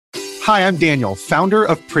Hi, I'm Daniel, founder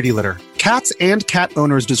of Pretty Litter. Cats and cat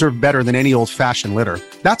owners deserve better than any old-fashioned litter.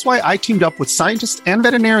 That's why I teamed up with scientists and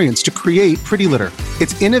veterinarians to create Pretty Litter.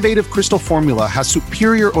 Its innovative crystal formula has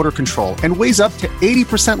superior odor control and weighs up to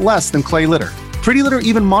 80% less than clay litter. Pretty Litter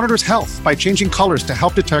even monitors health by changing colors to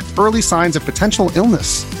help detect early signs of potential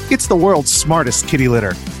illness. It's the world's smartest kitty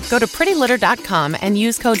litter. Go to prettylitter.com and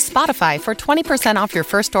use code SPOTIFY for 20% off your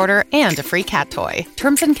first order and a free cat toy.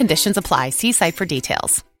 Terms and conditions apply. See site for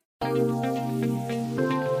details.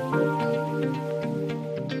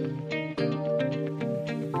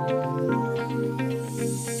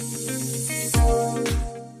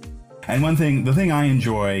 And the thing I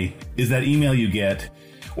enjoy is that email you get,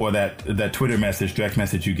 or that Twitter message, direct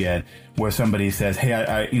message you get, where somebody says, "Hey,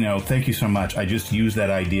 I thank you so much. I just used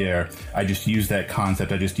that idea. I just used that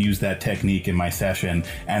concept. I just used that technique in my session,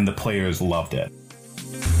 and the players loved it."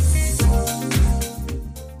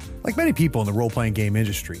 Like many people in the role-playing game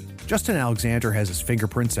industry, Justin Alexander has his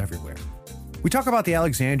fingerprints everywhere. We talk about the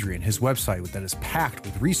Alexandrian, his website that is packed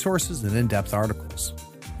with resources and in-depth articles.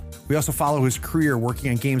 We also follow his career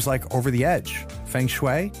working on games like Over the Edge, Feng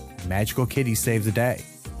Shui, and Magical Kitty Save the Day.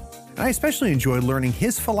 And I especially enjoyed learning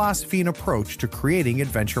his philosophy and approach to creating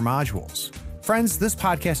adventure modules. Friends, this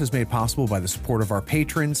podcast is made possible by the support of our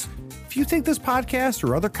patrons. If you think this podcast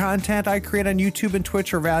or other content I create on YouTube and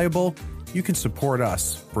Twitch are valuable, you can support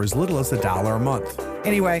us for as little as $1 a month.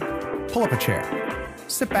 Anyway, pull up a chair,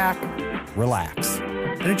 sit back, relax,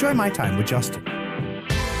 and enjoy my time with Justin.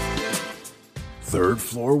 Third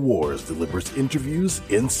Floor Wars delivers interviews,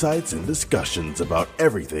 insights, and discussions about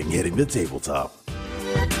everything hitting the tabletop.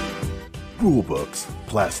 Rulebooks,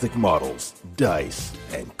 plastic models, dice,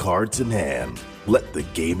 and cards in hand. Let the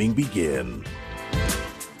gaming begin.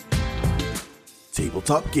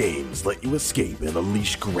 Tabletop games let you escape and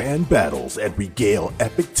unleash grand battles and regale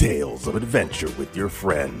epic tales of adventure with your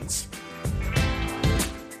friends.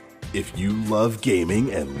 If you love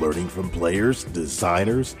gaming and learning from players,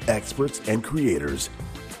 designers, experts, and creators,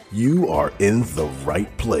 you are in the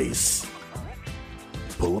right place.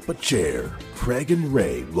 Pull up a chair. Craig and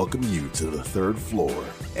Ray welcome you to the Third Floor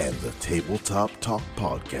and the Tabletop Talk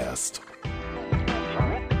Podcast.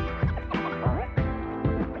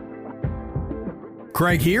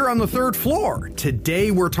 Craig here on the Third Floor. Today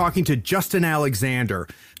we're talking to Justin Alexander.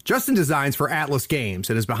 Justin designs for Atlas Games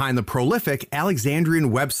and is behind the prolific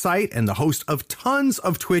Alexandrian website and the host of tons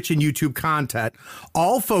of Twitch and YouTube content,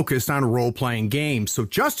 all focused on role-playing games. So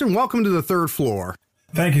Justin, welcome to the Third Floor.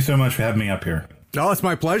 Thank you so much for having me up here. Oh, it's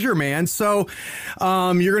my pleasure, man. So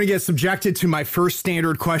you're going to get subjected to my first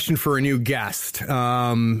standard question for a new guest.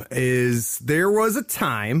 Is there was a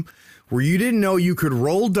time where you didn't know you could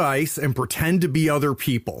roll dice and pretend to be other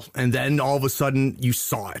people, and then all of a sudden you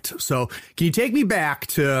saw it. So can you take me back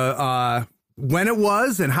to when it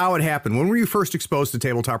was and how it happened? When were you first exposed to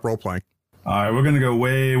tabletop role-playing? All right, we're going to go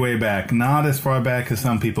way, way back. Not as far back as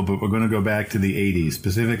some people, but we're going to go back to the 80s,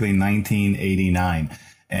 specifically 1989.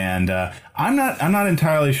 And I'm not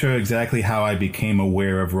entirely sure exactly how I became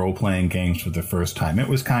aware of role-playing games for the first time. It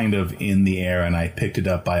was kind of in the air, and I picked it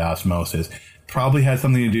up by osmosis. Probably had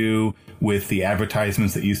something to do with the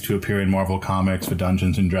advertisements that used to appear in Marvel Comics for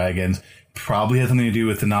Dungeons and Dragons. Probably had something to do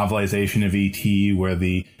with the novelization of E.T., where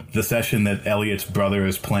the session that Elliot's brother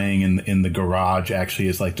is playing in the garage actually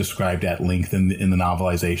is like described at length in the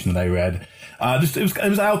novelization that I read. It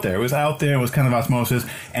was out there. It was out there. It was kind of osmosis.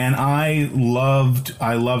 And I loved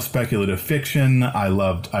speculative fiction. I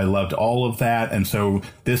loved all of that. And so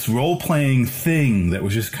this role-playing thing that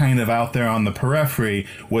was just kind of out there on the periphery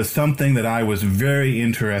was something that I was very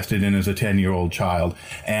interested in as a 10-year-old child.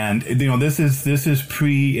 And, this is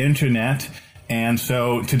pre-internet. And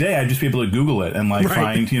so today I'd just be able to Google it and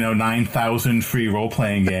find, 9,000 free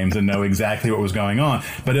role-playing games and know exactly what was going on.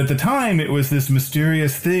 But at the time, it was this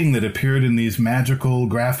mysterious thing that appeared in these magical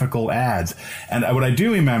graphical ads. And what I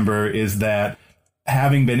do remember is that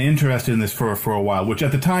having been interested in this for a while, which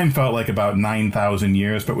at the time felt like about 9,000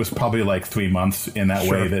 years, but was probably like 3 months in that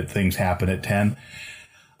way that things happen at 10.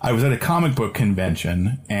 I was at a comic book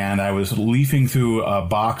convention and I was leafing through a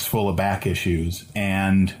box full of back issues,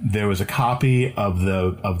 and there was a copy of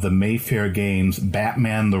the Mayfair Games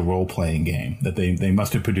Batman the role-playing game that they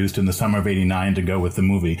must have produced in the summer of '89 to go with the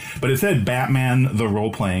movie. But it said Batman the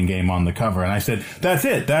role-playing game on the cover, and I said, that's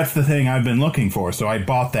it. That's the thing I've been looking for. So I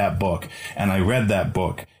bought that book and I read that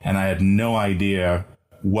book, and I had no idea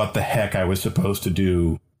what the heck I was supposed to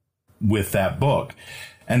do with that book.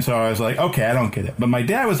 And so I was like, okay, I don't get it. But my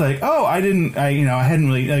dad was like, oh, I hadn't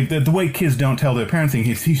really, like, the way kids don't tell their parents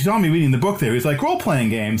things. He saw me reading the book there. He's like, role-playing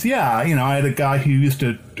games. Yeah, I had a guy who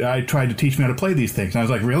I tried to teach me how to play these things. And I was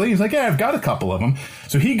like, really? He's like, yeah, I've got a couple of them.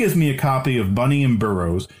 So he gives me a copy of Bunny and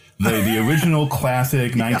Burrows, the original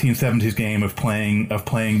classic 1970s game of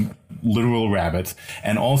playing literal rabbits,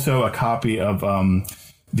 and also a copy of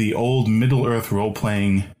the old Middle-earth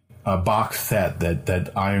role-playing box set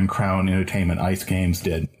that Iron Crown Entertainment Ice Games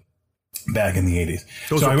did back in the 80s.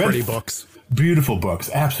 Those are pretty books. Beautiful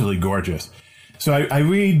books. Absolutely gorgeous. So I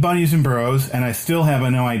read Bunnies and Burrows, and I still have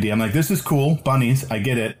no idea. I'm like, this is cool. Bunnies, I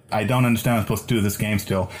get it. I don't understand what I'm supposed to do with this game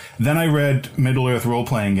still. Then I read Middle-earth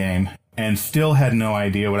role-playing game, and still had no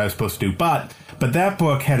idea what I was supposed to do. But that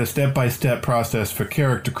book had a step-by-step process for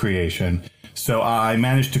character creation. So I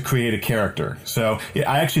managed to create a character. So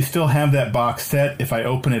I actually still have that box set. If I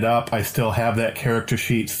open it up, I still have that character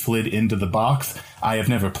sheet slid into the box. I have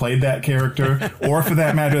never played that character, or for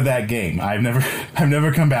that matter, that game. I've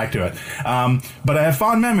never come back to it. But I have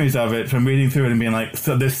fond memories of it from reading through it and being like,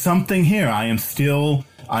 so there's something here. I am still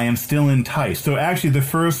enticed. So actually, the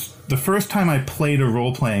first time I played a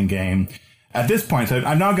role-playing game, at this point, so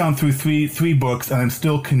I've now gone through three books, and I'm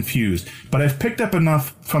still confused. But I've picked up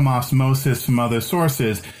enough from osmosis from other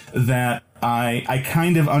sources that I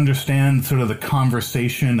kind of understand sort of the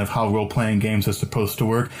conversation of how role-playing games are supposed to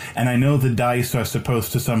work, and I know the dice are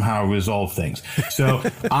supposed to somehow resolve things. So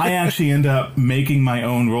I actually end up making my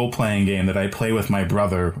own role-playing game that I play with my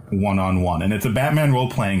brother one-on-one. And it's a Batman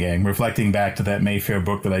role-playing game, reflecting back to that Mayfair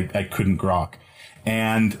book that I couldn't grok.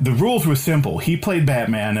 And the rules were simple. He played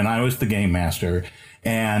Batman, and I was the game master.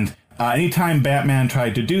 And anytime Batman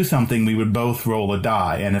tried to do something, we would both roll a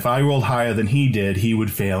die. And if I rolled higher than he did, he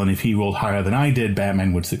would fail. And if he rolled higher than I did,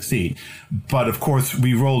 Batman would succeed. But of course,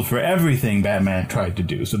 we rolled for everything Batman tried to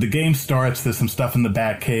do. So the game starts, there's some stuff in the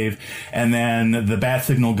Batcave, and then the bat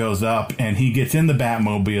signal goes up, and he gets in the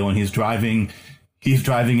Batmobile, and he's driving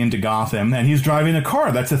into Gotham, and he's driving a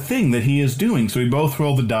car. That's a thing that he is doing. So we both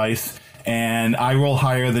roll the dice, and I roll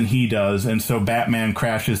higher than he does, and so Batman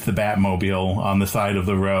crashes the Batmobile on the side of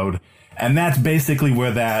the road. And that's basically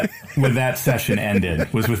where that session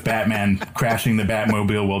ended, was with Batman crashing the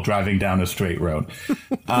Batmobile while driving down a straight road.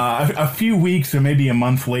 A few weeks or maybe a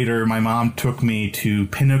month later, my mom took me to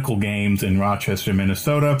Pinnacle Games in Rochester,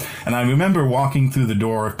 Minnesota. And I remember walking through the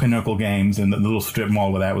door of Pinnacle Games in the little strip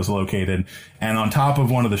mall where that was located. And on top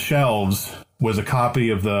of one of the shelves was a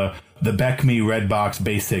copy of the Beckme Red Box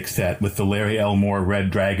Basic set with the Larry Elmore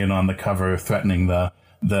red dragon on the cover threatening the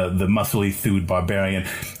muscly thewed barbarian.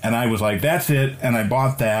 And I was like, that's it. And I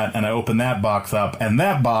bought that, and I opened that box up, and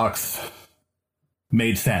that box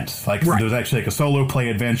made sense. Like, right. There was actually like a solo play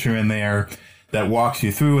adventure in there that walks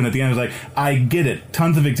you through. And at the end, it was like, I get it.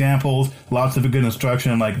 Tons of examples, lots of good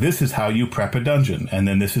instruction. Like, this is how you prep a dungeon, and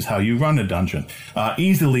then this is how you run a dungeon.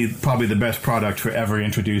 Easily probably the best product for ever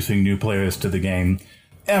introducing new players to the game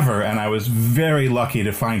ever. And I was very lucky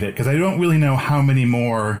to find it, because I don't really know how many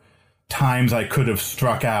more times I could have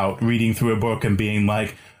struck out reading through a book and being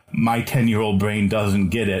like, my 10-year-old brain doesn't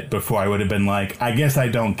get it, before I would have been like, I guess I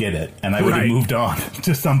don't get it. And I would have moved on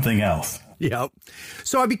to something else. Yep.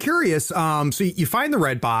 So I'd be curious. So you find the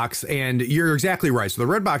Red Box, and you're exactly right. So the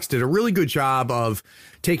Red Box did a really good job of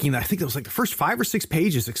taking, I think it was like the first 5 or 6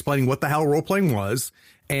 pages explaining what the hell role-playing was.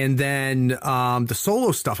 And then the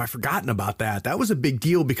solo stuff, I've forgotten about that. That was a big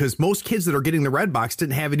deal, because most kids that are getting the Red Box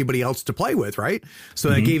didn't have anybody else to play with, right? So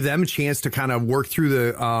that gave them a chance to kind of work through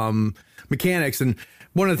the mechanics. And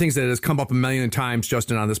one of the things that has come up a million times,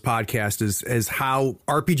 Justin, on this podcast is how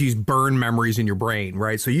RPGs burn memories in your brain,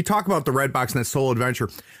 right? So you talk about the Red Box and that solo adventure.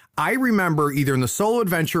 I remember either in the solo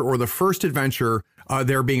adventure or the first adventure,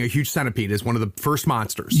 there being a huge centipede as one of the first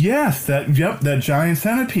monsters. Yes, that giant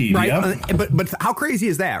centipede. Right. Yep. But how crazy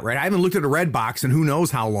is that, right? I haven't looked at a Red Box in who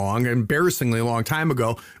knows how long, embarrassingly a long time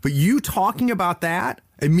ago. But you talking about that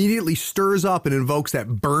immediately stirs up and invokes that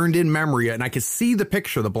burned in memory. And I could see the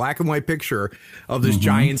picture, the black and white picture of this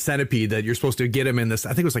giant centipede that you're supposed to get him in this. I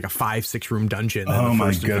think it was like a 5-6 room dungeon. Oh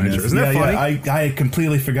my goodness. Isn't that funny? Yeah, I had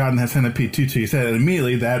completely forgotten that centipede too. You said it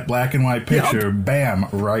immediately, that black and white picture, bam,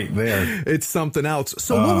 right there. It's something else.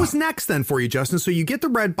 So what was next then for you, Justin? So you get the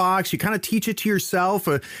Red Box, you kind of teach it to yourself.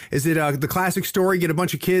 Is it the classic story, get a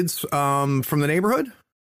bunch of kids from the neighborhood?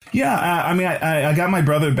 Yeah, I mean, I got my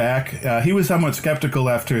brother back. He was somewhat skeptical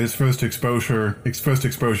after his first exposure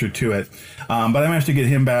to it, but I managed to get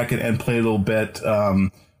him back and play a little bit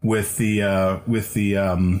with the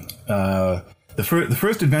The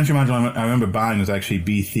first adventure module I remember buying was actually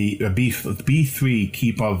B3,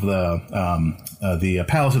 Keep of the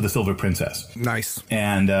Palace of the Silver Princess. Nice.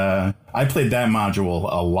 And I played that module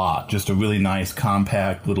a lot. Just a really nice,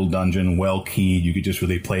 compact little dungeon, well keyed. You could just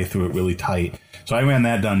really play through it really tight. So I ran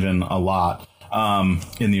that dungeon a lot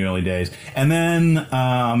in the early days. And then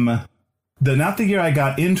not the year I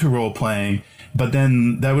got into role playing, but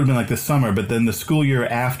then that would have been like the summer. But then the school year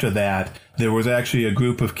after that, there was actually a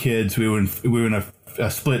group of kids. We were in a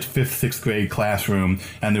split 5th, 6th grade classroom,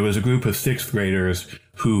 and there was a group of 6th graders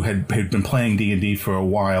who had been playing D&D for a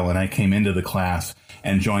while, and I came into the class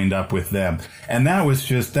and joined up with them. And that was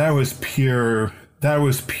pure,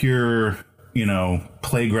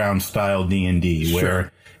 playground style D&D,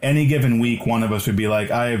 where any given week, one of us would be like,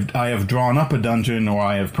 I have drawn up a dungeon, or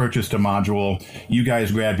I have purchased a module. You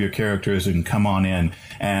guys grab your characters and come on in.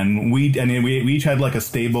 And we each had like a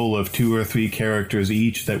stable of 2 or 3 characters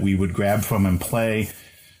each that we would grab from and play.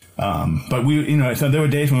 But so there were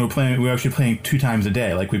days when we were actually playing 2 times a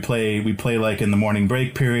day. Like we play like in the morning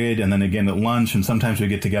break period, and then again at lunch, and sometimes we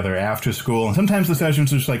get together after school. And sometimes the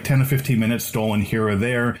sessions were just like 10 or 15 minutes stolen here or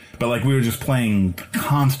there, but like we were just playing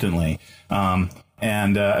constantly.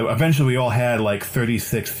 And eventually we all had like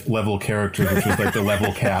 36th level characters, which was like the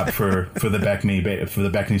level cap for the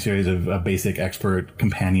Beckney series of basic, expert,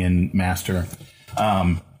 companion, master.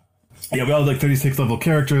 We all had like 36 level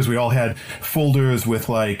characters. We all had folders with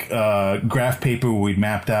like graph paper where we'd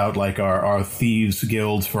mapped out like our thieves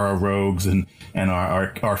guilds for our rogues, and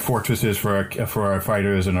our fortresses for our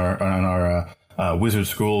fighters, and our wizard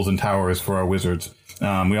schools and towers for our wizards.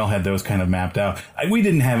 We all had those kind of mapped out. We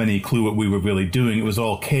didn't have any clue what we were really doing. It was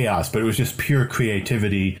all chaos, but it was just pure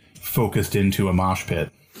creativity focused into a mosh pit.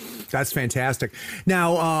 That's fantastic.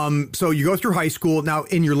 Now, so you go through high school. Now,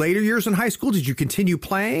 in your later years in high school, did you continue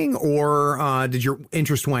playing, or did your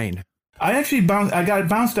interest wane? I actually got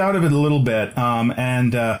bounced out of it a little bit,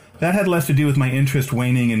 and that had less to do with my interest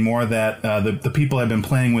waning and more that the people I've been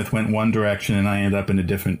playing with went one direction, and I ended up in a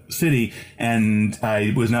different city, and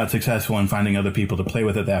I was not successful in finding other people to play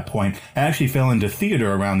with at that point. I actually fell into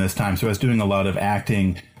theater around this time, so I was doing a lot of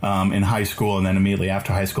acting in high school, and then immediately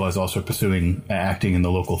after high school I was also pursuing acting in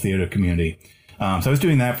the local theater community. So I was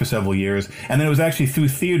doing that for several years, and then it was actually through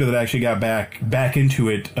theater that I actually got back into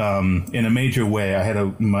it in a major way. I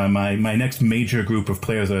had my next major group of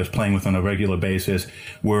players that I was playing with on a regular basis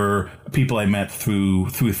were people I met through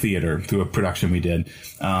theater, through a production we did,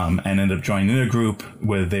 and ended up joining a group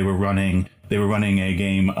where they were running a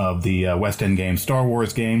game of the West End game Star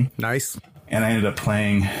Wars game. Nice. And I ended up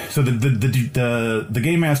playing. So the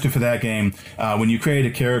game master for that game, when you create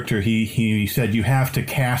a character, he said you have to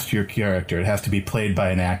cast your character. It has to be played by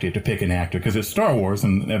an actor, to pick an actor, because it's Star Wars,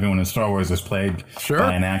 and everyone in Star Wars is played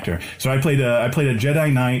by an actor. So I played a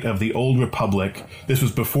Jedi Knight of the Old Republic. This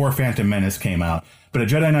was before Phantom Menace came out, but a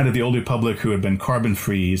Jedi Knight of the Old Republic who had been carbon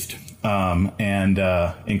freezed and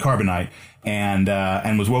in Carbonite,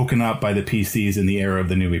 and was woken up by the PCs in the era of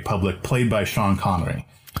the New Republic, played by Sean Connery.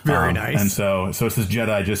 Very nice. And so it's this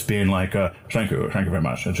Jedi just being like, thank you very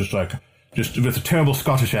much. It's just with a terrible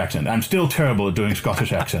Scottish accent. I'm still terrible at doing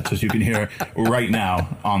Scottish accents, as you can hear right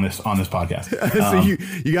now on this podcast. So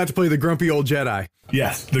you got to play the grumpy old Jedi.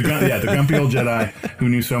 Yes, the grumpy old Jedi who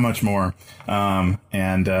knew so much more, and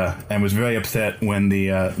was very upset when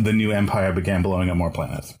the new Empire began blowing up more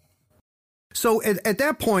planets. So at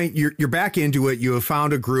that point, you're back into it. You have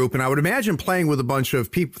found a group, and I would imagine playing with a bunch of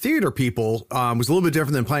theater people was a little bit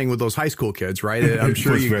different than playing with those high school kids, right? I'm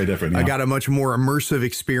sure it's very different. Yeah. I got a much more immersive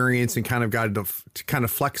experience and kind of got to kind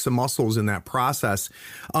of flex some muscles in that process.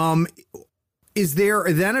 Is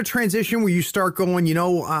there then a transition where you start going,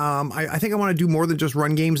 I think I want to do more than just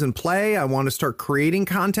run games and play. I want to start creating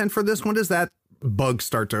content for this. When does that bug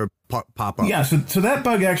start to pop up? Yeah, so that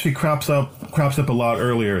bug actually crops up a lot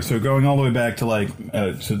earlier. So going all the way back to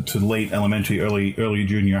to late elementary, early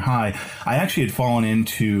junior high, I actually had fallen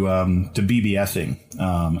into to BBSing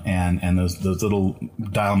and those little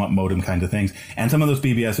dial-em-up modem kind of things. And some of those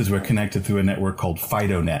BBSs were connected through a network called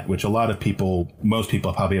FidoNet, which most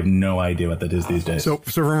people probably have no idea what that is these days. So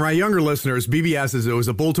for my younger listeners, BBS it was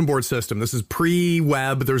a bulletin board system. This is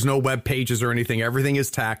pre-web. There's no web pages or anything. Everything is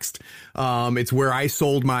text. It's where I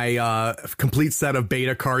sold my complete set of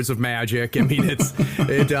beta cards of Magic. I mean,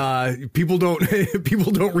 people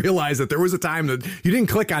don't realize that there was a time that you didn't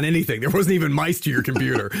click on anything. There wasn't even mice to your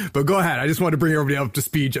computer. But go ahead. I just wanted to bring everybody up to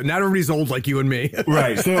speed. Not everybody's old like you and me.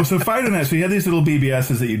 Right. So FidoNet. So you had these little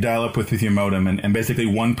BBSs that you dial up with your modem, and basically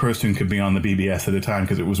one person could be on the BBS at a time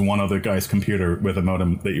because it was one other guy's computer with a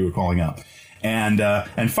modem that you were calling out. And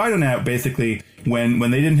FidoNet basically when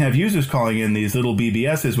they didn't have users calling in, these little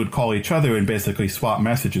BBSs would call each other and basically swap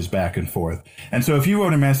messages back and forth. And so if you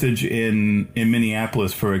wrote a message in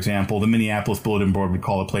Minneapolis, for example, the Minneapolis bulletin board would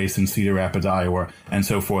call a place in Cedar Rapids, Iowa, and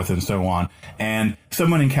so forth and so on. And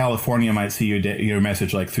someone in California might see your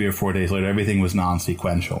message like 3 or 4 days later. Everything was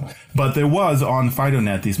non-sequential. But there was on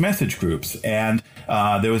FidoNet these message groups, and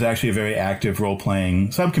there was actually a very active role-playing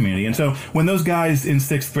subcommunity. And so when those guys in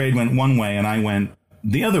 6th grade went one way and I went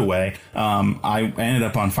the other way, I ended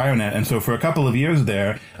up on FidoNet. And so for a couple of years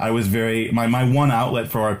there, I was my one outlet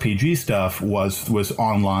for RPG stuff was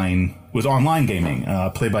online gaming,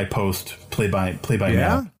 play by post, play by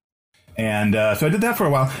mail. And so I did that for a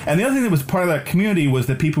while. And the other thing that was part of that community was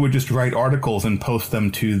that people would just write articles and post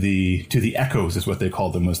them to the Echoes, is what they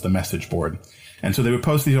called them, was the message board. And so they would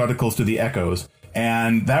post these articles to the Echoes.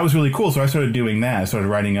 And that was really cool. So I started doing that. I started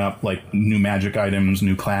writing up like new magic items,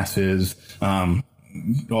 new classes,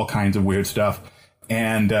 all kinds of weird stuff,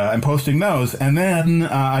 and posting those. And then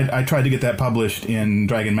I tried to get that published in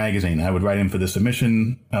Dragon magazine. I would write in for the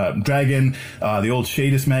submission, Dragon, the old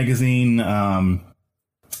Shadis magazine,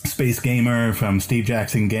 Space Gamer from Steve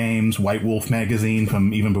Jackson Games, White Wolf magazine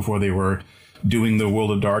from even before they were doing the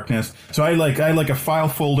World of Darkness. So I had a file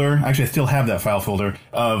folder. Actually, I still have that file folder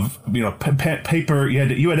of, paper.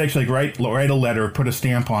 You had actually write a letter, put a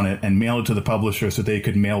stamp on it, and mail it to the publisher so they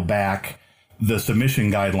could mail back the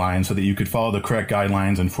submission guidelines so that you could follow the correct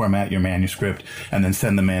guidelines and format your manuscript and then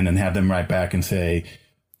send them in and have them write back and say,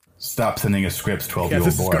 stop sending us scripts, 12-year-old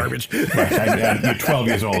this boy. is garbage. Right, you're 12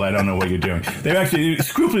 years old. I don't know what you're doing. They're actually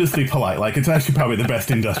scrupulously polite. Like, it's actually probably the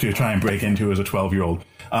best industry to try and break into as a 12-year-old.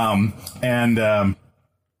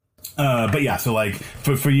 But yeah, so like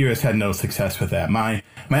for years had no success with that. My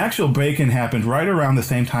actual break-in happened right around the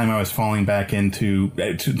same time I was falling back into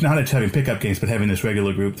not just having pickup games, but having this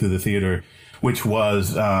regular group through the theater, which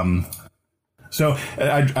was so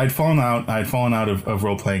I'd fallen out of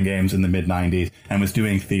role-playing games in the mid-90s and was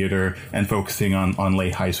doing theater and focusing on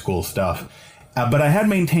late high school stuff. But I had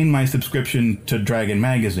maintained my subscription to Dragon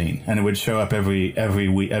magazine, and it would show up every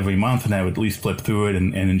month, and I would at least flip through it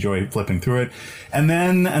and enjoy flipping through it. And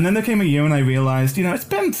then there came a year when I realized, it's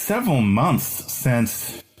been several months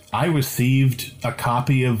since I received a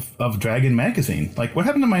copy of Dragon magazine. Like, what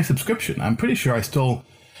happened to my subscription? I'm pretty sure I still...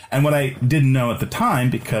 And what I didn't know at the time,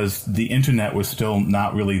 because the internet was still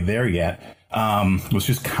not really there yet, was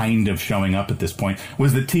just kind of showing up at this point,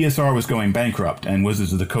 was that TSR was going bankrupt and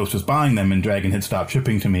Wizards of the Coast was buying them, and Dragon had stopped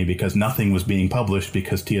shipping to me because nothing was being published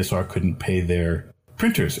because TSR couldn't pay their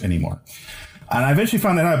printers anymore. And I eventually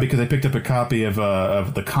found that out because I picked up a copy of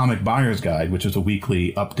the Comic Buyer's Guide, which is a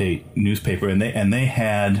weekly update newspaper, and they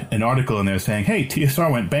had an article in there saying, "Hey,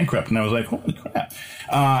 TSR went bankrupt," and I was like, "Holy crap!"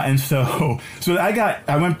 And so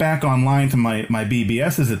I went back online to my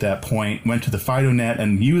BBSs at that point, went to the FidoNet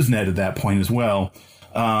and Usenet at that point as well,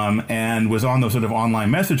 and was on those sort of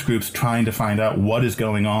online message groups trying to find out what is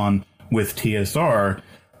going on with TSR.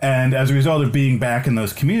 And as a result of being back in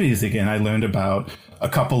those communities again, I learned about a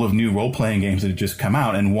couple of new role-playing games that had just come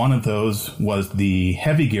out, and one of those was the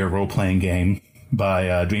Heavy Gear role-playing game by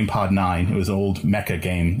DreamPod 9. It was an old mecha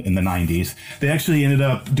game in the 90s. They actually ended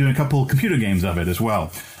up doing a couple computer games of it as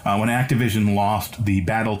well. When Activision lost the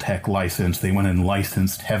BattleTech license, they went and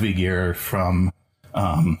licensed Heavy Gear from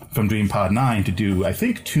DreamPod 9 to do, I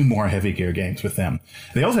think, 2 more Heavy Gear games with them.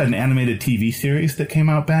 They also had an animated TV series that came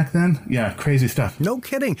out back then. Yeah, crazy stuff. No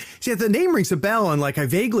kidding. See, the name rings a bell, and like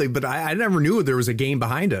but I never knew there was a game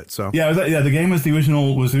behind it. So yeah, the game was the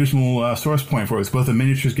original source point for it. It was both a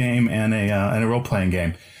miniatures game and a role playing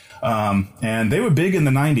game. And they were big in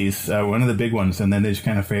the 90s, one of the big ones, and then they just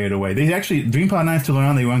kind of faded away. They actually, DreamPod 9's still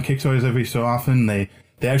around. They run Kickstarters every so often. They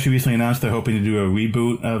actually recently announced they're hoping to do a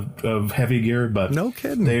reboot of Heavy Gear, but no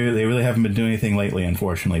kidding. They really haven't been doing anything lately,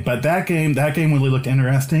 unfortunately. But that game really looked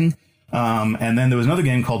interesting. And then there was another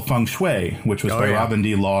game called Feng Shui, which was by Robin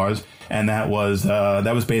D. Lars, and that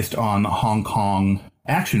was based on Hong Kong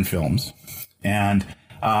action films. And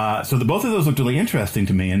so both of those looked really interesting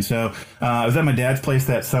to me. And so I was at my dad's place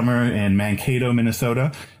that summer in Mankato,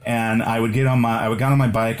 Minnesota, and I got on my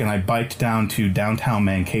bike and I biked down to downtown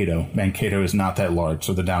Mankato. Mankato is not that large,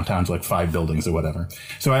 so the downtown's like 5 buildings or whatever.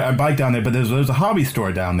 So I biked down there, but there was a hobby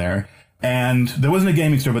store down there. And there wasn't a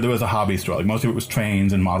gaming store, but there was a hobby store. Like, most of it was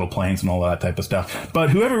trains and model planes and all that type of stuff.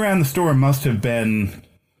 But whoever ran the store must have been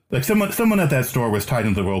Like someone at that store was tied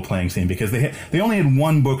into the role-playing scene because they only had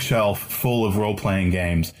one bookshelf full of role-playing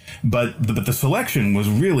games, but the selection was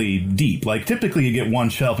really deep. Like typically you get one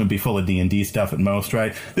shelf and be full of D&D stuff at most,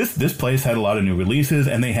 right? This place had a lot of new releases,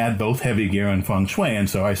 and they had both Heavy Gear and Feng Shui, and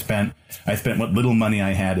so I spent what little money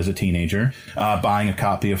I had as a teenager buying a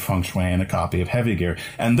copy of Feng Shui and a copy of Heavy Gear.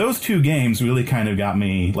 And those two games really kind of got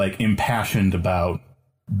me like impassioned about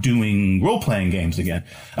doing role-playing games again,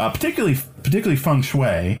 particularly Feng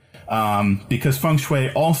Shui, because Feng Shui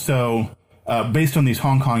also, based on these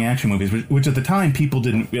Hong Kong action movies, which at the time people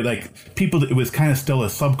didn't like. It was kind of still a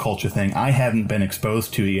subculture thing. I hadn't been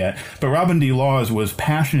exposed to it yet, but Robin D. Laws was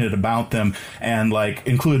passionate about them and like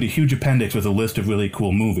included a huge appendix with a list of really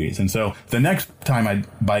cool movies. And so the next time I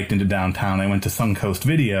biked into downtown, I went to Suncoast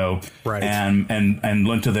Video, right, and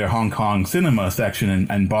went to their Hong Kong cinema section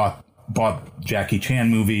and bought Jackie Chan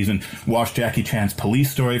movies and watched Jackie Chan's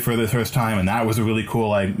Police Story for the first time, and that was a really cool,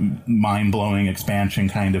 like, mind-blowing expansion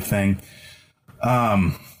kind of thing.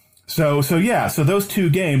 So those two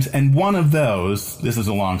games, and one of those, this is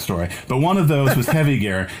a long story, but one of those was Heavy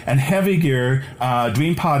Gear, and Heavy Gear,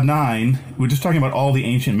 DreamPod 9, we're just talking about all the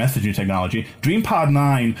ancient messaging technology, DreamPod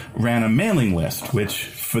 9 ran a mailing list, which,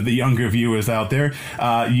 for the younger viewers out there,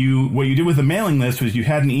 what you did with a mailing list was you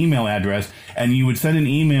had an email address, and you would send an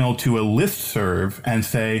email to a listserv and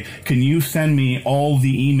say, can you send me all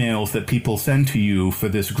the emails that people send to you for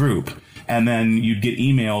this group? And then you'd get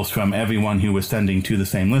emails from everyone who was sending to the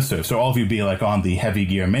same listserv. So all of you'd be like on the Heavy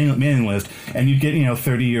Gear mailing list, and you'd get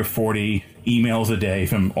 30 or 40 emails a day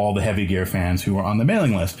from all the Heavy Gear fans who were on the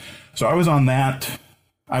mailing list. So I was on that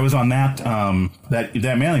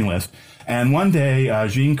mailing list. And one day,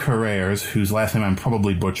 Jean Carrères, whose last name I'm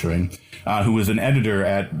probably butchering, who was an editor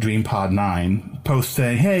at DreamPod 9, posts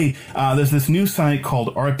saying, hey, there's this new site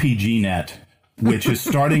called RPGNet, which is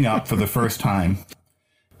starting up for the first time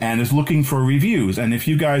and is looking for reviews. And if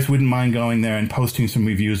you guys wouldn't mind going there and posting some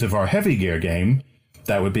reviews of our Heavy Gear game,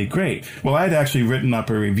 that would be great. Well, I had actually written up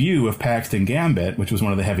a review of Paxton Gambit, which was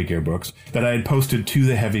one of the Heavy Gear books, that I had posted to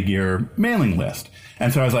the Heavy Gear mailing list.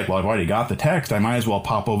 And so I was like, well, I've already got the text. I might as well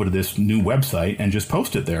pop over to this new website and just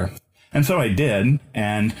post it there. And so I did,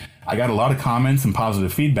 and I got a lot of comments and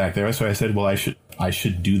positive feedback there. So I said, well, I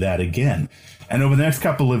should do that again. And over the next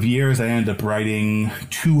couple of years, I ended up writing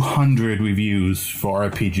 200 reviews for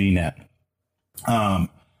RPGNet.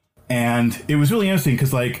 And it was really interesting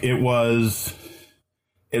because, like, the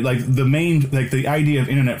idea of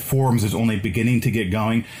internet forums is only beginning to get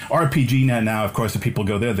going. RPGNet now, of course, the people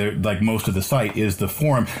go there, they're like, most of the site is the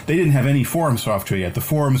forum. They didn't have any forum software yet. The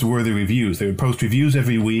forums were the reviews. They would post reviews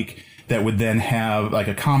every week that would then have like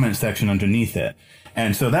a comment section underneath it.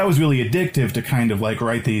 And so that was really addictive to kind of like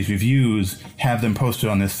write these reviews, have them posted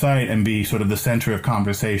on this site, and be sort of the center of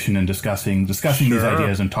conversation and discussing sure. these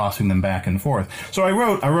ideas and tossing them back and forth. So I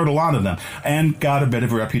wrote a lot of them and got a bit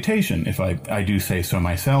of a reputation, if I do say so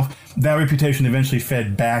myself. That reputation eventually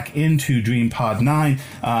fed back into DreamPod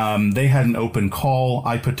 9. They had an open call.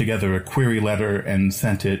 I put together a query letter and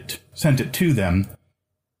sent it to them.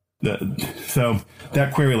 So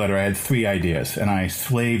that query letter, I had 3 ideas, and I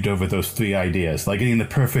slaved over those 3 ideas, like getting the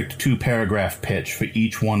perfect 2-paragraph pitch for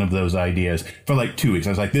each one of those ideas for like 2 weeks.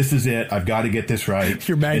 I was like, this is it. I've got to get this right.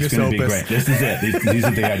 Your magnus opus. It's going to be great. This is it. These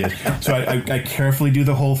are the ideas. So I carefully do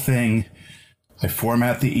the whole thing. I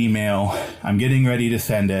format the email. I'm getting ready to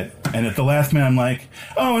send it. And at the last minute, I'm like,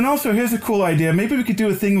 oh, and also here's a cool idea. Maybe we could do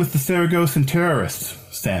a thing with the Saragosan terrorists.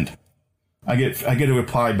 Send. I get a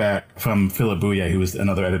reply back from Philip Bouillet, who was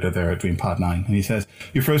another editor there at DreamPod 9, and he says,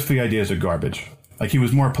 your first 3 ideas are garbage. Like, he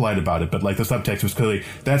was more polite about it, but like the subtext was clearly,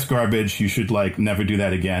 that's garbage, you should like never do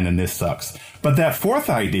that again, and this sucks. But that 4th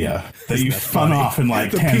idea that you spun off in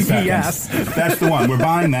like 10 seconds, that's the one. We're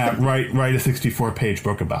buying that, write a 64-page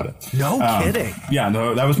book about it. No kidding. Yeah,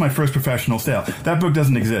 no, that was my first professional sale. That book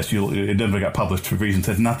doesn't exist. It never got published for reasons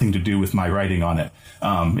that had nothing to do with my writing on it.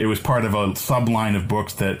 It was part of a subline of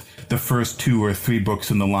books that the first 2 or 3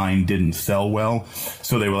 books in the line didn't sell well.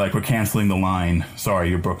 So they were like, we're canceling the line. Sorry,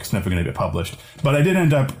 your book's never going to get published. But I did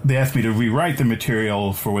they asked me to rewrite the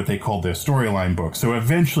material for what they called their storyline book. So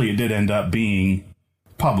eventually it did end up being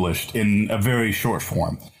published in a very short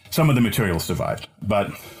form. Some of the material survived,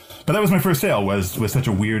 but that was my first sale, was such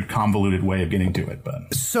a weird, convoluted way of getting to it.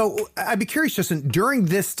 But so I'd be curious, Justin, during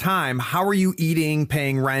this time, how are you eating,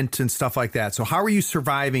 paying rent and stuff like that? So how are you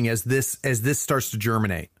surviving as this starts to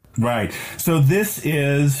germinate? Right. So this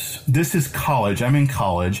is college. I'm in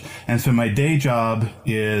college. And so my day job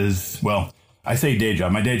is, well, I say day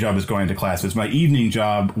job. My day job is going to classes. My evening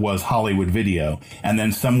job was Hollywood Video. And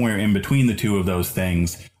then somewhere in between the two of those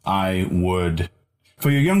things, I would For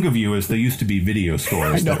your younger viewers, there used to be video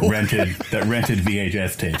stores that rented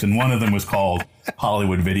VHS tapes, and one of them was called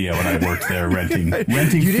Hollywood Video, and I worked there renting you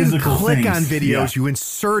physical didn't click things. on videos, you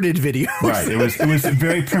inserted videos. Right. It was a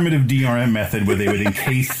very primitive DRM method where they would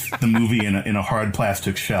encase the movie in a hard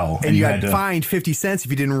plastic shell, and you got fined 50 cents if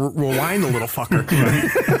you didn't rewind the little fucker.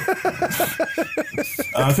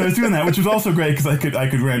 So I was doing that, which was also great because I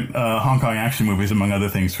could rent Hong Kong action movies, among other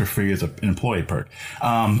things, for free as an employee perk.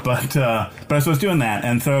 But so I was doing that,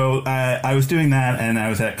 and so I was doing that, and I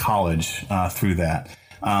was at college through that.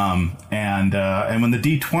 And when the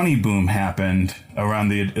D20 boom happened around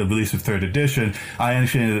the release of third edition, I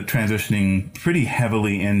actually ended up transitioning pretty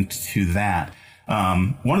heavily into that.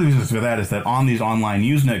 One of the reasons for that is that on these online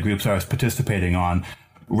Usenet groups I was participating on,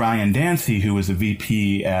 Ryan Dancy, who was a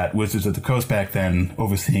VP at Wizards of the Coast back then,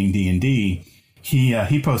 overseeing D&D,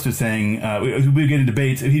 he posted saying, we were getting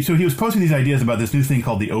debates. So he was posting these ideas about this new thing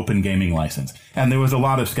called the Open Gaming License. And there was a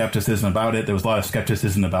lot of skepticism about it. There was a lot of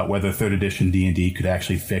skepticism about whether third edition D&D could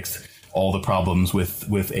actually fix all the problems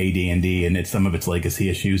with AD&D and some of its legacy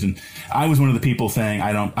issues. And I was one of the people saying,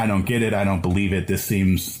 I don't get it. I don't believe it. This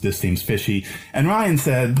seems fishy. And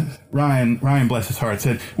Ryan, bless his heart,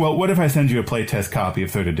 said, well, what if I send you a playtest copy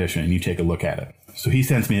of third edition and you take a look at it? So he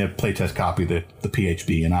sends me a playtest copy of the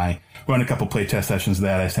PHB, and I run a couple playtest sessions of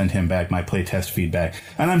that. I send him back my playtest feedback,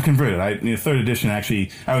 and I'm converted. Third edition,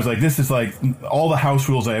 actually, I was like, this is like all the house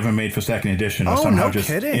rules I ever made for second edition are somehow just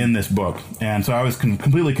in this book. And so I was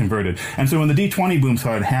completely converted. And so when the D20 boom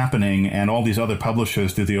started happening and all these other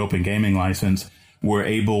publishers through the Open Gaming License were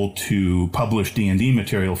able to publish D&D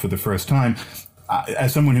material for the first time,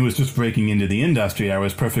 as someone who was just breaking into the industry, I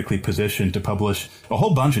was perfectly positioned to publish a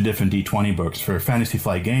whole bunch of different D20 books. For Fantasy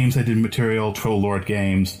Flight Games, I did material, Troll Lord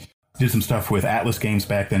Games, did some stuff with Atlas Games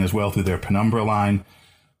back then as well through their Penumbra line.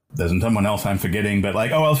 There's someone else I'm forgetting, but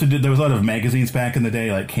I also did, there was a lot of magazines back in the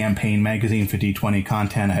day, like Campaign Magazine for D20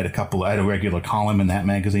 content. I had a regular column in that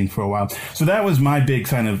magazine for a while. So that was my big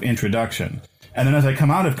kind of introduction. And then as I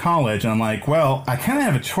come out of college, I'm like, well, I kind of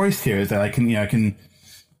have a choice here, is that I can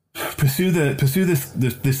pursue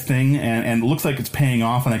this thing, and it looks like it's paying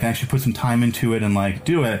off, and I can actually put some time into it and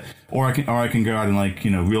do it, or I can go out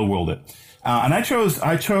and real world it. And I chose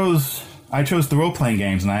the role playing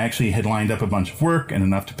games, and I actually had lined up a bunch of work and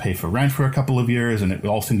enough to pay for rent for a couple of years, and it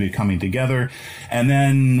all seemed to be coming together. And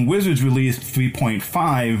then Wizards released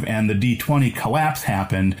 3.5, and the D20 collapse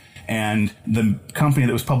happened, and the company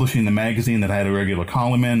that was publishing the magazine that I had a regular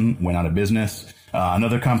column in went out of business.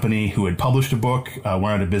 Another company who had published a book went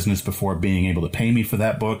out of business before being able to pay me for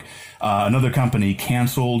that book. Another company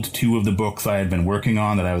canceled 2 of the books I had been working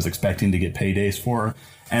on that I was expecting to get paydays for.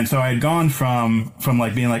 And so I had gone from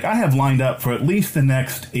being like, I have lined up for at least the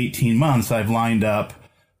next 18 months, I've lined up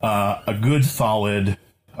a good solid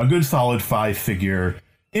 5-figure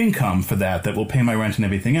income for that will pay my rent and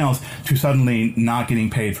everything else, to suddenly not getting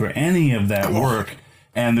paid for any of that work.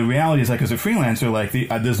 And the reality is, as a freelancer,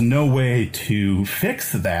 there's no way to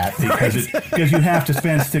fix that because you have to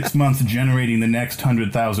spend 6 months generating the next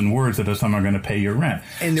 100,000 words that are somehow going to pay your rent.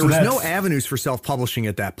 And there was no avenues for self-publishing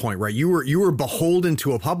at that point, right? You were beholden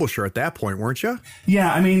to a publisher at that point, weren't you?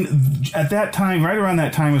 Yeah, I mean, at that time, right around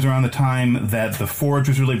that time was around the time that the Forge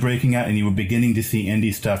was really breaking out, and you were beginning to see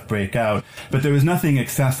indie stuff break out. But there was nothing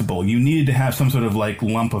accessible. You needed to have some sort of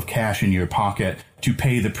lump of cash in your pocket to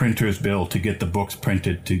pay the printer's bill to get the books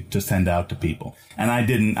printed to send out to people. And I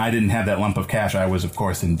didn't have that lump of cash. I was, of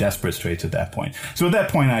course, in desperate straits at that point. So at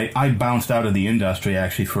that point, I bounced out of the industry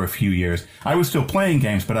actually for a few years. I was still playing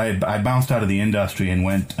games, but I bounced out of the industry and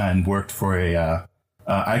went and worked for I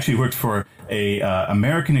actually worked for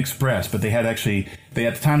American Express, but at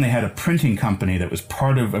the time they had a printing company that was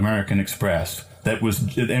part of American Express.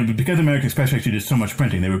 And because American Express actually did so much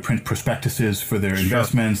printing, they would print prospectuses for their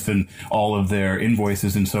investments and all of their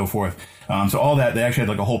invoices and so forth. So all that, they actually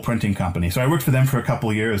had a whole printing company. So I worked for them for a couple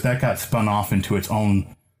of years. That got spun off into its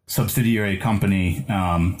own subsidiary company.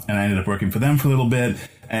 And I ended up working for them for a little bit,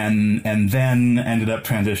 and then ended up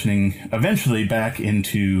transitioning eventually back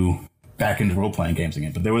into role-playing games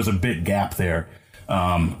again. But there was a big gap there,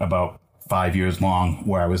 about 5 years long,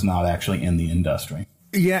 where I was not actually in the industry.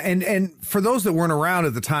 Yeah, and for those that weren't around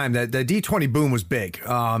at the time, that the D20 boom was big,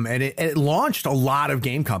 and it launched a lot of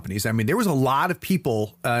game companies. I mean, there was a lot of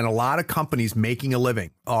people and a lot of companies making a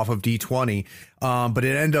living off of D20, but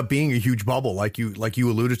it ended up being a huge bubble, like you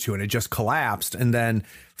alluded to, and it just collapsed. And then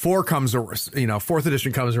fourth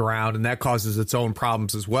edition comes around, and that causes its own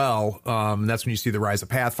problems as well. And that's when you see the rise of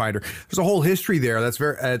Pathfinder. There's a whole history there that's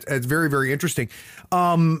very, very interesting.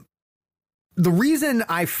 The reason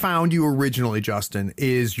I found you originally, Justin,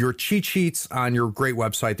 is your cheat sheets on your great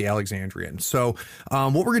website, The Alexandrian. So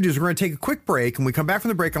what we're going to do is we're going to take a quick break. And when we come back from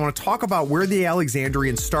the break, I want to talk about where The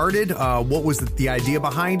Alexandrian started, what was the idea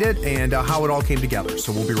behind it, and how it all came together.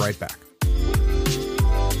 So we'll be right back.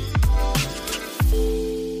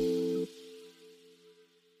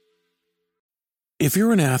 If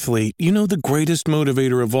you're an athlete, you know the greatest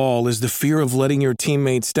motivator of all is the fear of letting your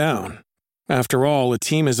teammates down. After all, a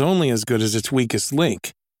team is only as good as its weakest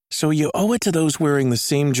link. So you owe it to those wearing the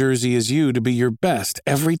same jersey as you to be your best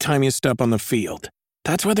every time you step on the field.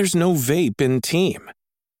 That's why there's no vape in team.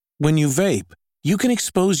 When you vape, you can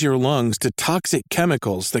expose your lungs to toxic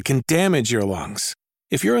chemicals that can damage your lungs.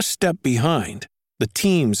 If you're a step behind, the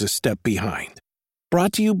team's a step behind.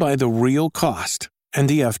 Brought to you by The Real Cost and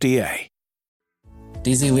the FDA.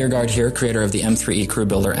 DZ Leargard here, creator of the M3E Crew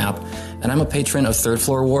Builder app, and I'm a patron of Third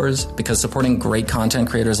Floor Wars because supporting great content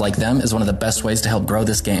creators like them is one of the best ways to help grow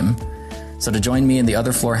this game. So to join me and the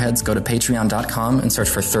other floor heads, go to patreon.com and search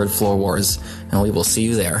for Third Floor Wars, and we will see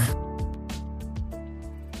you there.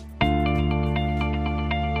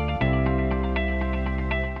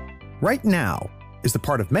 Right now is the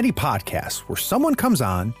part of many podcasts where someone comes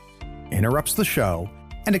on, interrupts the show,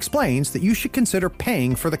 and explains that you should consider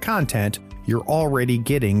paying for the content you're already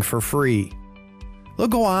getting for free. They'll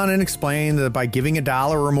go on and explain that by giving $1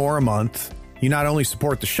 or more a month, you not only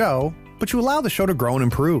support the show, but you allow the show to grow and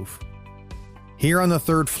improve. Here on the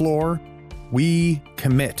Third Floor, we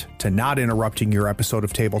commit to not interrupting your episode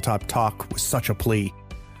of Tabletop Talk with such a plea.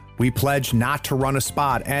 We pledge not to run a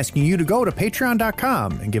spot asking you to go to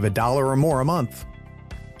patreon.com and give $1 or more a month.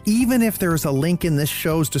 Even if there's a link in this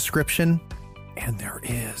show's description, and there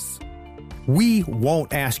is, we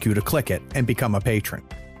won't ask you to click it and become a patron.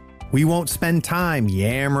 We won't spend time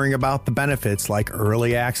yammering about the benefits like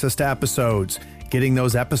early access to episodes, getting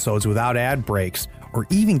those episodes without ad breaks, or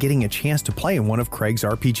even getting a chance to play in one of Craig's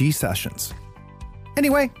RPG sessions.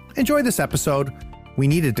 Anyway, enjoy this episode. We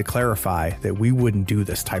needed to clarify that we wouldn't do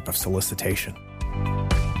this type of solicitation.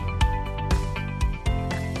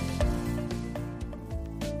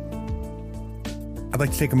 I'd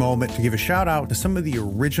like to take a moment to give a shout out to some of the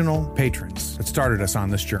original patrons that started us on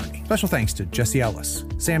this journey. Special thanks to Jesse Ellis,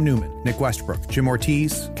 Sam Newman, Nick Westbrook, Jim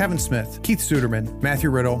Ortiz, Kevin Smith, Keith Suderman, Matthew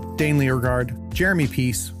Riddle, Dane Leargard, Jeremy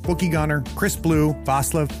Peace, Wookie Gunner, Chris Blue,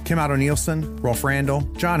 Vaslav, Kim Otto Nielsen, Rolf Randall,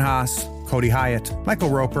 John Haas, Cody Hyatt, Michael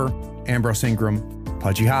Roper, Ambrose Ingram,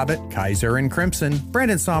 Pudgy Hobbit, Kaiser and Crimson,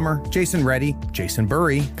 Brandon Sommer, Jason Reddy, Jason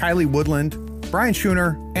Burry, Kylie Woodland, Brian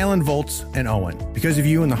Schooner, Alan Volts, and Owen. Because of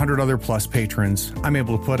you and the 100 other plus patrons, I'm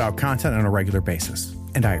able to put out content on a regular basis,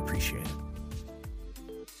 and I appreciate it.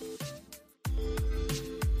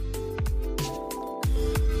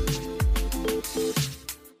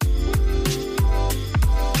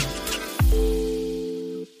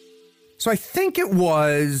 So I think it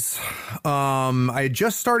was, I had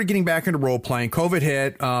just started getting back into role playing. COVID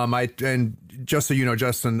hit. And just so you know,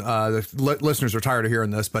 Justin, the listeners are tired of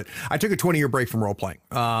hearing this, but I took a 20-year break from role playing.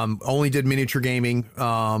 Only did miniature gaming,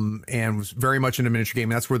 and was very much into miniature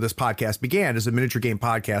gaming. That's where this podcast began, as a miniature game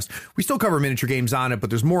podcast. We still cover miniature games on it,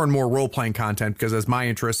 but there's more and more role playing content because as my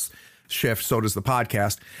interests shift, so does the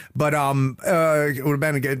podcast. But it would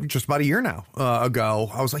have been just about a year now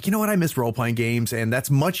ago. I was like, you know what? I miss role playing games, and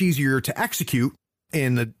that's much easier to execute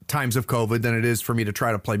in the times of COVID than it is for me to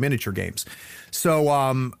try to play miniature games. So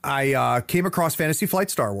I came across Fantasy Flight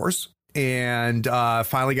Star Wars, and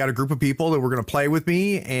finally got a group of people that were going to play with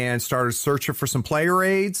me, and started searching for some player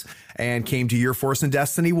aids, and came to Year Force and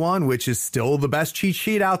Destiny 1, which is still the best cheat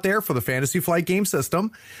sheet out there for the Fantasy Flight game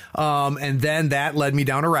system. And then that led me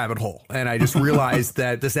down a rabbit hole, and I just realized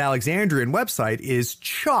that this Alexandrian website is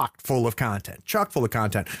chock full of content.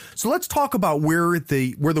 So let's talk about where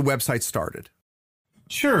the website started.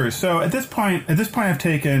 Sure. So at this point, I'm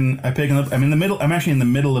actually in the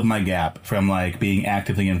middle of my gap from like being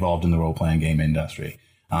actively involved in the role playing game industry.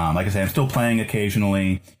 Like I say, I'm still playing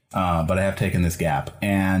occasionally, but I have taken this gap,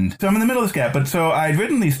 and so I'm in the middle of this gap. But so I'd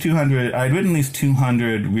written these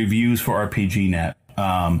 200 reviews for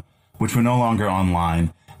RPGNet, which were no longer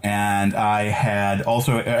online. And I had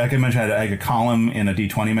also, like I mentioned, I had a column in a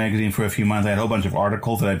D20 magazine for a few months. I had a whole bunch of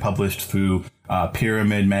articles that I published through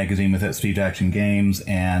Pyramid magazine with Siege Action Games,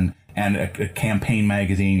 and a campaign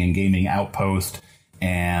magazine and Gaming Outpost,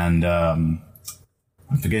 and I'm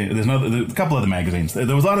forgetting, there's a couple other magazines.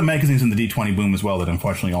 There was a lot of magazines in the D20 boom as well that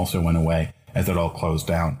unfortunately also went away as it all closed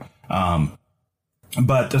down.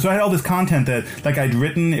 But so I had all this content that like I'd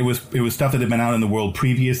written. It was stuff that had been out in the world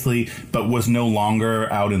previously, but was no longer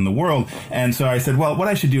out in the world. And so I said, well, what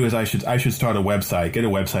I should do is I should start a website, get a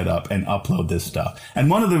website up, and upload this stuff. And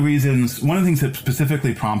one of the things that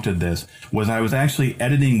specifically prompted this was I was actually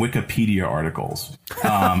editing Wikipedia articles.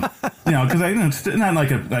 Because it's not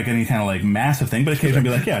like any kind of like massive thing, but occasionally I'd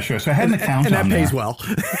be like, yeah, sure. So I had an account and on that there. pays well.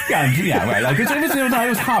 yeah, right. Like it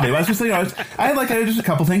was hobby. I was just I had just a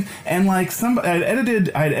couple things, and like I had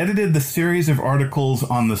edited the series of articles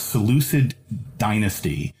on the Seleucid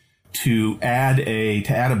dynasty to add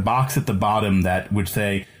a box at the bottom that would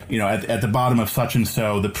say, at the bottom of such and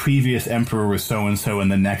so, the previous emperor was so and so,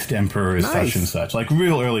 and the next emperor is such and such, like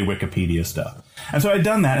real early Wikipedia stuff. And so I'd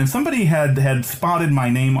done that, and somebody had spotted my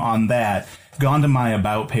name on that, gone to my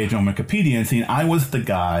about page on Wikipedia, and seen I was the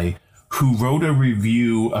guy who wrote a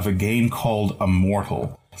review of a game called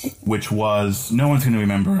Immortal, which was, no one's going to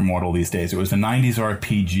remember Immortal these days. It was a 90s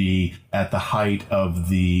RPG at the height of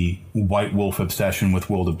the White Wolf obsession with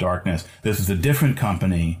World of Darkness. This is a different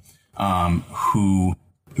company who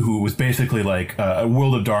was basically like a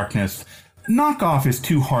World of Darkness. Knockoff is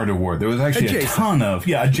too hard a word. There was actually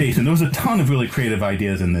adjacent. There was a ton of really creative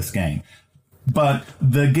ideas in this game. But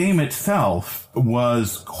the game itself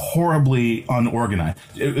was horribly unorganized.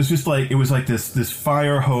 It was just like, this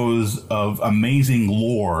fire hose of amazing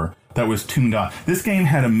lore that was tuned off. This game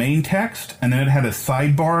had a main text, and then it had a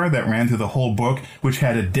sidebar that ran through the whole book, which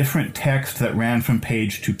had a different text that ran from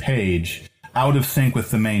page to page, out of sync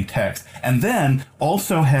with the main text. And then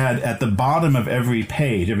also had at the bottom of every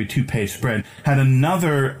page, every 2-page spread, had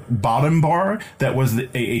another bottom bar that was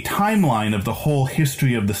a timeline of the whole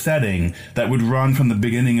history of the setting that would run from the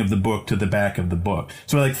beginning of the book to the back of the book.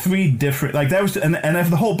 So like 3 different, like that was, and if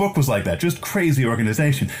the whole book was like that, just crazy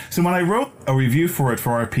organization. So when I wrote a review for it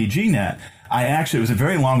for RPGNet, it was a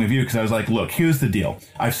very long review because I was like, look, here's the deal.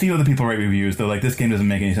 I've seen other people write reviews. They're like, this game doesn't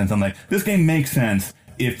make any sense. I'm like, this game makes sense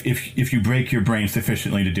if you break your brain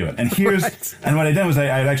sufficiently to do it. And here's, and what I did was I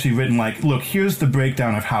had actually written like, look, here's the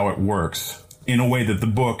breakdown of how it works in a way that the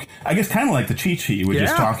book, I guess kind of like the cheat sheet you were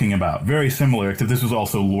just talking about, very similar, except this was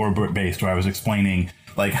also lore based, where I was explaining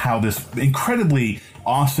like how this incredibly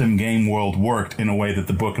awesome game world worked in a way that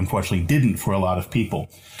the book unfortunately didn't for a lot of people.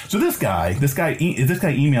 So this guy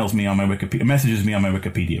emails me on my Wikipedia, messages me on my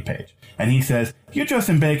Wikipedia page, and he says, "You're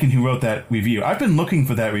Justin Bacon who wrote that review. I've been looking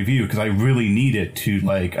for that review because I really need it to,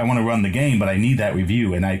 like, I want to run the game, but I need that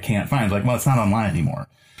review and I can't find it." It's like, well, it's not online anymore.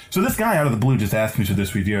 So this guy out of the blue just asked me for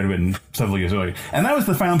this review I'd written several years earlier. And that was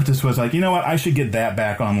the final impetus, was like, you know what, I should get that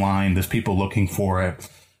back online. There's people looking for it.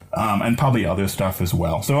 And probably other stuff as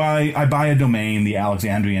well. So I buy a domain,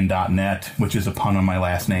 thealexandrian.net, which is a pun on my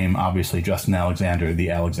last name, obviously, Justin Alexander, the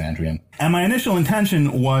Alexandrian. And my initial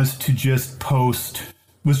intention was to just post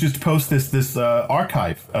this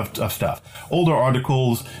archive of stuff. Older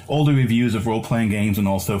articles, older reviews of role-playing games, and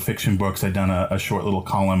also fiction books. I'd done a short little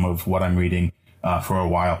column of what I'm reading for a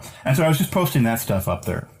while. And so I was just posting that stuff up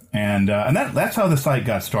there. And that's how the site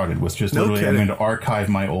got started, was just literally I'm going to archive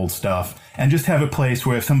my old stuff and just have a place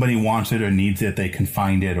where if somebody wants it or needs it, they can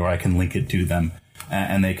find it, or I can link it to them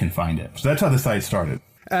and they can find it. So that's how the site started.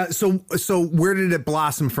 So where did it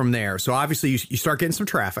blossom from there? So obviously you start getting some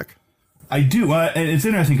traffic. I do. It's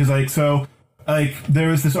interesting because there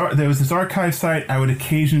was this archive site. I would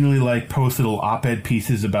occasionally post little op-ed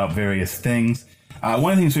pieces about various things.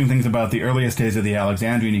 One of the interesting things about the earliest days of the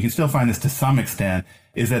Alexandrian, you can still find this to some extent,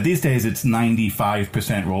 is that these days it's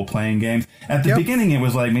 95% role-playing games. At the beginning, it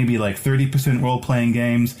was maybe 30% role-playing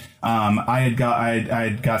games. I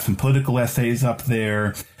had got some political essays up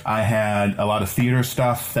there. I had a lot of theater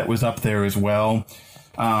stuff that was up there as well.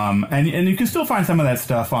 And you can still find some of that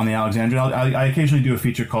stuff on the Alexandrian. I occasionally do a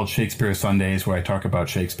feature called Shakespeare Sundays where I talk about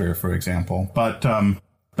Shakespeare, for example. But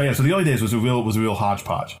yeah, so the early days was a real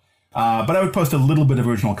hodgepodge. But I would post a little bit of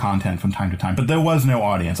original content from time to time, but there was no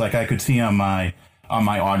audience. I could see on my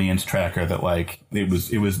audience tracker that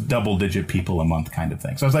it was double digit people a month kind of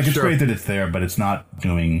thing. So I was like, it's great that it's there, but it's not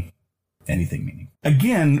doing anything meaningful.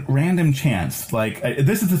 Again, random chance.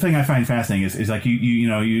 This is the thing I find fascinating is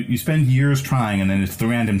you spend years trying, and then it's the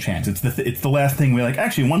random chance. It's the last thing we're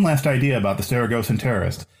actually one last idea about the Saragosan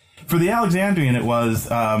terrorist. For the Alexandrian, it was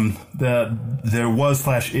there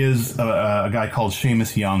was/is a guy called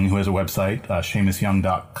Seamus Young who has a website,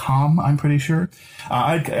 SeamusYoung.com, I'm pretty sure.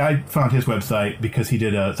 I found his website because he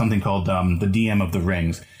did something called the DM of the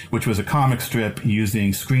Rings, which was a comic strip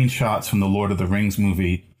using screenshots from the Lord of the Rings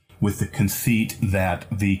movie with the conceit that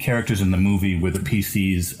the characters in the movie were the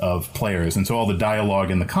PCs of players. And so all the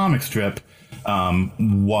dialogue in the comic strip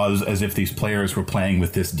was as if these players were playing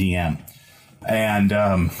with this DM. And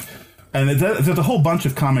And there's a whole bunch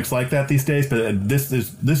of comics like that these days, but this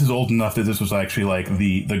is old enough that this was actually like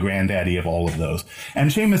the granddaddy of all of those.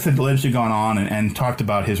 And Seamus had allegedly gone on and talked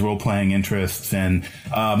about his role-playing interests and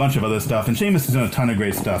a bunch of other stuff. And Seamus has done a ton of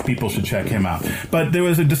great stuff. People should check him out. But there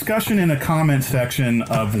was a discussion in a comment section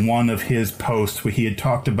of one of his posts where he had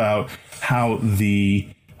talked about how the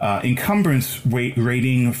encumbrance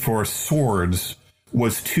rating for swords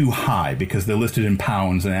was too high because they're listed in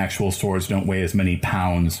pounds and actual swords don't weigh as many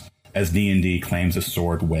pounds as D&D claims a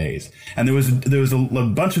sword weighs. And there was a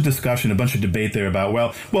bunch of discussion, a bunch of debate there about,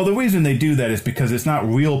 well, the reason they do that is because it's not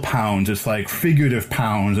real pounds, it's like figurative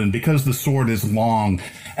pounds, and because the sword is long.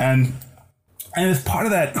 And as part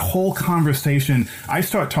of that whole conversation, I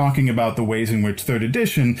start talking about the ways in which 3rd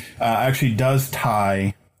edition actually does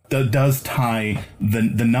tie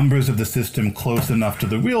the numbers of the system close enough to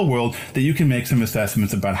the real world that you can make some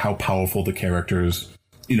assessments about how powerful the characters,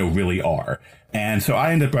 really are. And so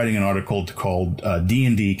I ended up writing an article called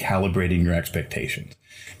D&D Calibrating Your Expectations.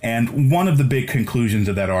 And one of the big conclusions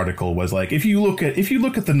of that article was like, if you look at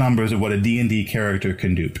the numbers of what a D&D character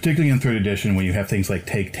can do, particularly in 3rd edition when you have things like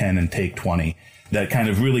take 10 and take 20, that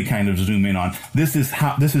really zoom in on this is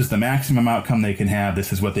the maximum outcome they can have.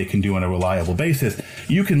 This is what they can do on a reliable basis.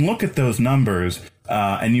 You can look at those numbers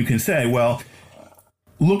and you can say, well,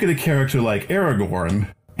 look at a character like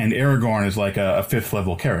Aragorn, and Aragorn is like a 5th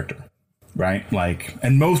level character, right?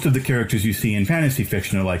 And most of the characters you see in fantasy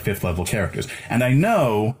fiction are like 5th level characters. And I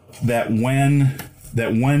know that when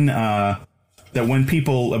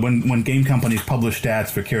game companies publish stats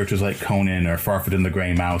for characters like Conan or Farfret and the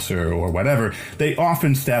Grey Mouse or whatever, they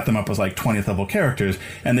often stat them up as like 20th level characters,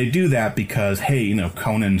 and they do that because, hey,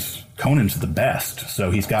 Conan's the best, so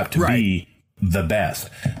he's got to be the best.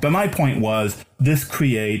 But my point was, this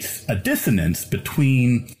creates a dissonance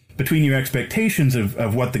between your expectations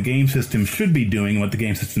of what the game system should be doing and what the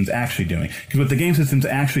game system's actually doing. Because what the game system's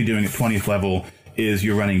actually doing at 20th level is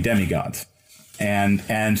you're running demigods.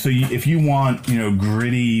 And so if you want,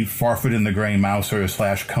 gritty Farfret and the Grey Mouser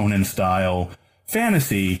 / Conan style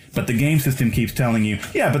fantasy, but the game system keeps telling you,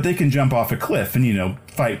 yeah, but they can jump off a cliff and,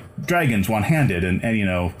 fight dragons one-handed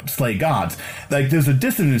and slay gods. Like, there's a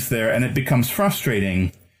dissonance there, and it becomes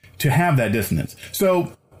frustrating to have that dissonance.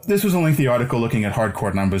 So this was a lengthy article looking at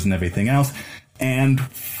hardcore numbers and everything else. And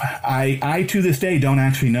I to this day don't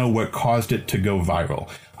actually know what caused it to go viral.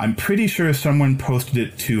 I'm pretty sure someone posted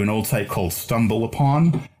it to an old site called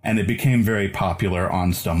StumbleUpon, and it became very popular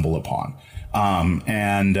on StumbleUpon.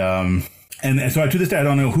 And so to this day, I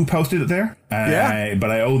don't know who posted it there. But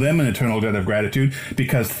I owe them an eternal debt of gratitude,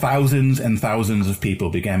 because thousands and thousands of people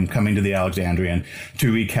began coming to the Alexandrian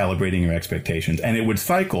to recalibrating your expectations. And it would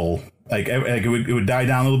cycle. It would die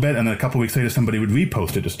down a little bit, and then a couple weeks later, somebody would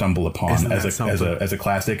repost it to StumbleUpon as a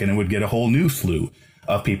classic, and it would get a whole new slew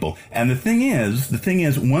of people. And the thing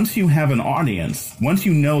is, once you have an audience, once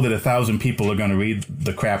you know that 1,000 people are going to read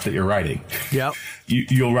the crap that you're writing,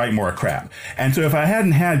 you'll write more crap. And so if I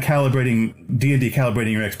hadn't had D&D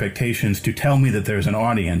calibrating your expectations to tell me that there's an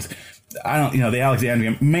audience, the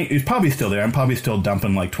Alexandrian is probably still there. I'm probably still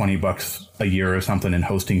dumping like $20 a year or something in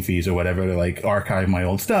hosting fees or whatever to archive my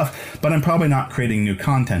old stuff, but I'm probably not creating new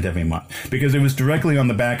content every month, because it was directly on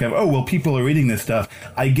the back of, people are reading this stuff.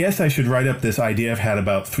 I guess I should write up this idea I've had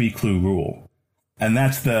about 3-clue rule. And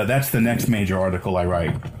that's the next major article I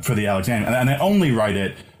write for the Alexandrian. And I only write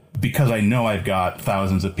it because I know I've got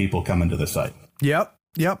thousands of people coming to the site.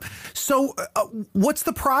 Yep. So what's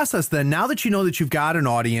the process then? Now that you know that you've got an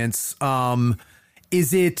audience,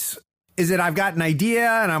 is it I've got an idea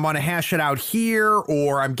and I want to hash it out here,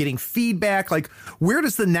 or I'm getting feedback? Like, where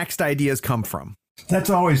does the next ideas come from? That's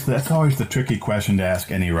always the tricky question to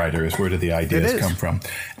ask any writer, is where do the ideas come from?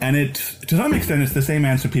 And to some extent, it's the same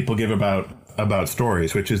answer people give about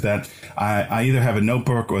stories, which is that I either have a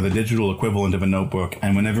notebook or the digital equivalent of a notebook,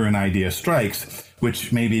 and whenever an idea strikes,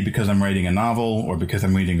 which may be because I'm writing a novel, or because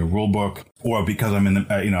I'm reading a rule book, or because I'm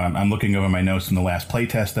I'm looking over my notes in the last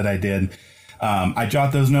playtest that I did, I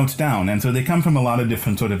jot those notes down. And so they come from a lot of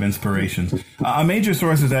different sort of inspirations. A major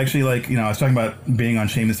source is actually I was talking about being on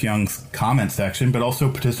Seamus Young's comment section, but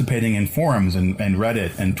also participating in forums and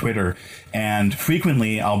Reddit and Twitter. And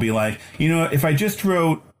frequently I'll be like, if I just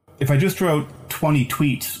wrote 20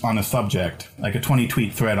 tweets on a subject, like a 20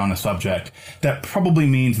 tweet thread on a subject, that probably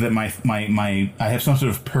means that I have some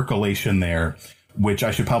sort of percolation there, which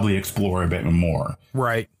I should probably explore a bit more.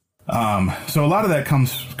 Right. So a lot of that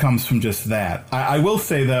comes from just that. I will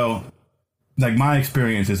say though, my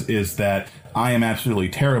experience is that I am absolutely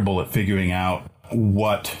terrible at figuring out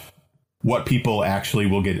what what people actually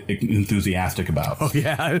will get enthusiastic about. Oh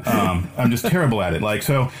yeah. I'm just terrible at it. Like,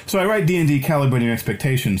 so I write D&D Calibrating Your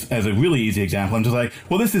Expectations as a really easy example. I'm just like,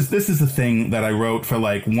 well, this is the thing that I wrote for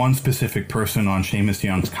like one specific person on Seamus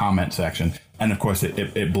Young's comment section, and of course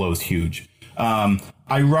it blows huge.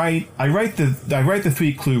 I write the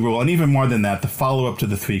 3-clue rule, and even more than that, the follow up to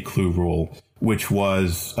the 3-clue rule, which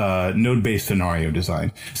was node-based scenario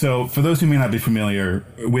design. So for those who may not be familiar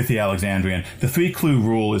with the Alexandrian, the 3-clue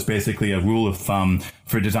rule is basically a rule of thumb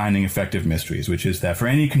for designing effective mysteries, which is that for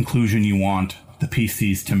any conclusion you want the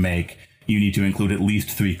PCs to make, you need to include at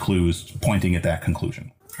least 3 clues pointing at that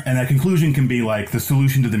conclusion. And that conclusion can be like the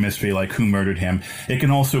solution to the mystery, like who murdered him. It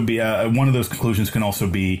can also be one of those conclusions can also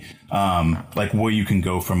be like where you can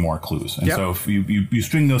go for more clues. And so if you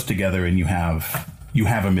string those together and you have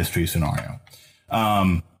a mystery scenario.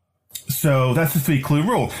 So that's the 3-clue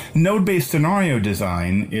rule. Node-based scenario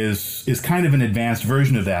design is kind of an advanced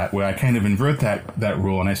version of that, where I kind of invert that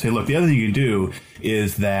rule and I say, look, the other thing you can do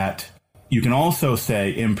is that you can also say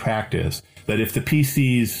in practice that if the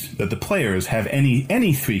PCs, that the players have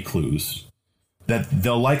any 3 clues, that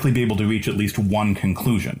they'll likely be able to reach at least one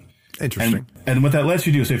conclusion. Interesting. And what that lets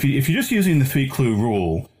you do is if you're just using the 3-clue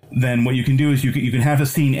rule, then what you can do is you can have a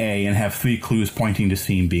scene A and have 3 clues pointing to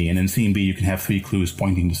scene B, and in scene B you can have 3 clues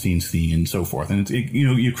pointing to scene C, and so forth. And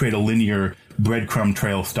you create a linear breadcrumb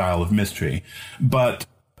trail style of mystery. But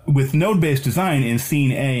with node-based design, in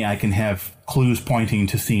scene A I can have clues pointing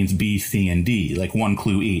to scenes B, C, and D, like 1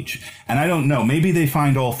 clue each. And I don't know, maybe they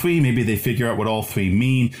find all 3, maybe they figure out what all 3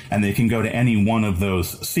 mean, and they can go to any one of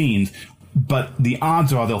those scenes. But the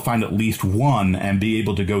odds are they'll find at least one and be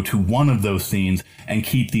able to go to one of those scenes and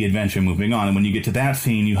keep the adventure moving on. And when you get to that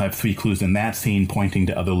scene, you have 3 clues in that scene pointing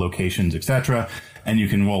to other locations, etc., and you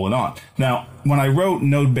can roll it on. Now, when I wrote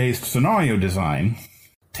node-based scenario design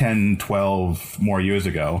 10, 12 more years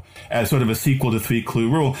ago as sort of a sequel to 3-clue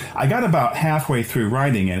rule, I got about halfway through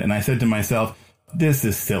writing it and I said to myself, this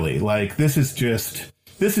is silly. Like, this is just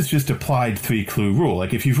applied 3-clue rule.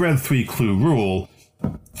 Like, if you've read 3-clue rule,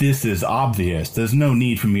 this is obvious. There's no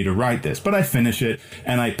need for me to write this. But I finish it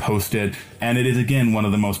and I post it, and it is again one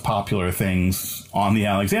of the most popular things on the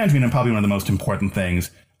Alexandrian and probably one of the most important things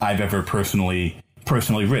I've ever personally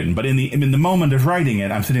written. But in the moment of writing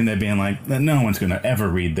it, I'm sitting there being like, no one's going to ever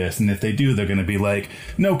read this, and if they do, they're going to be like,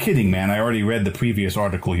 no kidding, man, I already read the previous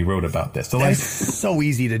article you wrote about this. So that's so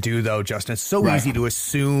easy to do, though, Justin. It's so easy to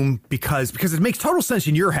assume because it makes total sense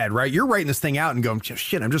in your head, right? You're writing this thing out and going,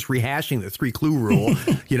 shit, I'm just rehashing the 3-clue rule.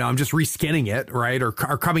 I'm just reskinning it, right? Or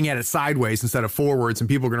coming at it sideways instead of forwards, and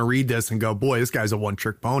people are going to read this and go, boy, this guy's a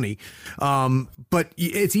one-trick pony. But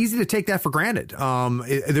it's easy to take that for granted.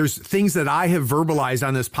 There's things that I have verbalized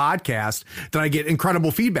on this podcast that I get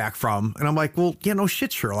incredible feedback from. And I'm like, well, no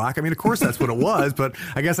shit, Sherlock. I mean, of course that's what it was, but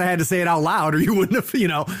I guess I had to say it out loud or you wouldn't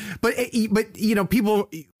have, but people,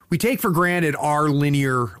 we take for granted our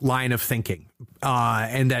linear line of thinking.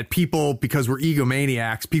 And that people, because we're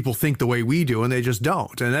egomaniacs, people think the way we do and they just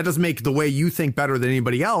don't. And that doesn't make the way you think better than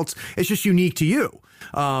anybody else. It's just unique to you.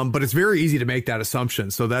 But it's very easy to make that assumption.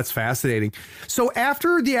 So that's fascinating. So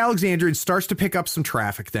after the Alexandrian starts to pick up some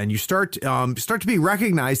traffic, then you start to be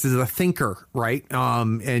recognized as a thinker, right?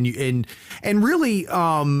 And really,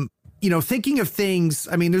 thinking of things,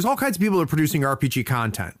 I mean, there's all kinds of people that are producing RPG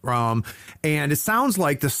content. And it sounds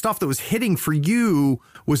like the stuff that was hitting for you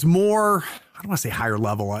was more, I don't want to say higher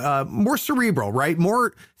level, more cerebral, right?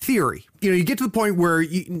 More theory. You get to the point where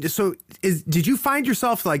did you find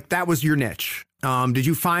yourself like that was your niche? Did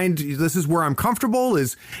you find this is where I'm comfortable?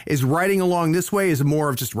 Is writing along this way? Is it more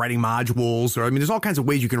of just writing modules? Or, I mean, there's all kinds of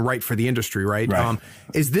ways you can write for the industry, right?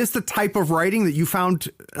 Is this the type of writing that you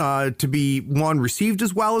found to be one received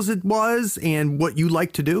as well as it was and what you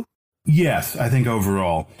like to do? Yes, I think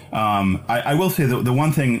overall, I will say that the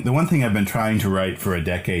one thing I've been trying to write for a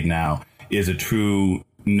decade now is a true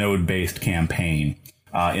node-based campaign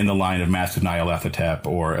in the line of Mask of Nyarlathotep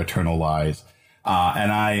or Eternal Lies.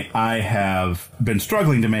 And I have been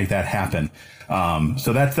struggling to make that happen.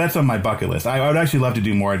 So that's on my bucket list. I would actually love to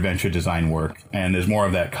do more adventure design work, and there's more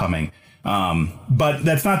of that coming. But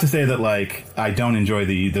that's not to say that like I don't enjoy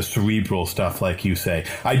the cerebral stuff like you say.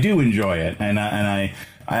 I do enjoy it, and I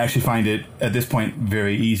actually find it at this point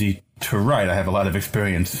very easy to write. I have a lot of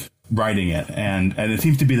experience writing it, and it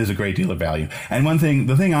seems to be there's a great deal of value. And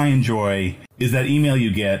the thing I enjoy is that email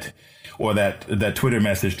you get, or that Twitter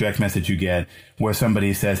message, direct message you get, where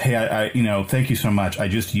somebody says, hey, I thank you so much. I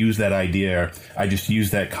just used that idea. I just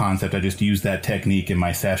used that concept. I just used that technique in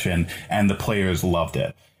my session, and the players loved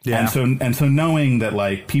it. Yeah. And so knowing that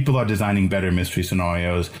like people are designing better mystery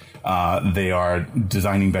scenarios, they are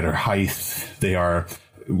designing better heists, they are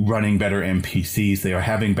running better NPCs, they are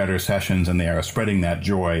having better sessions, and they are spreading that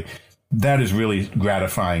joy. That is really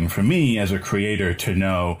gratifying for me as a creator to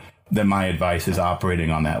know that my advice is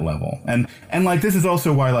operating on that level. And like, this is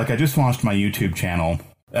also why, like, I just launched my YouTube channel,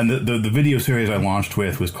 and the video series I launched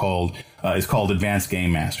with is called Advanced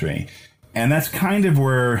Game Mastery. And that's kind of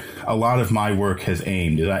where a lot of my work has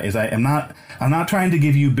aimed. I'm not trying to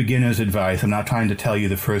give you beginner's advice. I'm not trying to tell you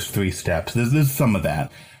the first 3 steps. There's some of that.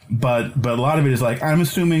 But a lot of it is like, I'm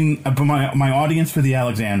assuming, for my audience for the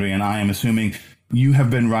Alexandrian, I am assuming you have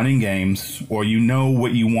been running games, or you know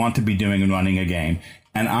what you want to be doing in running a game.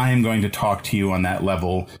 And I am going to talk to you on that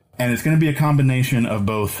level. And it's going to be a combination of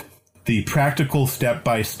both the practical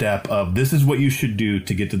step-by-step of this is what you should do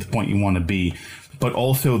to get to the point you want to be, but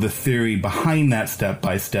also the theory behind that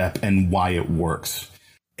step-by-step and why it works.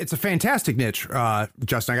 It's a fantastic niche,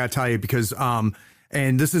 Justin, I got to tell you, because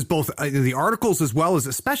and this is both the articles as well as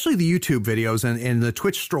especially the YouTube videos and the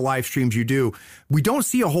Twitch live streams you do. We don't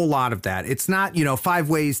see a whole lot of that. It's not, 5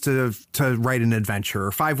 ways to write an adventure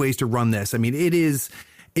or 5 ways to run this. I mean, it is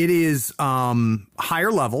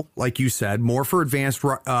higher level, like you said, more for advanced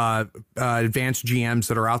GMs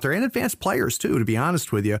that are out there, and advanced players too, to be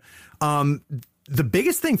honest with you. The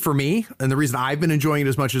biggest thing for me, and the reason I've been enjoying it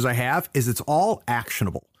as much as I have, is it's all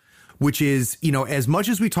actionable. Which is, as much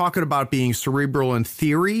as we talk about being cerebral in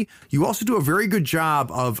theory, you also do a very good job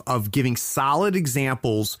of giving solid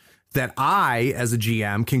examples that I, as a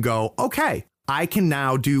GM, can go, okay, I can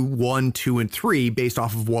now do 1, 2, and 3 based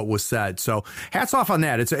off of what was said. So hats off on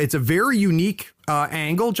that. It's a very unique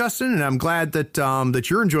angle, Justin, and I'm glad that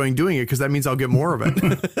you're enjoying doing it, because that means I'll get more of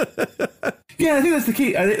it. Yeah, I think that's the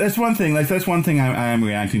key. That's one thing. Like, that's one thing I am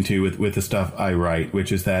reacting to with the stuff I write,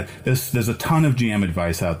 which is that there's a ton of GM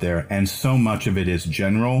advice out there, and so much of it is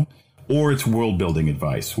general, or it's world building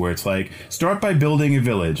advice, where it's like, start by building a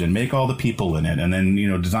village and make all the people in it, and then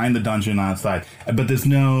design the dungeon outside. But there's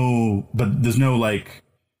no like.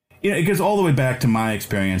 It goes all the way back to my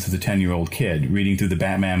experience as a 10-year-old kid, reading through the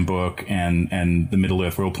Batman book and the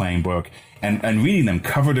Middle-earth role-playing book, and reading them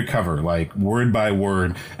cover to cover, like word by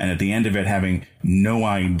word, and at the end of it having no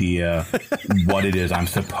idea what it is I'm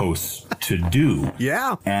supposed to do.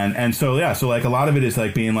 Yeah. And so like a lot of it is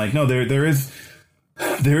like being like, no, there is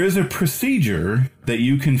a procedure that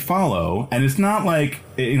you can follow, and it's not like,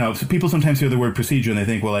 people sometimes hear the word procedure and they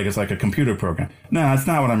think, well, like, it's like a computer program. No, that's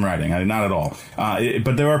not what I'm writing. Not at all.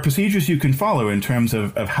 But there are procedures you can follow in terms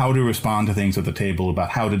of how to respond to things at the table, about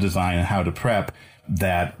how to design and how to prep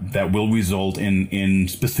that will result in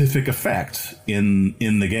specific effects in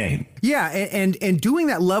the game. Yeah, and doing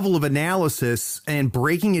that level of analysis and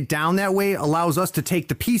breaking it down that way allows us to take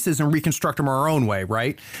the pieces and reconstruct them our own way,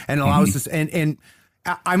 right? And allows us, and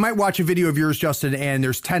I might watch a video of yours, Justin, and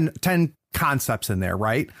there's 10 concepts in there,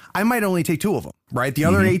 right? I might only take 2 of them, right? The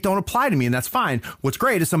other 8 don't apply to me, and that's fine. What's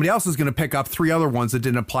great is somebody else is going to pick up 3 other ones that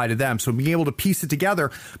didn't apply to them. So being able to piece it together,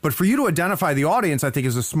 but for you to identify the audience, I think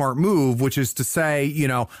is a smart move, which is to say,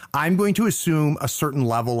 I'm going to assume a certain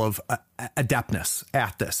level of adeptness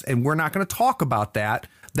at this, and we're not going to talk about that.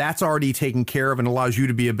 That's already taken care of and allows you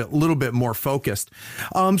to be little bit more focused.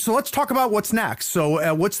 So let's talk about what's next.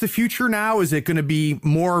 So what's the future now? Is it going to be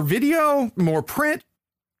more video, more print,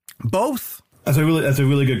 both? That's a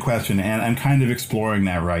really good question, and I'm kind of exploring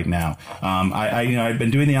that right now. I've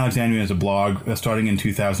been doing the Alexandrian as a blog starting in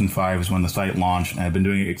 2005 is when the site launched, and I've been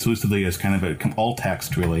doing it exclusively as kind of all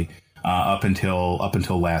text, really, up until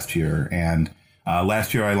last year. And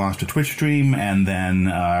last year I launched a Twitch stream, and then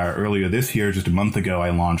earlier this year, just a month ago,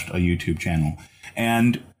 I launched a YouTube channel.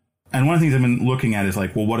 And one of the things I've been looking at is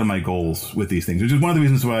like, well, what are my goals with these things? Which is one of the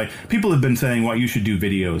reasons why people have been saying, well, you should do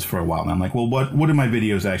videos for a while. And I'm like, well, what do my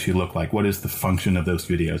videos actually look like? What is the function of those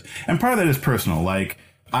videos? And part of that is personal. Like,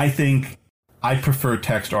 I think I prefer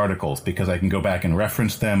text articles because I can go back and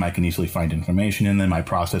reference them. I can easily find information in them. I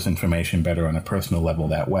process information better on a personal level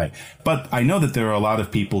that way. But I know that there are a lot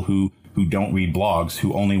of people who don't read blogs,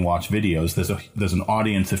 who only watch videos. There's an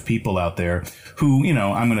audience of people out there who,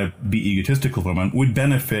 I'm going to be egotistical for a moment, would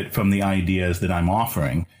benefit from the ideas that I'm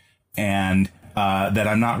offering, and that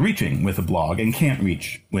I'm not reaching with a blog and can't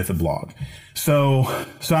reach with a blog. So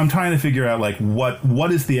I'm trying to figure out like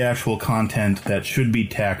what is the actual content that should be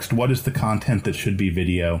text? What is the content that should be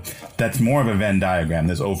video? That's more of a Venn diagram.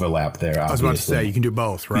 There's overlap there. Obviously. I was about to say you can do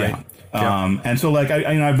both, right? Yeah. And so like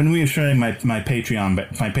I've been reassuring my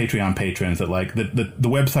Patreon patrons that like the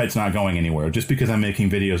website's not going anywhere. Just because I'm making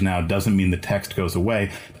videos now doesn't mean the text goes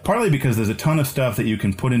away. Partly because there's a ton of stuff that you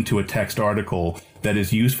can put into a text article that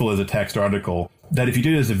is useful as a text article that if you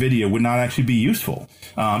did it as a video would not actually be useful.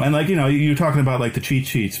 And like, you know, you're talking about like the cheat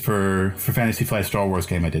sheets for Fantasy Flight Star Wars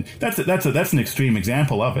game I did. That's an extreme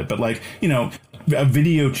example of it. But like, you know, a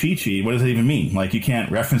video cheat sheet, what does it even mean? Like, you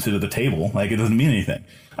can't reference it at the table. Like, it doesn't mean anything.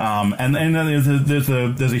 And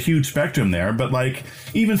there's a huge spectrum there. But like,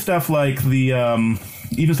 even stuff like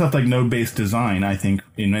node-based design, I think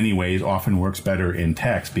in many ways often works better in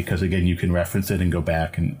text because, again, you can reference it and go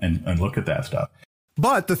back and look at that stuff.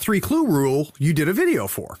 But the 3-clue rule, you did a video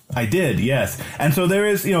for. I did, yes. And so there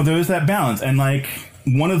is that balance. And like,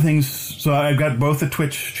 one of the things, so I've got both the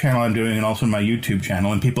Twitch channel I'm doing and also my YouTube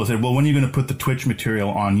channel. And people said, well, when are you going to put the Twitch material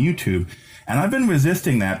on YouTube? And I've been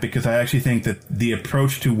resisting that because I actually think that the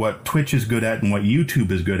approach to what Twitch is good at and what YouTube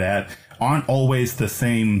is good at aren't always the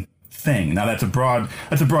same thing. Now, that's a broad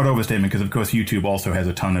overstatement because, of course, YouTube also has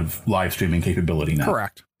a ton of live streaming capability now.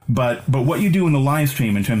 Correct. But what you do in the live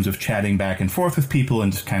stream in terms of chatting back and forth with people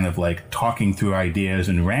and just kind of like talking through ideas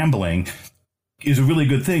and rambling is a really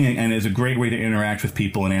good thing and is a great way to interact with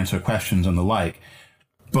people and answer questions and the like.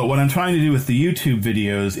 But what I'm trying to do with the YouTube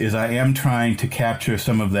videos is I am trying to capture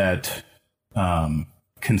some of that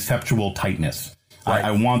conceptual tightness. Right.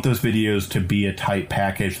 I want those videos to be a tight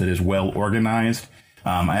package that is well organized.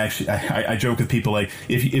 I joke with people like,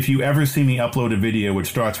 if you ever see me upload a video which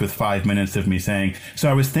starts with 5 minutes of me saying, so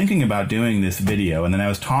I was thinking about doing this video, and then I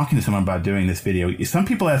was talking to someone about doing this video. Some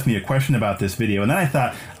people asked me a question about this video, and then I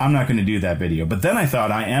thought, I'm not going to do that video. But then I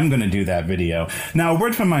thought, I am going to do that video. Now, a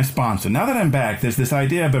word from my sponsor. Now that I'm back, there's this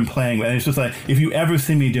idea I've been playing with, and it's just like, if you ever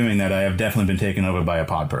see me doing that, I have definitely been taken over by a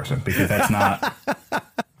pod person, because that's not...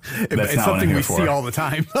 It's something we see all the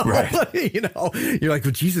time. Right. You know, you're like,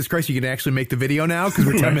 well, Jesus Christ, you can actually make the video now because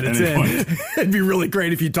we're 10 minutes in. It'd be really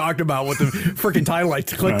great if you talked about what the freaking title I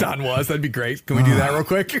clicked on was. That'd be great. Can we do that real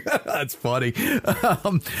quick? That's funny.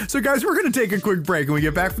 So, guys, we're going to take a quick break. When we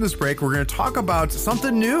get back from this break, we're going to talk about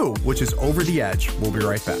something new, which is Over the Edge. We'll be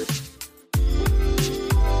right back.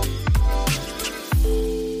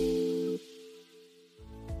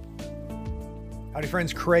 Howdy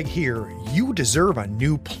friends, Craig here. You deserve a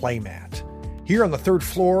new playmat. Here on the 3rd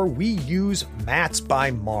floor, we use Mats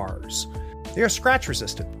by Mars. They are scratch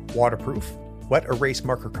resistant, waterproof, wet erase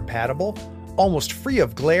marker compatible, almost free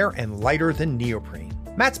of glare, and lighter than neoprene.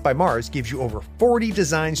 Mats by Mars gives you over 40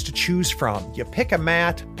 designs to choose from. You pick a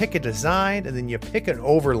mat, pick a design, and then you pick an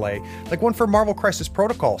overlay, like one for Marvel Crisis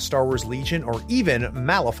Protocol, Star Wars Legion, or even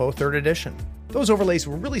Malifaux 3rd Edition. Those overlays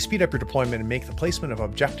will really speed up your deployment and make the placement of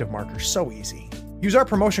objective markers so easy. Use our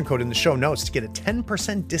promotion code in the show notes to get a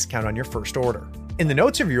 10% discount on your first order. In the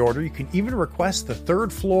notes of your order, you can even request the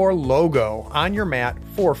 3rd floor logo on your mat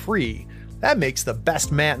for free. That makes the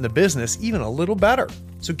best mat in the business even a little better.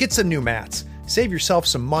 So get some new mats, save yourself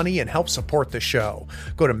some money, and help support the show.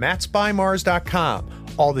 Go to matsbymars.com.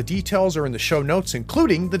 All the details are in the show notes,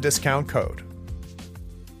 including the discount code.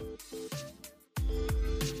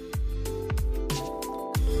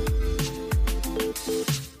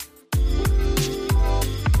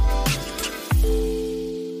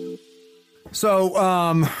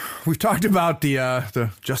 So, we've talked about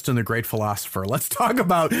the Justin the Great Philosopher. Let's talk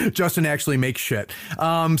about Justin actually makes shit.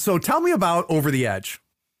 So tell me about Over the Edge.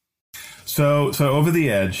 So Over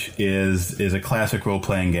the Edge is a classic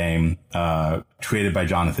role-playing game created by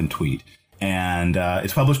Jonathan Tweet. And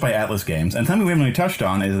it's published by Atlas Games. And something we haven't really touched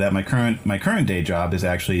on is that my current day job is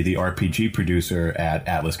actually the RPG producer at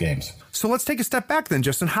Atlas Games. So let's take a step back then,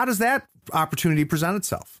 Justin. How does that opportunity present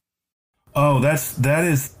itself? Oh, that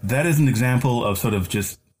is an example of sort of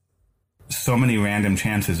just so many random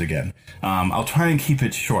chances again. I'll try and keep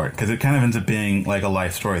it short because it kind of ends up being like a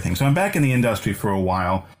life story thing. So I'm back in the industry for a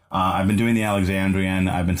while. I've been doing the Alexandrian.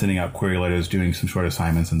 I've been sending out query letters, doing some short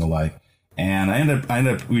assignments and the like. And I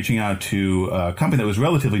ended up reaching out to a company that was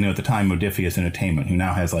relatively new at the time, Modiphius Entertainment, who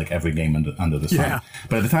now has like every game under the sun. Yeah.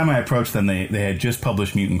 But at the time I approached them, they had just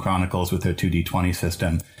published Mutant Chronicles with their 2D20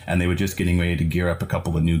 system, and they were just getting ready to gear up a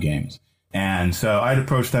couple of new games. And so I'd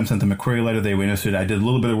approached them, sent them a query letter. They were interested. I did a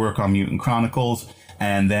little bit of work on Mutant Chronicles.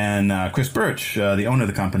 And then Chris Birch, the owner of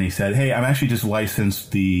the company, said, hey, I've actually just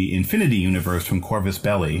licensed the Infinity universe from Corvus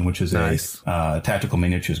Belli, which is nice. A tactical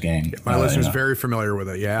miniatures game. Yeah, my listeners are very familiar with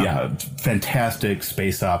it, yeah. Yeah, fantastic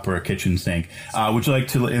space opera kitchen sink. Would you like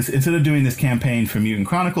to, instead of doing this campaign for Mutant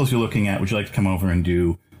Chronicles you're looking at, would you like to come over and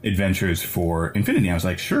do adventures for Infinity? I was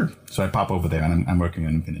like, sure. So I pop over there, and I'm working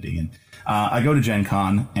on Infinity. And I go to Gen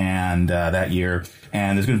Con and that year,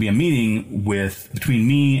 and there's going to be a meeting between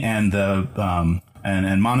me and the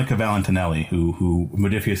and Monica Valentinelli, who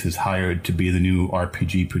Modiphius has hired to be the new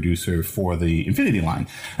RPG producer for the Infinity line.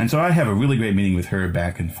 And so I have a really great meeting with her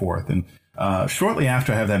back and forth. And shortly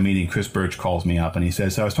after I have that meeting, Chris Birch calls me up and he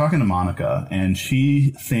says, so I was talking to Monica and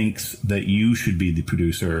she thinks that you should be the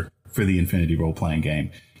producer for the Infinity role-playing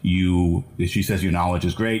game. She says your knowledge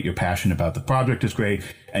is great, your passion about the project is great,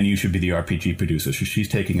 and you should be the RPG producer. So she's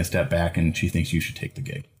taking a step back and she thinks you should take the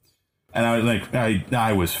gig. And I was like,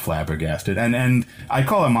 I was flabbergasted. And I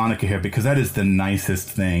call her Monica here because that is the nicest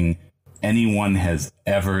thing anyone has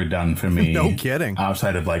ever done for me. No kidding.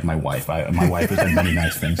 Outside of like my wife. My wife has done many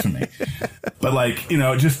nice things for me. But like, you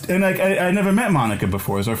know, I never met Monica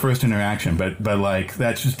before. It was our first interaction, but like,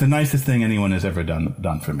 that's just the nicest thing anyone has ever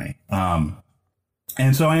done for me.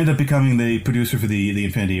 And so I ended up becoming the producer for the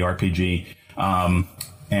Infinity RPG.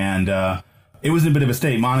 It was a bit of a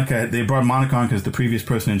state. They brought Monica on because the previous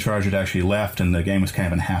person in charge had actually left and the game was kind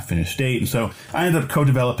of in a half-finished state. And so I ended up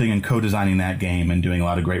co-developing and co-designing that game and doing a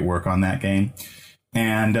lot of great work on that game.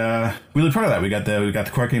 And really proud of that. We got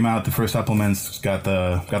the core game out, the first supplements, got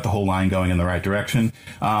the whole line going in the right direction.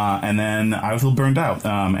 And then I was a little burned out.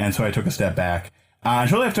 And so I took a step back.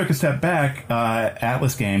 Shortly after I took a step back,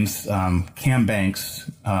 Atlas Games, Cam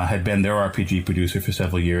Banks had been their RPG producer for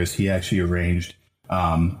several years. He actually arranged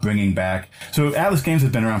bringing back. So Atlas Games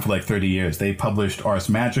has been around for like 30 years. They published Ars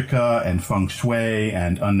Magica and Feng Shui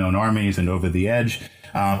and Unknown Armies and Over the Edge,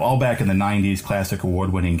 all back in the 90s, classic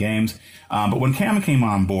award-winning games. But when Cam came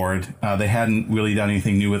on board, they hadn't really done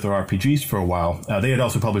anything new with their RPGs for a while. They had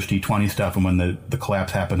also published D20 stuff, and when the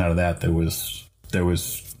collapse happened out of that, there was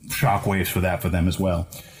shockwaves for that for them as well.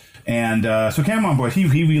 And so Cam on board, he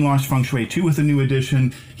relaunched Feng Shui 2 with a new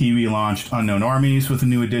edition, he relaunched Unknown Armies with a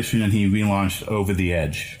new edition, and he relaunched Over the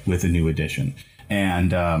Edge with a new edition.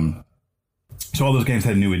 And so all those games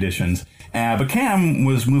had new editions. But Cam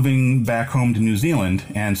was moving back home to New Zealand,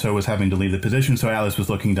 and so was having to leave the position, so Atlas was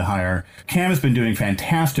looking to hire. Cam has been doing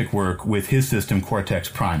fantastic work with his system, Cortex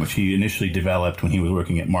Prime, which he initially developed when he was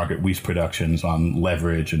working at Margaret Weis Productions on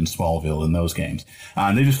Leverage and Smallville and those games.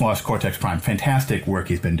 They just lost Cortex Prime. Fantastic work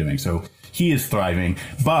he's been doing, so he is thriving.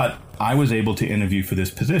 But I was able to interview for this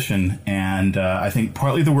position, and I think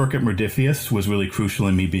partly the work at Modiphius was really crucial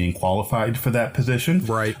in me being qualified for that position.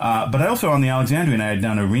 Right. But I also, on the Alexandrian, I had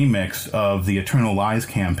done a remix of the Eternal Lies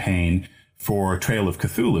campaign for Trail of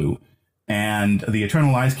Cthulhu, and the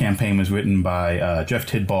Eternal Lies campaign was written by Jeff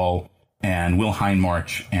Tidball and Will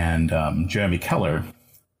Hindmarch and Jeremy Keller.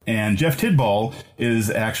 And Jeff Tidball is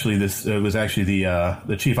actually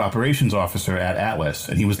the chief operations officer at Atlas,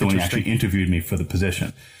 and he was the one who actually interviewed me for the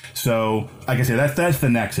position. So, like I say, that's the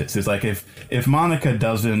nexus. It's like if Monica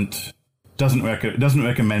doesn't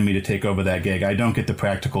recommend me to take over that gig, I don't get the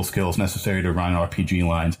practical skills necessary to run RPG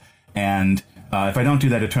lines. And if I don't do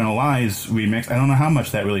that Eternal Lies remix, I don't know how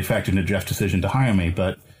much that really factored into Jeff's decision to hire me,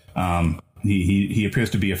 but he appears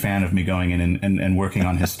to be a fan of me going in and working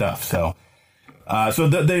on his stuff. So.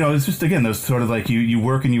 It's just, again, those sort of like you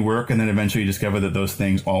work, and then eventually you discover that those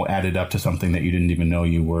things all added up to something that you didn't even know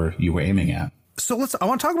you were aiming at. So I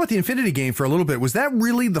want to talk about the Infinity game for a little bit. Was that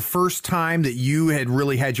really the first time that you had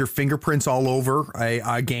really had your fingerprints all over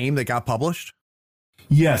a game that got published?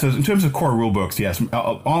 Yeah. So in terms of core rulebooks, yes,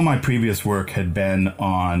 all my previous work had been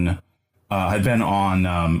on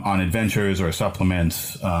adventures or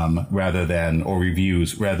supplements or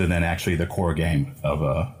reviews rather than actually the core game of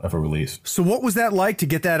a release. So what was that like to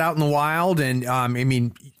get that out in the wild? And I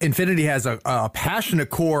mean, Infinity has a passionate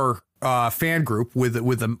core fan group with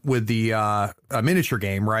the miniature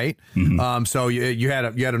game, right? Mm-hmm. So you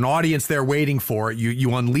had an audience there waiting for it.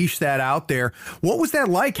 You unleashed that out there. What was that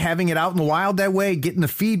like, having it out in the wild that way, getting the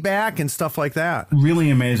feedback and stuff like that? Really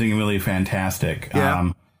amazing and really fantastic.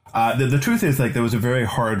 Yeah. The truth is, like, there was a very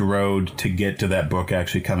hard road to get to that book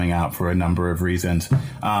actually coming out for a number of reasons.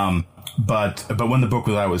 But when the book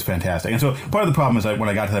was out, it was fantastic. And so part of the problem is when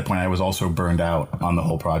I got to that point, I was also burned out on the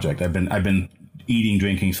whole project. I've been eating,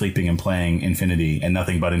 drinking, sleeping, and playing Infinity and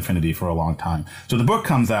nothing but Infinity for a long time. So the book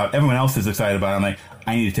comes out, everyone else is excited about it. I'm like,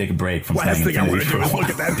 I need to take a break from playing Infinity. Last thing I want to do is look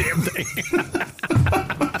at that damn thing.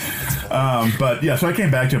 But yeah, so I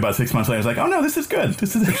came back to it about 6 months later. I was like, oh no, this is good.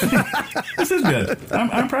 This is good.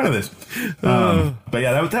 I'm proud of this. But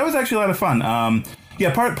yeah, that was actually a lot of fun.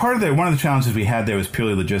 Part of one of the challenges we had there was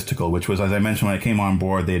purely logistical, which was, as I mentioned, when I came on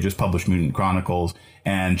board, they had just published Mutant Chronicles,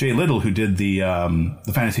 and Jay Little, who did the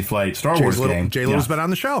Fantasy Flight Star Wars game. Jay Little's been on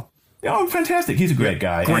the show. Oh, fantastic. He's a great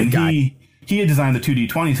guy. He had designed the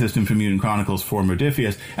 2D20 system for Mutant Chronicles for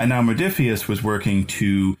Modiphius, and now Modiphius was working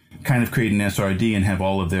to kind of create an SRD and have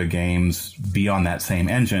all of their games be on that same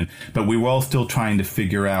engine. But we were all still trying to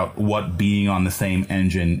figure out what being on the same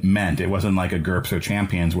engine meant. It wasn't like a GURPS or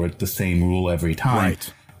Champions where it's the same rule every time.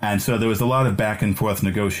 Right. And so there was a lot of back and forth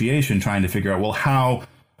negotiation trying to figure out, well, how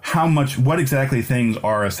what exactly things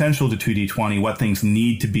are essential to 2D20, what things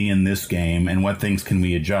need to be in this game, and what things can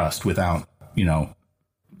we adjust without,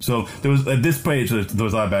 So there was, at this page, there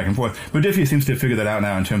was a lot of back and forth. But Diffie seems to have figured that out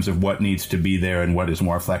now in terms of what needs to be there and what is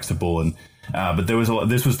more flexible. And but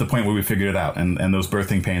this was the point where we figured it out, and those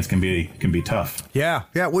birthing pains can be tough. Yeah,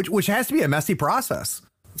 which has to be a messy process.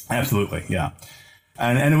 Absolutely, yeah.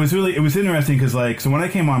 And it was interesting because so when I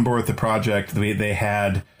came on board with the project, they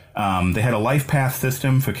had a life path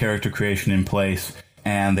system for character creation in place,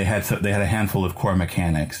 and they had a handful of core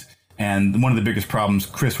mechanics. And one of the biggest problems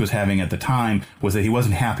Chris was having at the time was that he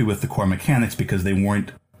wasn't happy with the core mechanics because they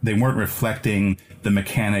weren't reflecting the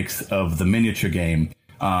mechanics of the miniature game.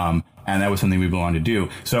 And that was something we wanted to do.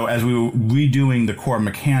 So as we were redoing the core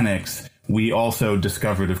mechanics, we also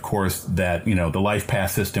discovered, of course, that, the life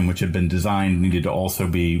path system, which had been designed, needed to also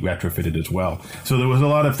be retrofitted as well. So there was a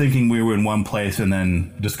lot of thinking we were in one place and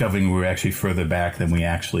then discovering we were actually further back than we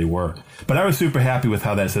actually were. But I was super happy with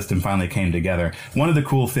how that system finally came together. One of the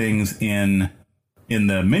cool things in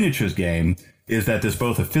the miniatures game is that there's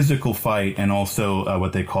both a physical fight and also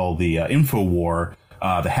what they call the info war,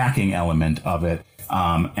 the hacking element of it.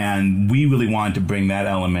 And we really wanted to bring that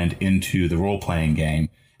element into the role-playing game.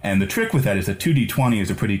 And the trick with that is that 2D20 is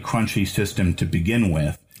a pretty crunchy system to begin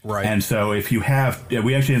with. Right. And so if you have,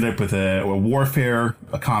 we actually ended up with a warfare,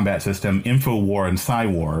 a combat system, info war, and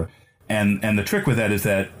Psy-War. And the trick with that is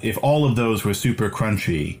that if all of those were super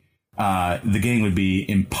crunchy, the game would be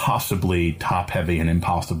impossibly top-heavy and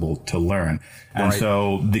impossible to learn. And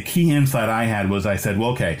so the key insight I had was I said,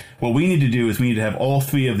 well, okay, what we need to do is we need to have all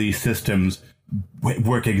three of these systems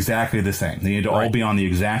work exactly the same. They need to all be on the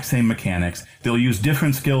exact same mechanics. They'll use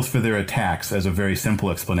different skills for their attacks as a very simple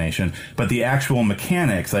explanation. But the actual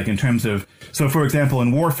mechanics, like in terms of, so for example,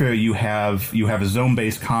 in Warfare, you have a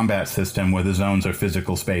zone-based combat system where the zones are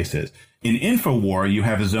physical spaces. In InfoWar, you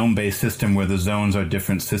have a zone-based system where the zones are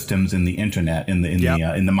different systems in the internet, in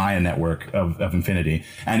the Maya network of Infinity.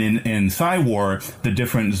 And in Psy-War, the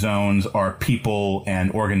different zones are people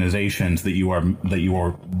and organizations that you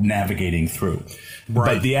are navigating through.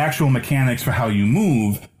 Right. But the actual mechanics for how you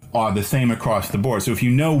move are the same across the board. So if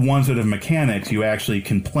you know one set of mechanics, you actually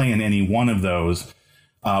can play in any one of those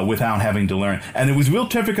without having to learn. And it was real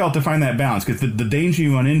difficult to find that balance, because the danger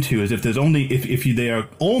you run into is if there's only, if they are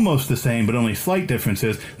almost the same but only slight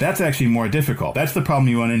differences, that's actually more difficult. That's the problem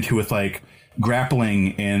you run into with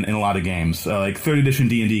grappling in a lot of games. 3rd edition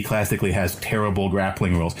D&D classically has terrible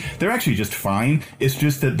grappling rules. They're actually just fine. It's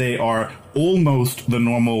just that they are almost the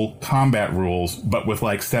normal combat rules, but with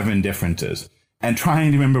 7 differences. And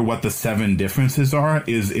trying to remember what the 7 differences are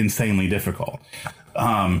is insanely difficult.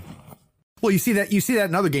 Well, you see that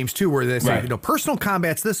in other games too, where they say, personal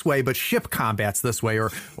combat's this way, but ship combat's this way,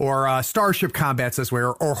 or starship combat's this way,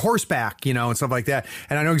 or horseback, and stuff like that.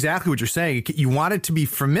 And I know exactly what you're saying. You want it to be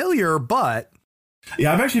familiar, but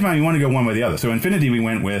yeah, I've actually found you want to go one way or the other. So Infinity, we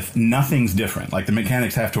went with nothing's different. The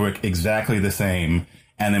mechanics have to work exactly the same.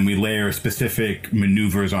 And then we layer specific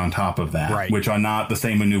maneuvers on top of that, which are not the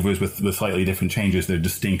same maneuvers with slightly different changes. They're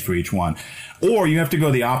distinct for each one. Or you have to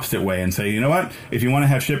go the opposite way and say, you know what? If you want to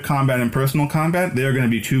have ship combat and personal combat, they're going to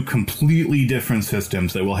be 2 completely different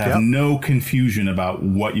systems that will have no confusion about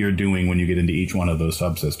what you're doing when you get into each one of those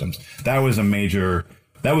subsystems. That was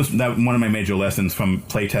one of my major lessons from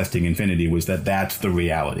playtesting Infinity, was that's the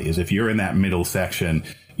reality, is if you're in that middle section,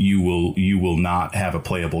 you will not have a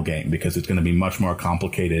playable game, because it's going to be much more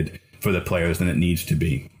complicated for the players than it needs to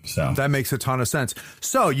be. So that makes a ton of sense.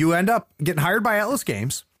 So you end up getting hired by Atlas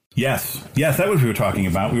Games. Yes, that was what we were talking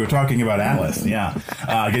about. We were talking about Atlas,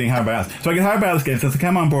 getting hired by Atlas. So I get hired by Atlas Games. Since I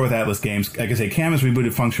come on board with Atlas Games, like I say, Cam has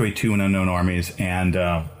rebooted Functionary 2 and Unknown Armies and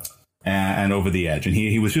Over the Edge. And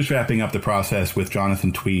he was just wrapping up the process with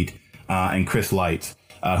Jonathan Tweet and Chris Lights.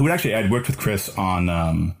 Who actually, I'd worked with Chris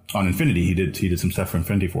on Infinity. He did some stuff for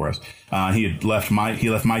Infinity for us. He left my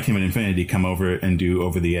team at Infinity, come over and do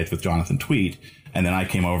Over the Edge with Jonathan Tweet, and then I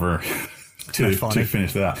came over to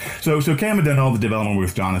finish that. So Cam had done all the development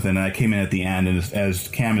with Jonathan, and I came in at the end. And as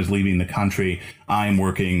Cam is leaving the country, I'm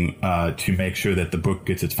working to make sure that the book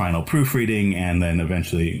gets its final proofreading, and then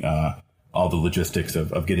eventually all the logistics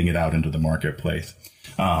of getting it out into the marketplace.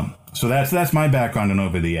 So that's my background on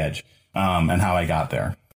Over the Edge. And how I got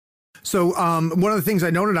there. So one of the things I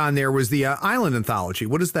noted on there was the Island Anthology.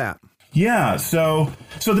 What is that? Yeah, so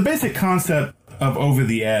the basic concept of Over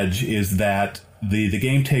the Edge is that the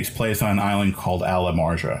game takes place on an island called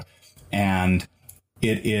Alamarja. And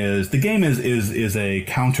the game is a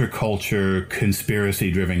counterculture,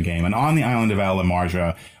 conspiracy-driven game. And on the island of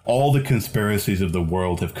Alamarja, all the conspiracies of the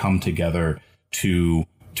world have come together to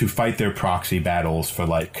to fight their proxy battles for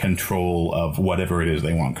like control of whatever it is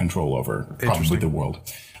they want control over, probably the world.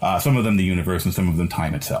 Some of them the universe and some of them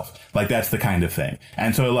time itself. Like that's the kind of thing.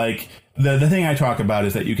 And so like the thing I talk about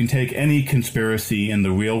is that you can take any conspiracy in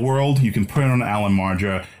the real world, you can put it on Alan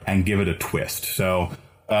Marja and give it a twist. So,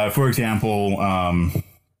 for example,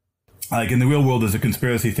 like in the real world, there's a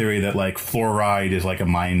conspiracy theory that like fluoride is like a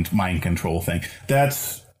mind control thing.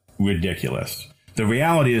 That's ridiculous. The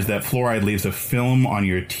reality is that fluoride leaves a film on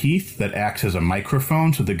your teeth that acts as a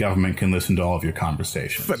microphone so the government can listen to all of your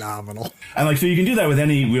conversations. Phenomenal. And like, so you can do that with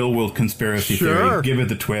any real world conspiracy theory, give it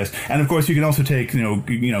the twist. And of course, you can also take,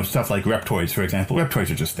 you know, stuff like reptoids, for example.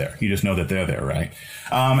 Reptoids are just there. You just know that they're there, right?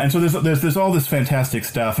 And so there's all this fantastic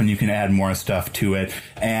stuff, and you can add more stuff to it.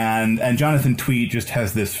 And Jonathan Tweet just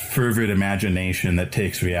has this fervid imagination that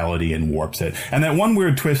takes reality and warps it. And that one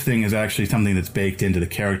weird twist thing is actually something that's baked into the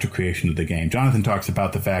character creation of the game. Jonathan talks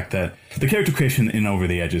about the fact that the character creation in Over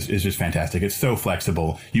the Edge is just fantastic. It's so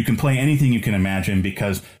flexible. You can play anything you can imagine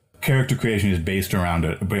because character creation is based around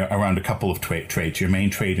a couple of traits, your main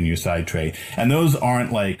trait and your side trait. And those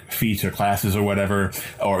aren't like feats or classes or whatever,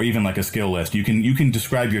 or even like a skill list. You can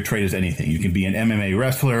describe your trait as anything. You can be an MMA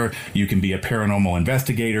wrestler. You can be a paranormal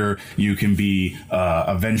investigator. You can be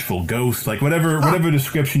a vengeful ghost. Like whatever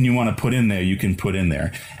description you want to put in there, you can put in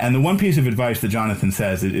there. And the one piece of advice that Jonathan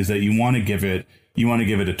says is that you want to give it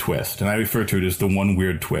a twist. And I refer to it as the one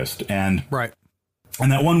weird twist. And right. And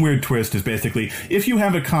that one weird twist is basically, if you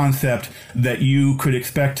have a concept that you could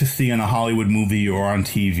expect to see in a Hollywood movie or on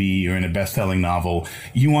TV or in a best-selling novel,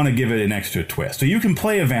 you want to give it an extra twist. So you can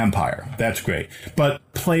play a vampire. That's great. But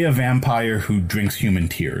play a vampire who drinks human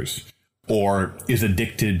tears, or is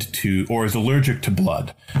addicted to, or is allergic to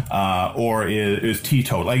blood, or is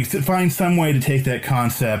teetotal. Like, find some way to take that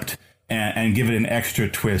concept and give it an extra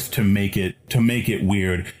twist to make it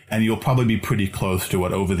weird, and you'll probably be pretty close to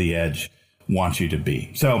what Over the Edge wants you to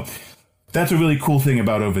be. So that's a really cool thing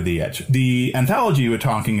about Over the Edge. The anthology you were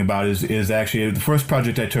talking about is actually the first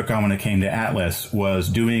project I took on when it came to Atlas was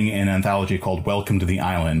doing an anthology called Welcome to the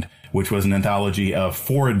Island, which was an anthology of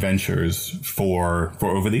 4 adventures for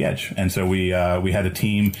Over the Edge. And so we had a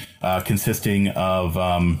team consisting of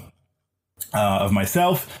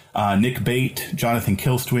myself, Nick Bate, Jonathan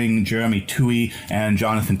Kilstwing, Jeremy Toohey, and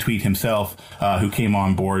Jonathan Tweet himself, who came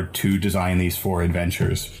on board to design these 4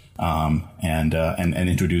 adventures. And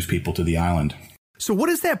introduce people to the island. So what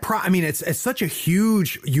is that? I mean, it's such a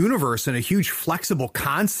huge universe and a huge flexible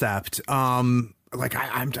concept. Like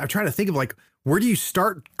I'm trying to think of like, where do you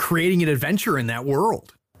start creating an adventure in that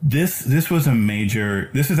world? This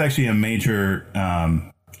is actually a major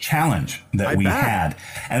challenge that we had,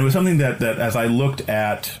 and it was something that as I looked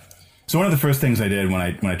at. So one of the first things I did when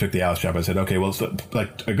I took the Atlas job, I said, okay, well, so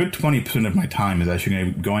like a good 20% of my time is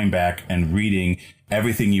actually going back and reading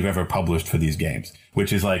everything you've ever published for these games,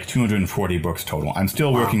 which is like 240 books total. I'm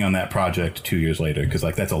still working on that project 2 years later because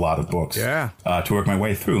like that's a lot of books to work my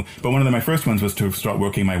way through. But one of my first ones was to start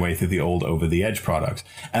working my way through the old Over the Edge products.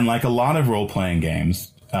 And like a lot of role-playing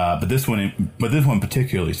games, but this one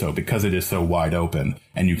particularly so because it is so wide open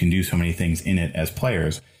and you can do so many things in it as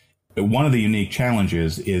players. One of the unique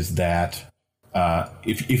challenges is that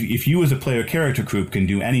if you as a player character group can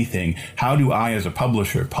do anything, how do I as a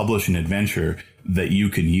publisher publish an adventure that you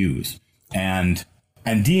can use? And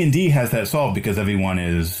D&D has that solved because everyone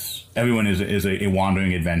is a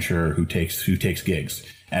wandering adventurer who takes gigs.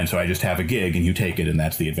 And so I just have a gig and you take it and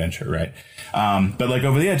that's the adventure, right? But like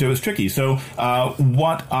Over the Edge, it was tricky. So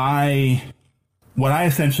what I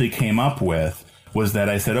essentially came up with was that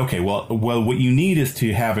I said, okay, well, what you need is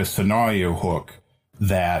to have a scenario hook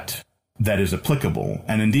that is applicable.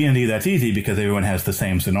 And in D&D, that's easy because everyone has the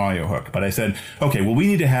same scenario hook. But I said, okay, well, we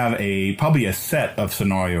need to have probably a set of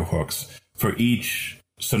scenario hooks for each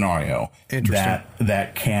scenario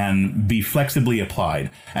that can be flexibly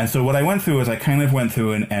applied. And so what I went through is I kind of went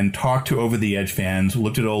through and talked to Over the Edge fans,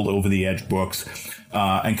 looked at old Over the Edge books,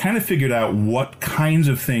 and kind of figured out what kinds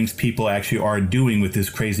of things people actually are doing with this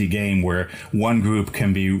crazy game where one group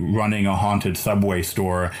can be running a haunted subway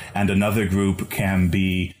store and another group can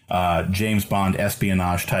be James Bond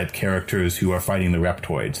espionage type characters who are fighting the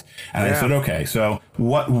reptoids. And I said, okay, so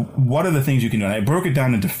what are the things you can do? And I broke it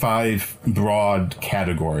down into 5 broad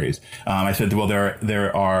categories. I said, well,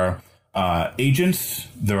 there are agents,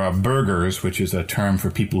 there are burgers, which is a term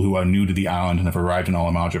for people who are new to the island and have arrived in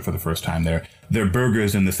Al-Amarja for the first time. They're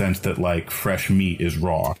burgers in the sense that like fresh meat is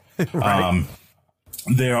raw. Right.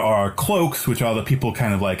 There are cloaks, which are the people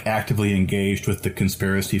kind of like actively engaged with the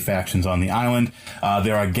conspiracy factions on the island.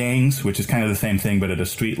 There are gangs, which is kind of the same thing, but at a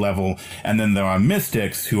street level. And then there are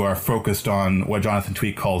mystics who are focused on what Jonathan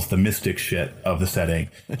Tweet calls the mystic shit of the setting.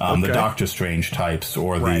 The Doctor Strange types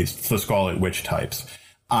or the Scarlet Witch types.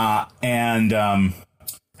 And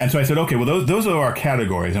so I said, okay, well, those are our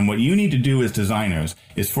categories. And what you need to do as designers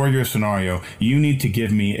is for your scenario, you need to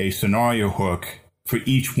give me a scenario hook for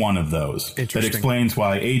each one of those that explains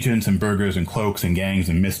why agents and burgers and cloaks and gangs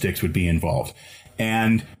and mystics would be involved.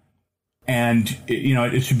 And you know,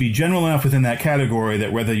 it should be general enough within that category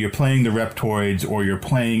that whether you're playing the Reptoids or you're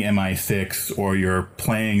playing MI6 or you're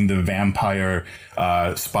playing the vampire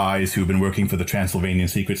spies who've been working for the Transylvanian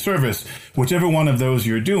Secret Service, whichever one of those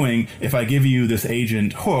you're doing, if I give you this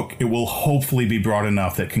agent hook, it will hopefully be broad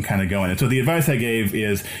enough that can kind of go in. And so the advice I gave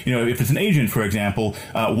is, you know, if it's an agent, for example,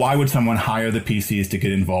 why would someone hire the PCs to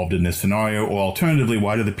get involved in this scenario? Or alternatively,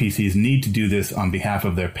 why do the PCs need to do this on behalf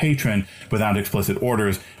of their patron without explicit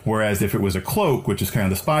orders? Whereas if it was a cloak, which is kind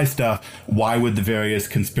of the spy stuff, why would the various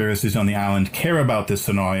conspiracies on the island care about this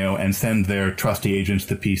scenario and send their trusty agents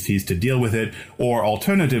to PCs to deal with it? Or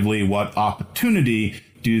alternatively, what opportunity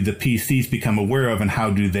do the PCs become aware of and how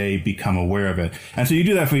do they become aware of it? And so you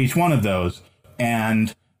do that for each one of those.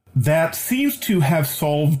 And that seems to have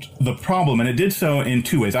solved the problem. And it did so in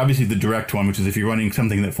two ways. Obviously, the direct one, which is if you're running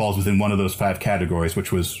something that falls within one of those 5 categories,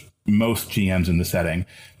 which was most GMs in the setting,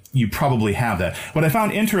 you probably have that. What I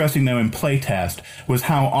found interesting, though, in playtest was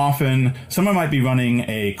how often someone might be running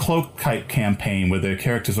a cloak-type campaign where their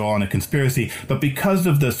characters are all in a conspiracy, but because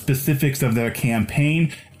of the specifics of their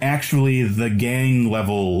campaign, actually the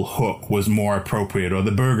gang-level hook was more appropriate, or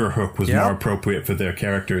the burger hook was more appropriate for their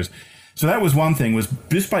characters. So that was one thing, was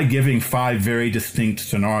just by giving 5 very distinct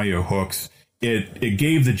scenario hooks, it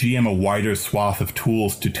gave the GM a wider swath of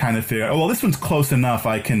tools to kind of figure out, oh, well, this one's close enough,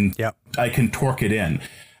 I can torque it in.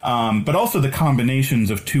 But also the combinations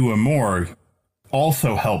of 2 or more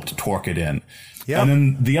also helped torque it in. Yep. And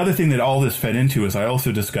then the other thing that all this fed into is I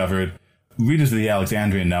also discovered, readers of the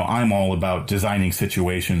Alexandrian know, I'm all about designing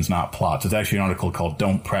situations, not plots. It's actually an article called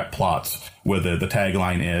Don't Prep Plots, where the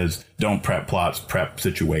tagline is, don't prep plots, prep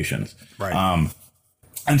situations. Right.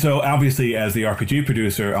 And so obviously as the RPG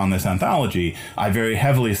producer on this anthology, I very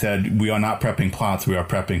heavily said, we are not prepping plots, we are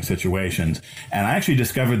prepping situations. And I actually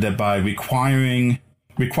discovered that by requiring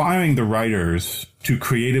the writers to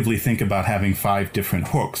creatively think about having 5 different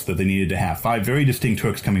hooks that they needed to have, 5 very distinct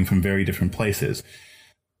hooks coming from very different places,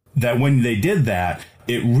 that when they did that,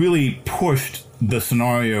 it really pushed the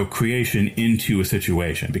scenario creation into a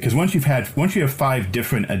situation. Because once you have 5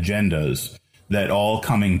 different agendas that all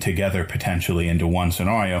coming together potentially into one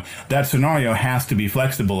scenario, that scenario has to be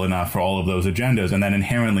flexible enough for all of those agendas, and that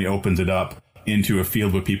inherently opens it up into a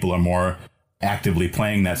field where people are more actively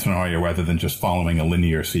playing that scenario rather than just following a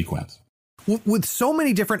linear sequence. With so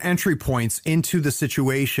many different entry points into the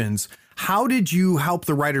situations, how did you help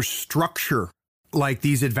the writers structure like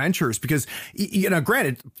these adventures? Because, you know,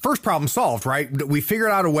 granted, first problem solved, right? We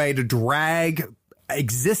figured out a way to drag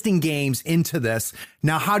existing games into this.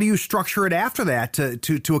 Now, how do you structure it after that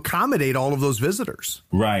to accommodate all of those visitors?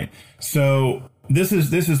 Right. So this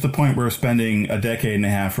is the point where spending a decade and a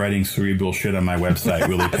half writing cerebral shit on my website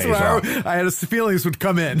really pays off. I had a feeling this would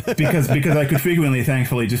come in. because I could frequently,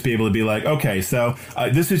 thankfully, just be able to be like, okay, so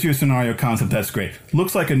this is your scenario concept. That's great.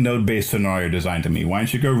 Looks like a node-based scenario design to me. Why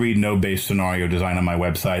don't you go read node-based scenario design on my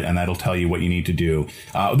website, and that'll tell you what you need to do.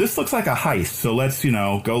 This looks like a heist, so let's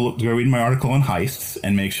go read my article on heists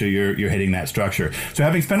and make sure you're hitting that structure. So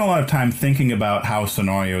having spent a lot of time thinking about how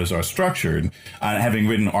scenarios are structured, and having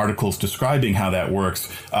written articles describing how that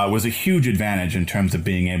works, was a huge advantage in terms of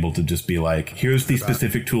being able to just be like, here's the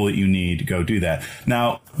specific tool that you need, go do that.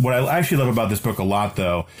 Now, what I actually love about this book a lot,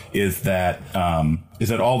 though, is that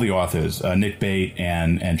all the authors, Nick Bate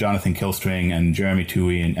and Jonathan Killstring and Jeremy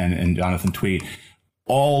Toohey and Jonathan Tweet,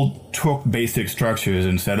 all took basic structures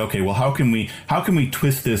and said, okay, well, how can we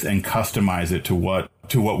twist this and customize it to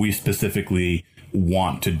what we specifically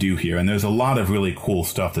want to do here? And there's a lot of really cool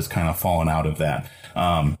stuff that's kind of fallen out of that.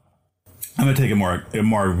 I'm going to take a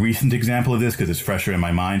more recent example of this because it's fresher in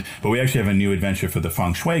my mind, but we actually have a new adventure for the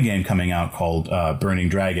Feng Shui game coming out called Burning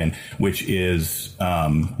Dragon, which was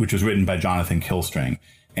written by Jonathan Killstring.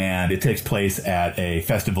 And it takes place at a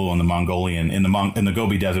festival in the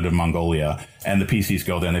Gobi Desert of Mongolia, and the PCs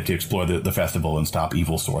go there and they have to explore the festival and stop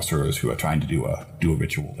evil sorcerers who are trying to do a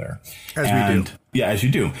ritual there. As we do. Yeah, as you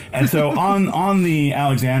do. And so on the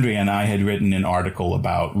Alexandrian, I had written an article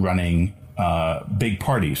about running big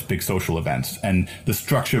parties, big social events, and the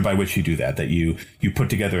structure by which you do that you put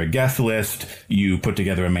together a guest list, you put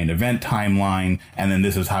together a main event timeline, and then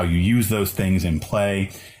this is how you use those things in play.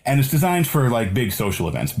 And it's designed for like big social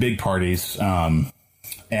events, big parties.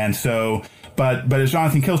 And so, but as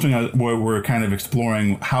Jonathan Kill's doing, we're kind of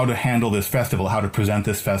exploring how to handle this festival, how to present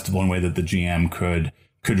this festival in a way that the GM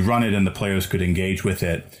could run it and the players could engage with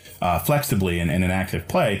it flexibly in an active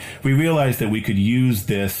play. We realized that we could use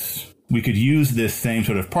this same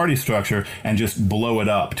sort of party structure and just blow it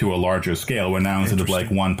up to a larger scale, where now instead of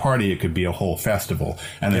like one party, it could be a whole festival,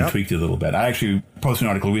 and then tweaked it a little bit. I actually posted an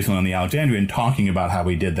article recently on the Alexandrian talking about how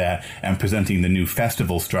we did that and presenting the new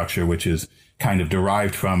festival structure, which is kind of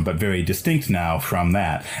derived from, but very distinct now from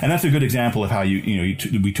that. And that's a good example of how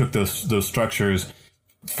we took those structures,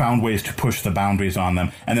 found ways to push the boundaries on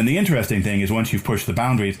them. And then the interesting thing is once you've pushed the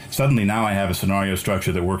boundaries, suddenly now I have a scenario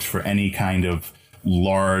structure that works for any kind of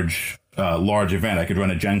large event. I could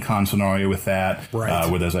run a Gen Con scenario with that,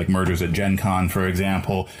 where there's like murders at Gen Con, for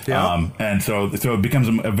example. Yeah. And so it becomes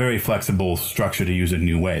a very flexible structure to use in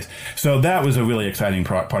new ways. So that was a really exciting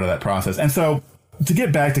part of that process. And so to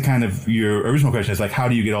get back to kind of your original question, is like, how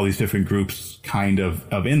do you get all these different groups kind of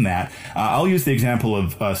in that? I'll use the example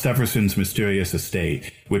of Severson's Mysterious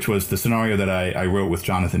Estate, which was the scenario that I wrote with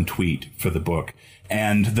Jonathan Tweet for the book.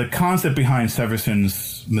 And the concept behind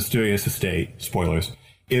Severson's Mysterious Estate, spoilers,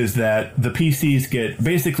 is that the PCs get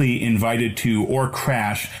basically invited to or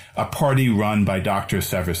crash a party run by Dr.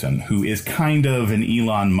 Severson, who is kind of an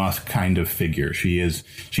Elon Musk kind of figure. She's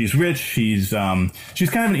rich. She's kind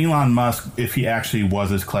of an Elon Musk if he actually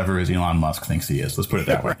was as clever as Elon Musk thinks he is. Let's put it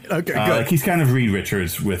that way. Okay, good. Like he's kind of Reed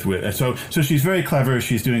Richards so she's very clever.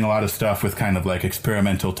 She's doing a lot of stuff with kind of like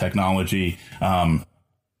experimental technology.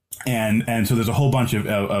 And so there's a whole bunch of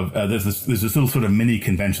there's this little sort of mini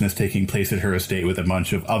convention that's taking place at her estate with a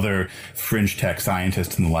bunch of other fringe tech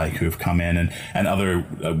scientists and the like who have come in and other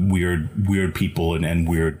weird people and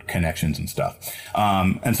weird connections and stuff.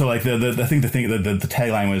 And so like the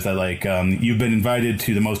tagline was that like you've been invited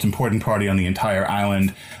to the most important party on the entire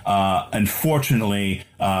island. Unfortunately,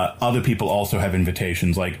 other people also have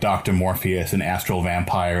invitations, like Dr. Morpheus, an astral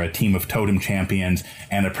vampire, a team of totem champions,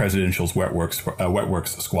 and a presidential's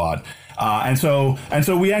Wetworks squad. And so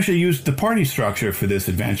we actually used the party structure for this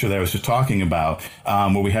adventure that I was just talking about,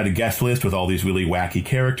 where we had a guest list with all these really wacky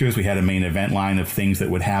characters. We had a main event line of things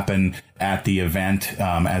that would happen at the event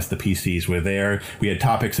as the PCs were there. We had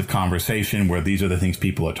topics of conversation where these are the things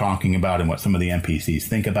people are talking about and what some of the NPCs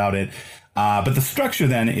think about it. But the structure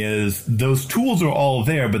then is those tools are all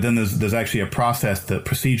there, but then there's actually a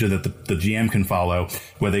procedure that the GM can follow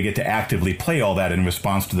where they get to actively play all that in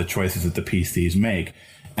response to the choices that the PCs make.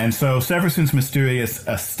 And so Severson's Mysterious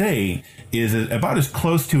Estate is about as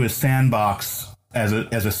close to a sandbox as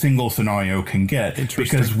a single scenario can get,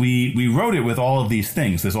 because we wrote it with all of these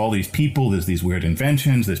things. There's all these people, there's these weird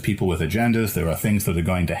inventions, there's people with agendas, there are things that are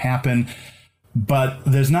going to happen, but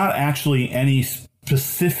there's not actually any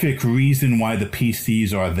specific reason why the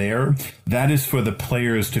PCs are there. That is for the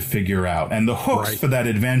players to figure out. And the hooks for that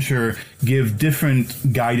adventure give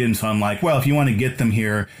different guidance on like, well, if you want to get them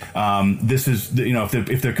here, this is,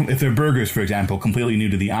 if they're burgers, for example, completely new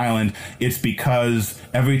to the island, it's because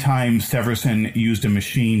every time Severson used a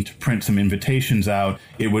machine to print some invitations out,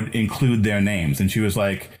 it would include their names. And she was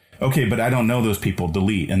like, okay, but I don't know those people,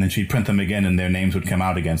 delete. And then she'd print them again and their names would come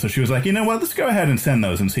out again. So she was like, you know what, let's go ahead and send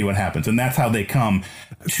those and see what happens. And that's how they come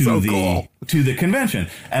to the convention.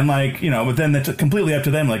 And like, but then that's completely up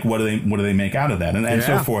to them. Like, what do they make out of that? And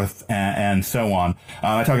so forth and so on.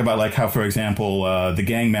 I talk about like how, for example, the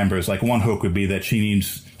gang members, like one hook would be that she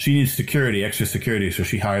needs security, extra security. So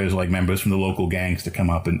she hires like members from the local gangs to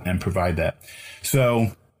come up and provide that.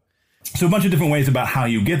 So a bunch of different ways about how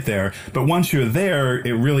you get there. But once you're there,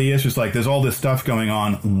 it really is just like there's all this stuff going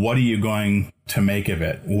on. What are you going to make of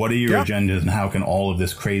it? What are your agendas, and how can all of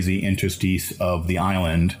this crazy interstice of the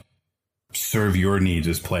island serve your needs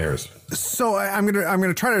as players? So I'm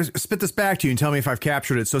gonna try to spit this back to you and tell me if I've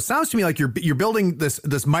captured it. So it sounds to me like you're building this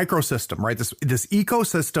microsystem, right? This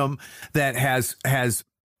ecosystem that has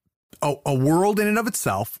a world in and of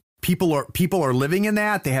itself. People are living in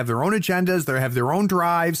that. They have their own agendas. They have their own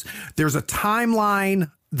drives. There's a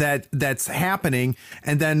timeline that's happening.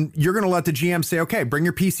 And then you're going to let the GM say, okay, bring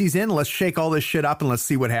your PCs in. Let's shake all this shit up and let's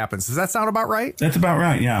see what happens. Does that sound about right? That's about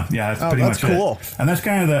right. Yeah. That's pretty much cool. It. And that's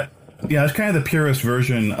kind of the purest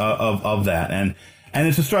version of that. And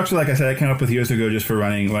it's a structure, like I said, I came up with years ago just for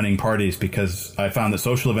running parties, because I found that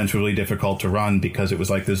social events were really difficult to run because it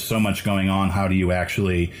was like, there's so much going on. How do you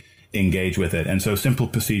actually engage with it? And so simple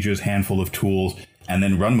procedures, handful of tools, and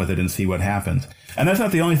then run with it and see what happens. And that's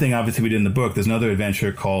not the only thing, obviously, we did in the book. There's another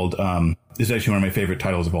adventure called, this is actually one of my favorite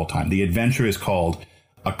titles of all time. The adventure is called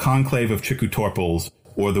A Conclave of Chikutorpals,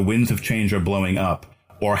 or The Winds of Change Are Blowing Up,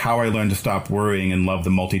 or How I Learned to Stop Worrying and Love the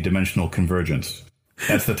Multidimensional Convergence.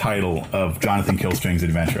 That's the title of Jonathan Killstring's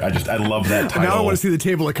adventure. I love that title. Now I want to see the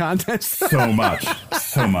table of contents. So much.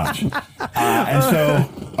 And so,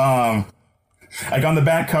 like on the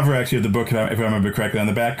back cover, actually, of the book, if I remember correctly, on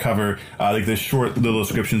the back cover, like there's short little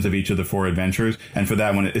descriptions of each of the 4 adventures. And for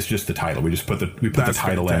that one, it's just the title. We just put the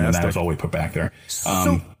title in, and that was all we put back there.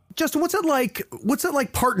 So, Justin, what's it like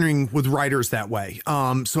partnering with writers that way?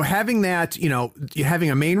 So having that,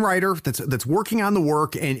 having a main writer that's working on the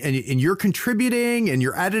work and you're contributing and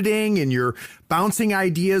you're editing and you're bouncing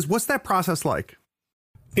ideas. What's that process like?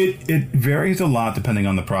 It varies a lot depending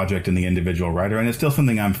on the project and the individual writer, and it's still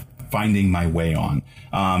something I'm finding my way on.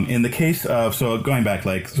 In the case of, so going back,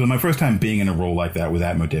 my first time being in a role like that was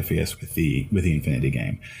at Modiphius with the Infinity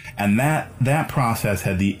game. And that process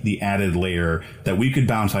had the added layer that we could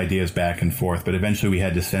bounce ideas back and forth, but eventually we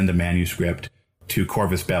had to send a manuscript to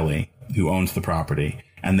Corvus Belli, who owns the property,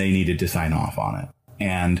 and they needed to sign off on it.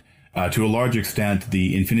 And to a large extent,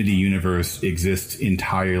 the Infinity Universe exists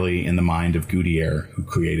entirely in the mind of Gutierre, who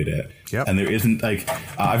created it. Yep. And there isn't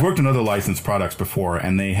I've worked on other licensed products before,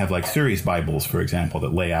 and they have series Bibles, for example,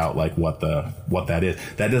 that lay out what that is.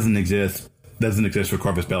 That doesn't exist for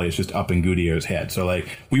Corvus Belli. It's just up in Gutierre's head. So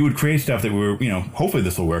we would create stuff that we were, hopefully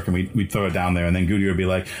this will work, and we'd throw it down there, and then Gutierre would be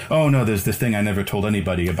like, oh no, there's this thing I never told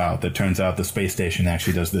anybody about that turns out the space station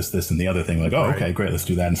actually does this and the other thing. Okay, great, let's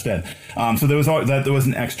do that instead. So there was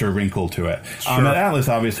an extra wrinkle to it. Sure. At Atlas,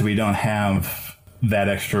 obviously, we don't have that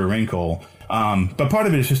extra wrinkle. But part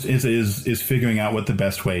of it is figuring out what the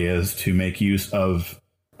best way is to make use of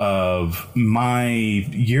my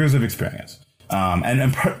years of experience.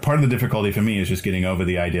 And part of the difficulty for me is just getting over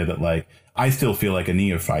the idea that I still feel like a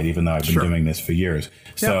neophyte, even though I've been doing this for years.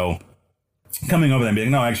 Yep. So coming over that and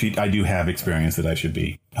being, no, actually, I do have experience that I should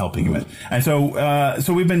be helping you with. And so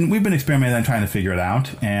we've been experimenting and trying to figure it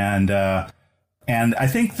out. And I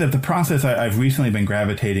think that the process I've recently been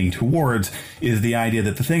gravitating towards is the idea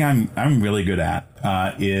that the thing I'm really good at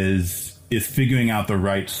is figuring out the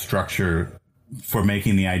right structure for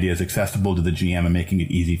making the ideas accessible to the GM and making it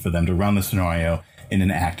easy for them to run the scenario in an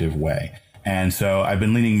active way. And so I've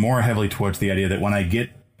been leaning more heavily towards the idea that when I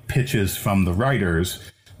get pitches from the writers,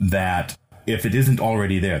 that if it isn't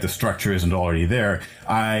already there, the structure isn't already there,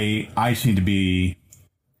 I seem to be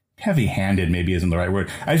heavy-handed, maybe isn't the right word.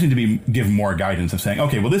 I just need to give more guidance of saying,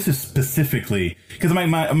 okay, well, this is specifically because my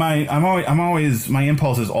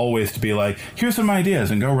impulse is always to be here's some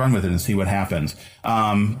ideas and go run with it and see what happens.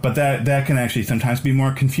 But that can actually sometimes be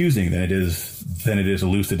more confusing than it is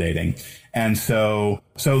elucidating. And so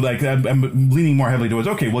I'm leaning more heavily towards,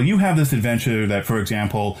 okay, well, you have this adventure that, for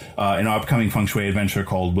example, an upcoming feng shui adventure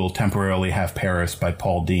called We'll Temporarily Have Paris by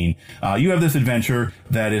Paul Dean. You have this adventure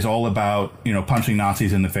that is all about, punching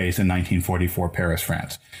Nazis in the face in 1944 Paris,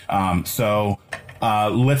 France.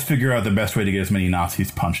 Let's figure out the best way to get as many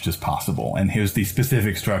Nazis punched as possible. And here's the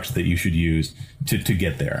specific structure that you should use to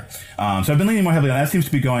get there. So I've been leaning more heavily on that. Seems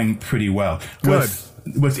to be going pretty well. Good.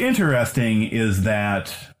 What's interesting is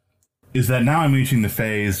that now I'm reaching the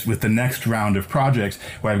phase with the next round of projects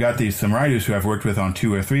where I've got some writers who I've worked with on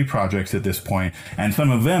 2 or 3 projects at this point, and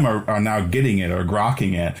some of them are now getting it or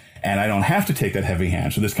grokking it, and I don't have to take that heavy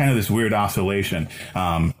hand. So there's kind of this weird oscillation.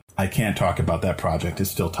 I can't talk about that project.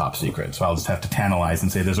 It's still top secret. So I'll just have to tantalize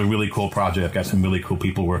and say there's a really cool project I've got some really cool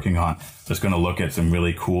people working on that's going to look at some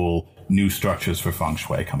really cool new structures for feng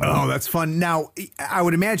shui coming up. Oh, that's fun. Now, I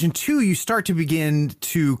would imagine, too, you start to begin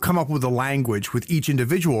to come up with a language with each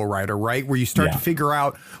individual writer, right? Where you start to figure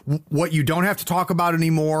out what you don't have to talk about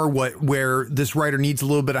anymore, where this writer needs a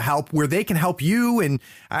little bit of help, where they can help you and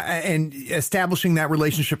establishing that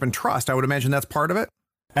relationship and trust. I would imagine that's part of it.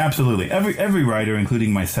 Absolutely. Every writer,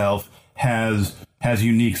 including myself, has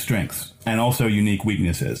unique strengths and also unique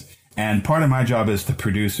weaknesses. And part of my job as the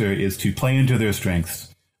producer is to play into their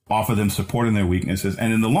strengths, offer them support in their weaknesses,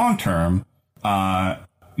 and in the long term,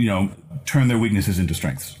 turn their weaknesses into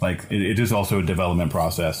strengths. It is also a development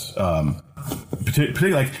process.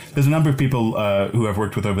 Particularly, there's a number of people who I've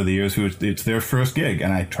worked with over the years who it's their first gig,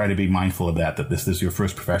 and I try to be mindful of that this is your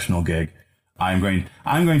first professional gig. I'm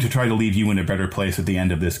going to try to leave you in a better place at the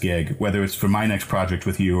end of this gig, whether it's for my next project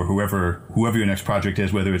with you or whoever your next project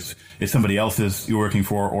is, whether it's somebody else's you're working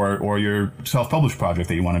for or your self-published project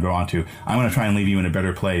that you want to go on to. I'm going to try and leave you in a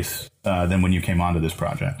better place than when you came onto this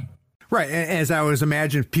project. Right. As I always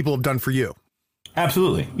imagine people have done for you.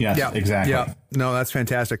 Absolutely. Yes, exactly. Yeah. No, that's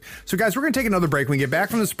fantastic. So, guys, we're going to take another break. When we get back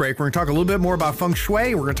from this break, we're going to talk a little bit more about feng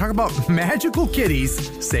shui. We're going to talk about magical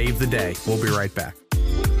kitties save the day. We'll be right back.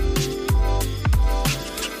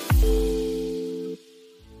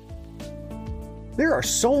 There are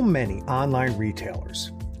so many online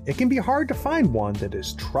retailers. It can be hard to find one that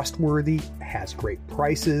is trustworthy, has great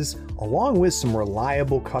prices, along with some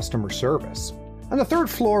reliable customer service. On the third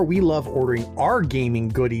floor, we love ordering our gaming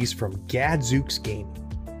goodies from Gadzooks Gaming.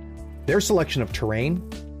 Their selection of terrain,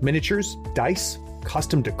 miniatures, dice,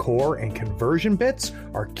 custom decor, and conversion bits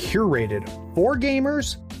are curated for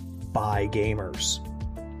gamers by gamers.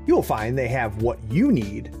 You'll find they have what you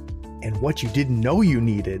need and what you didn't know you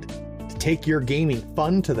needed to take your gaming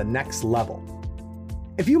fun to the next level.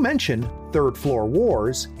 If you mention Third Floor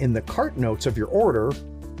Wars in the cart notes of your order,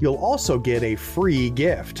 you'll also get a free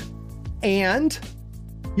gift. And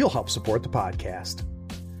you'll help support the podcast.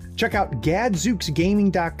 Check out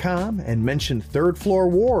gadzooksgaming.com and mention Third Floor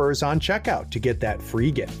Wars on checkout to get that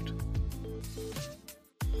free gift.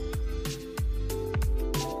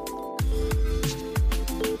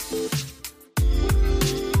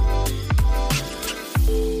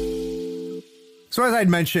 So as I'd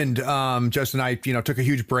mentioned, Justin and I, took a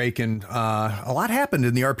huge break, and a lot happened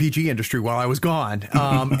in the RPG industry while I was gone.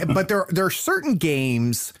 But there are certain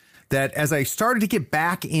games that, as I started to get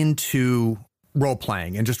back into role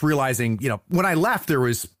playing and just realizing, when I left, there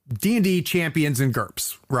was D&D, Champions, and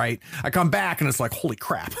GURPS, right? I come back and it's like, holy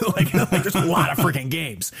crap, like there's a lot of freaking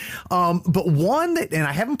games. But one that, and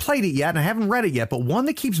I haven't played it yet and I haven't read it yet, but one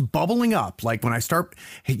that keeps bubbling up, like when you start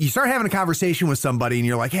having a conversation with somebody and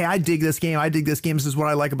you're like, hey, I dig this game. This is what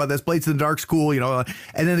I like about this. Blades in the Dark's cool, and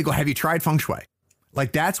then they go, have you tried Feng Shui?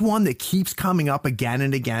 Like, that's one that keeps coming up again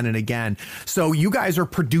and again and again. So you guys are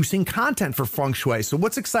producing content for Feng Shui. So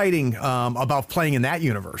what's exciting about playing in that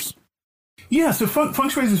universe? Yeah, so Feng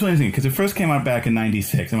Shui is amazing because it first came out back in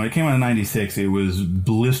 96. And when it came out in 96, it was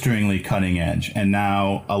blisteringly cutting edge. And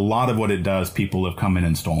now a lot of what it does, people have come in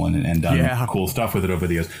and stolen and done cool stuff with it over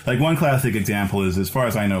the years. Like, one classic example is, as far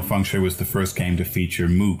as I know, Feng Shui was the first game to feature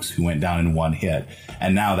mooks who went down in one hit.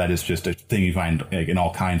 And now that is just a thing you find in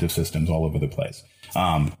all kinds of systems all over the place.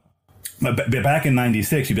 But back in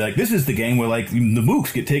 96, you'd be like, this is the game where, like, the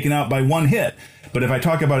mooks get taken out by one hit. But if I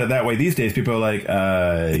talk about it that way these days, people are like,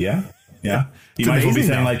 yeah. You might as well be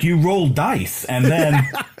saying, like, you roll dice and then...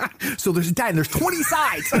 So there's a die and there's 20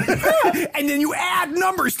 sides. And then you add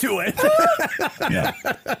numbers to it. Yeah.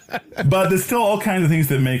 But there's still all kinds of things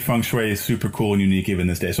that make Feng Shui super cool and unique even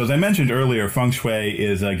this day. So as I mentioned earlier, Feng Shui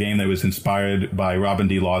is a game that was inspired by Robin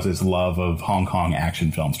D. Laws's love of Hong Kong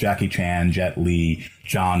action films. Jackie Chan, Jet Li,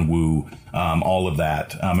 John Woo, all of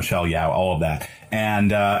that, Michelle Yeoh, all of that.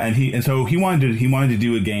 And so he wanted to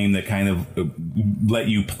do a game that kind of let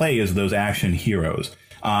you play as those action heroes.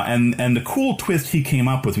 And the cool twist he came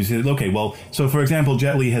up with, he said, okay, well, so for example,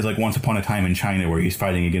 Jet Li has, like, Once Upon a Time in China, where he's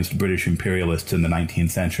fighting against British imperialists in the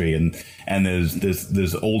 19th century. And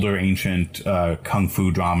there's older ancient, kung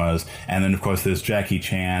fu dramas. And then, of course, there's Jackie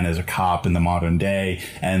Chan as a cop in the modern day.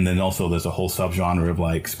 And then also there's a whole subgenre of,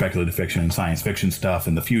 like, speculative fiction and science fiction stuff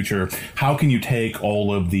in the future. How can you take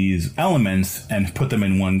all of these elements and put them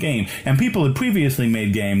in one game? And people had previously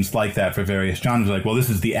made games like that for various genres, like, well,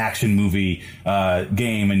 this is the action movie,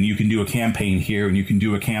 game, and you can do a campaign here and you can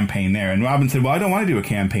do a campaign there. And Robin said, well, I don't want to do a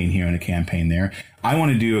campaign here and a campaign there. I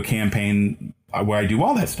want to do a campaign where I do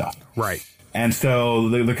all that stuff. Right. And so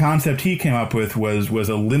the concept he came up with was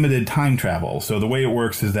a limited time travel. So the way it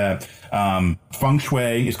works is that Feng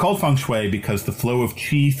Shui is called Feng Shui because the flow of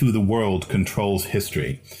qi through the world controls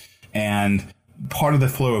history. And part of the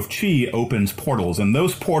flow of qi opens portals. And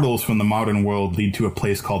those portals from the modern world lead to a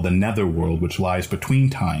place called the Netherworld, which lies between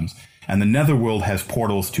times. And the Netherworld has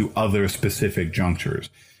portals to other specific junctures.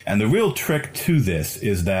 And the real trick to this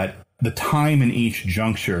is that the time in each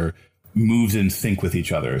juncture moves in sync with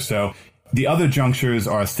each other. So the other junctures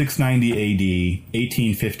are 690 AD,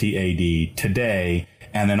 1850 AD, today,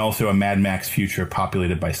 and then also a Mad Max future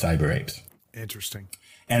populated by cyber apes. Interesting.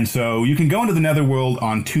 And so you can go into the Netherworld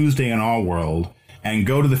on Tuesday in our world and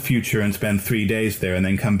go to the future and spend 3 days there and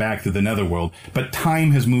then come back to the Netherworld. But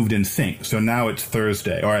time has moved in sync. So now it's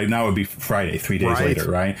Thursday, or now it would be Friday, 3 days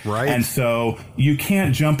later, right? Right. And so you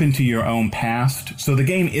can't jump into your own past. So the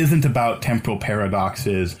game isn't about temporal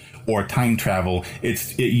paradoxes or time travel.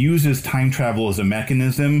 It uses time travel as a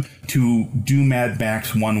mechanism to do Mad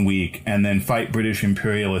Max 1 week and then fight British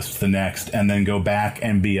imperialists the next, and then go back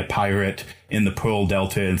and be a pirate in the Pearl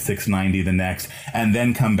Delta in 690 the next, and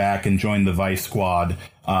then come back and join the Vice Squad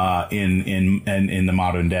in the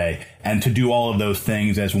modern day, and to do all of those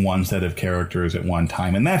things as one set of characters at one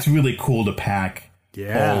time. And that's really cool to pack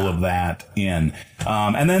all of that in.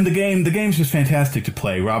 And then the game's just fantastic to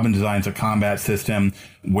play. Robin designs a combat system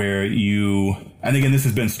where and again, this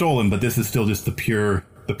has been stolen, but this is still just the pure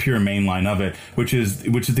mainline of it, which is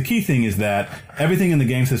the key thing, is that everything in the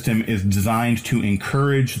game system is designed to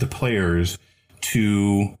encourage the players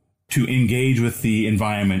to engage with the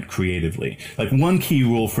environment creatively. Like, one key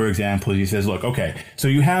rule, for example, is he says, look, okay, so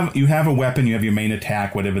you have a weapon, you have your main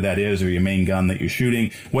attack, whatever that is, or your main gun that you're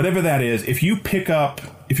shooting, whatever that is. If you pick up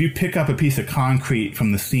a piece of concrete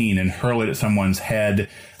from the scene and hurl it at someone's head,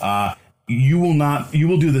 you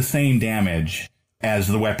will do the same damage as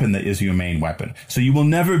the weapon that is your main weapon. So you will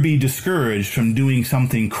never be discouraged from doing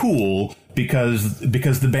something cool because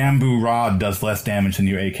the bamboo rod does less damage than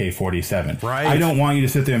your AK-47. Right. I don't want you to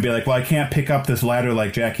sit there and be like, well, I can't pick up this ladder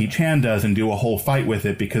like Jackie Chan does and do a whole fight with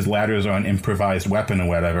it because ladders are an improvised weapon or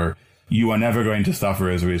whatever. You are never going to suffer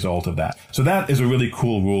as a result of that. So that is a really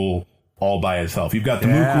cool rule all by itself. You've got the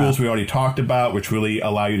Mook rules we already talked about, which really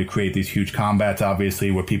allow you to create these huge combats,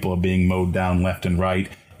 obviously, where people are being mowed down left and right,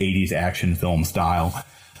 80s action film style.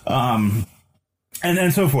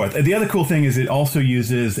 And so forth. The other cool thing is it also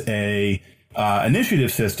uses a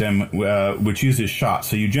initiative system which uses shots.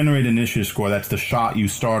 So you generate an initiative score. That's the shot you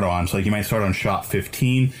start on. So like you might start on shot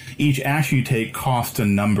 15. Each action you take costs a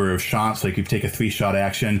number of shots. Like if you take a 3-shot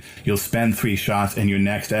action, you'll spend 3 shots, and your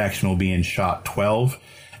next action will be in shot 12.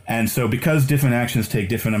 And so because different actions take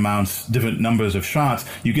different numbers of shots,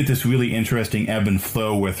 you get this really interesting ebb and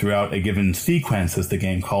flow where throughout a given sequence, as the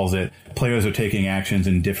game calls it, players are taking actions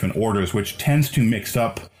in different orders, which tends to mix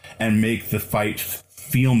up and make the fight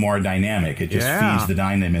feel more dynamic. It just feeds the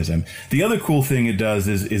dynamism. The other cool thing it does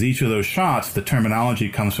is each of those shots, the terminology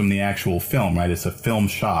comes from the actual film, right? It's a film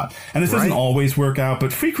shot. And this doesn't always work out,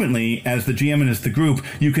 but frequently, as the GM and as the group,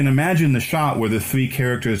 you can imagine the shot where the 3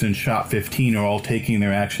 characters in shot 15 are all taking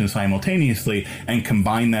their actions simultaneously and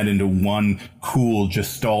combine that into one cool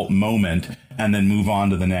gestalt moment, and then move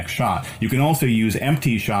on to the next shot. You can also use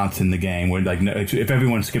empty shots in the game, where, like, if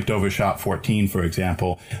everyone skipped over shot 14, for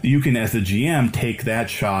example, you can, as the GM, take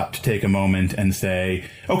that shot to take a moment and say,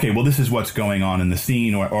 okay, well, this is what's going on in the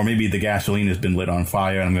scene, or maybe the gasoline has been lit on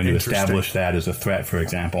fire, and I'm going to establish that as a threat, for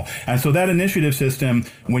example. And so that initiative system,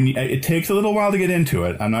 it takes a little while to get into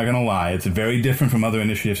it, I'm not going to lie. It's very different from other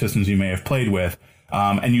initiative systems you may have played with,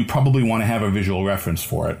 and you probably want to have a visual reference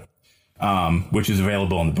for it. Which is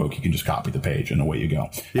available in the book. You can just copy the page and away you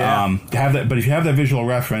go. But if you have that visual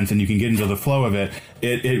reference and you can get into the flow of it,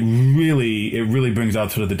 it really brings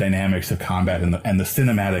out sort of the dynamics of combat and the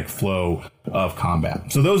cinematic flow of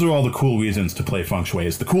combat. So those are all the cool reasons to play Feng Shui.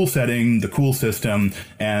 It's the cool setting, the cool system,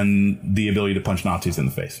 and the ability to punch Nazis in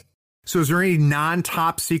the face. So is there any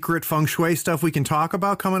non-top secret Feng Shui stuff we can talk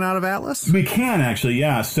about coming out of Atlas? We can, actually,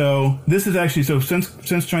 yeah. So this is actually,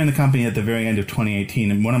 since joining the company at the very end of 2018,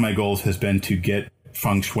 and one of my goals has been to get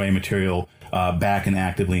Feng Shui material back and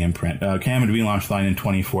actively in print. Cam had relaunched the line in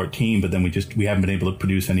 2014, but then we haven't been able to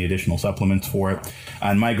produce any additional supplements for it.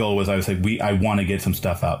 And my goal was, I want to get some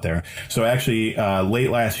stuff out there. So actually, late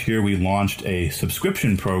last year, we launched a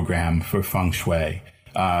subscription program for Feng Shui.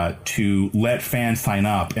 To let fans sign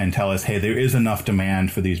up and tell us, hey, there is enough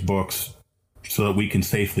demand for these books so that we can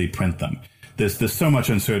safely print them. There's so much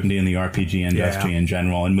uncertainty in the RPG industry in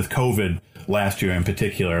general, and with COVID last year in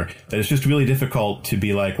particular, that it's just really difficult to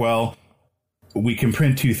be like, well, we can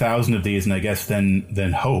print 2,000 of these, and I guess then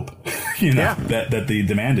hope, that the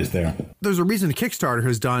demand is there. There's a reason Kickstarter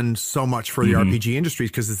has done so much for the RPG industry,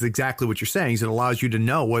 because it's exactly what you're saying. Is it allows you to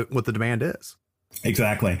know what the demand is.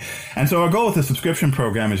 Exactly. And so our goal with the subscription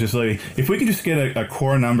program is just like, if we can just get a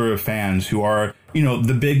core number of fans who are,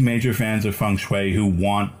 the big major fans of Feng Shui who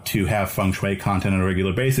want to have Feng Shui content on a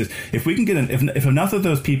regular basis, if we can get if enough of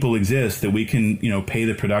those people exist that we can, pay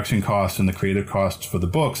the production costs and the creative costs for the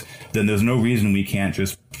books, then there's no reason we can't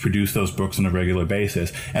just produce those books on a regular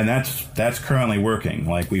basis. And that's currently working.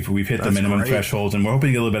 Like we've hit the minimum thresholds, and we're hoping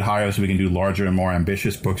to get a little bit higher so we can do larger and more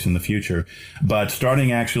ambitious books in the future. But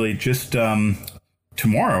starting actually just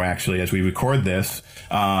tomorrow, actually, as we record this,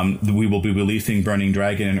 we will be releasing Burning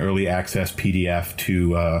Dragon in early access PDF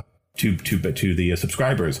to the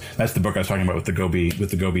subscribers. That's the book I was talking about with the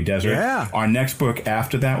Gobi Desert. Yeah. Our next book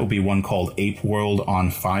after that will be one called Ape World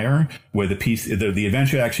on Fire, where the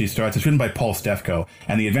adventure actually starts. It's written by Paul Stefko,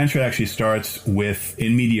 and the adventure actually starts with,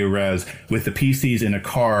 in media res, with the PCs in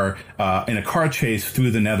a car chase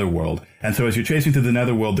through the Netherworld. And so as you're chasing through the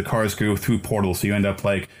Netherworld, the cars go through portals. So you end up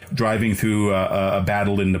like driving through a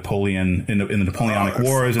battle in Napoleon in the Napoleonic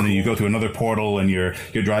Wars, and then you go through another portal, and you're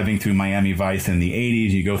driving through Miami Vice in the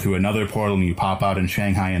 80s. You go through another portal, and you pop out in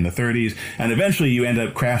Shanghai in the 30s, and eventually you end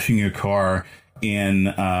up crashing your car in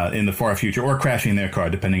the far future, or crashing their car,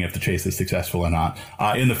 depending if the chase is successful or not,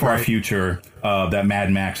 in the far future of that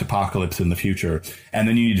Mad Max apocalypse in the future. And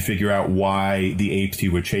then you need to figure out why the apes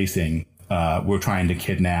you were chasing were trying to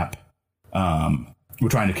kidnap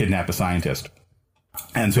a scientist.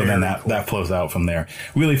 And so then that flows out from there.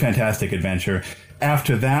 Really fantastic adventure.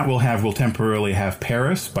 After that, we'll temporarily have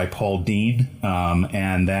Paris by Paul Dean.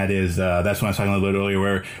 And that's what I was talking a little bit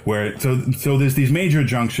earlier, where there's these major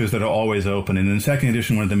junctures that are always open. And in the second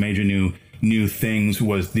edition, one of the major new things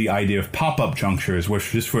was the idea of pop-up junctures,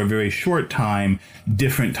 which just for a very short time,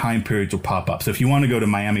 different time periods will pop up. So if you want to go to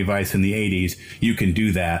Miami Vice in the 80s, you can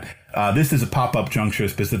do that. This is a pop-up juncture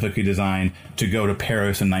specifically designed to go to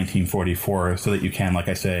Paris in 1944 so that you can, like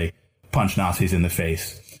I say, punch Nazis in the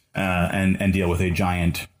face and deal with a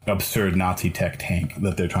giant, absurd Nazi tech tank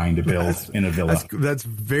that they're trying to build in a villa. That's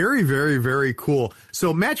very, very, very cool.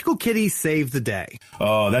 So Magical Kitty Save the Day.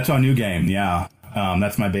 Oh, that's our new game. Yeah.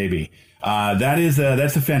 That's my baby. That's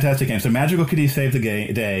a fantastic game. So Magical Kitty Save the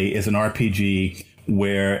Day is an RPG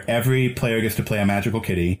where every player gets to play a magical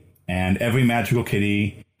kitty, and every magical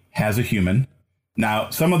kitty has a human. Now,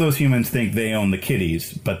 some of those humans think they own the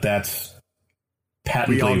kitties, but that's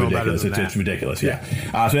patently ridiculous. It's ridiculous.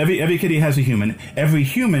 Yeah. So every kitty has a human. Every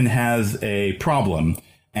human has a problem.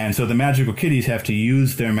 And so the magical kitties have to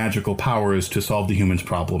use their magical powers to solve the human's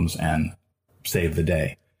problems and save the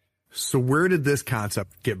day. So where did this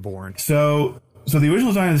concept get born? So the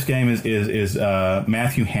original design of this game is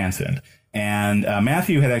Matthew Hansen. And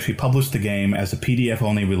Matthew had actually published the game as a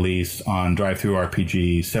PDF-only release on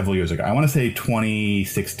DriveThruRPG several years ago. I want to say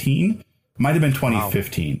 2016. Might have been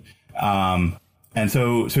 2015. Wow. And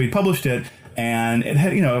so he published it, and it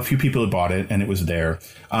had, a few people had bought it, and it was there.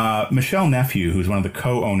 Michelle Nephew, who's one of the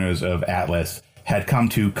co-owners of Atlas, had come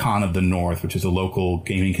to Con of the North, which is a local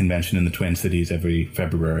gaming convention in the Twin Cities every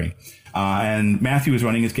February. And Matthew was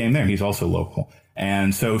running his game there. He's also local.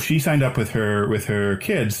 And so she signed up with her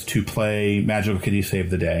kids to play Magical Kitty Save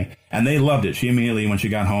the Day. And they loved it. She immediately, when she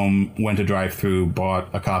got home, went to DriveThru, bought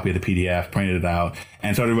a copy of the PDF, printed it out,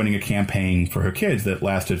 and started running a campaign for her kids that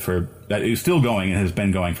is still going and has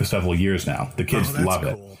been going for several years now. The kids love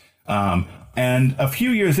it. And a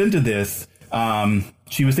few years into this,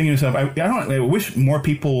 she was thinking to herself, I wish more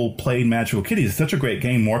people played Magical Kitties. It's such a great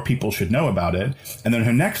game. More people should know about it. And then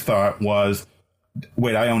her next thought was,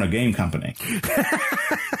 wait, I own a game company.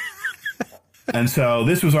 And so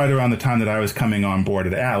this was right around the time that I was coming on board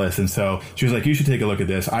at Atlas. And so she was like, you should take a look at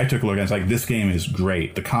this. I took a look and it's like, this game is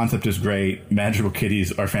great. The concept is great. Magical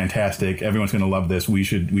Kitties are fantastic. Everyone's going to love this. We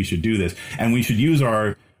should do this. And we should use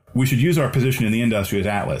our position in the industry as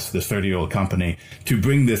Atlas, this 30-year-old company, to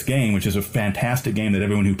bring this game, which is a fantastic game that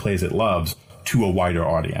everyone who plays it loves, to a wider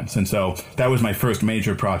audience. And so that was my first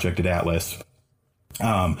major project at Atlas,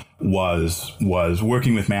 was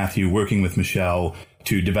working with Matthew, working with Michelle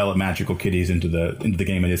to develop Magical Kitties into the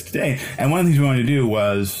game it is today. And one of the things we wanted to do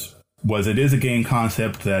was it is a game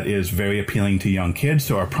concept that is very appealing to young kids.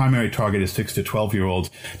 So our primary target is 6 to 12-year-olds,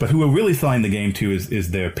 but who we're really selling the game to is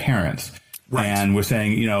their parents. Right. And we're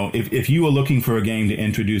saying, if you are looking for a game to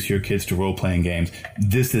introduce your kids to role-playing games,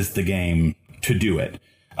 this is the game to do it.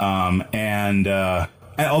 And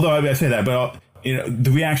although I say that, but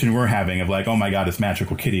the reaction we're having of like, oh my God, it's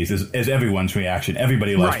Magical Kitties is everyone's reaction.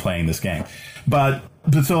 Everybody loves playing this game. But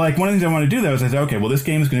so like one of the things I want to do though is I said, okay, well, this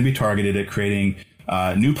game is going to be targeted at creating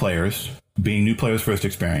new players, being new players' first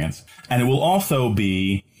experience. And it will also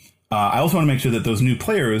be, I also want to make sure that those new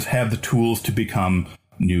players have the tools to become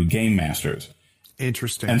new game masters.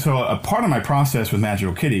 Interesting. And so a part of my process with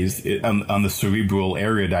Magical Kitties on the cerebral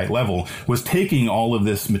erudite level was taking all of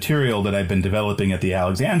this material that I've been developing at the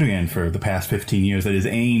Alexandrian for the past 15 years that is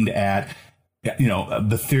aimed at,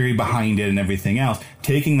 the theory behind it and everything else,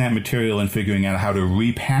 taking that material and figuring out how to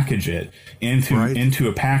repackage it into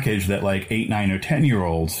a package that like 8, 9, or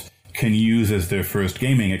 10-year-olds can use as their first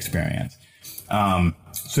gaming experience.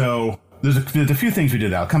 So there's a few things we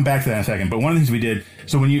did. I'll come back to that in a second. But one of the things we did,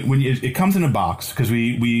 so when it comes in a box, because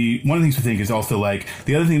we one of the things we think is also like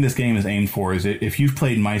the other thing this game is aimed for is if you've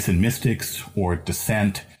played Mice and Mystics or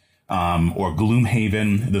Descent or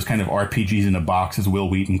Gloomhaven, those kind of RPGs in a box, as Will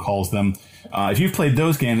Wheaton calls them. If you've played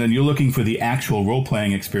those games and you're looking for the actual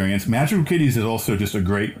role-playing experience, Magical Kitties is also just a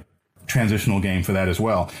great transitional game for that as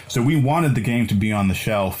well. So we wanted the game to be on the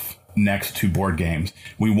shelf next to board games.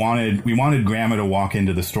 We wanted grandma to walk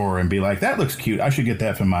into the store and be like, that looks cute. I should get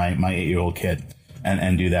that for my 8-year-old kid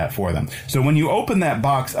and do that for them. So when you open that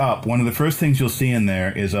box up, one of the first things you'll see in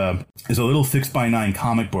there is a little 6x9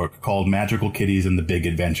 comic book called Magical Kitties and the Big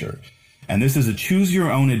Adventure. And this is a choose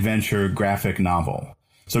your own adventure graphic novel.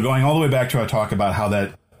 So going all the way back to our talk about how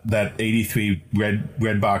that 83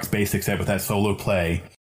 red box basic set with that solo play,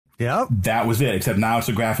 yep, that was it, except now it's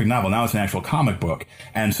a graphic novel. Now it's an actual comic book.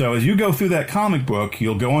 And so as you go through that comic book,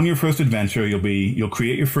 you'll go on your first adventure, you'll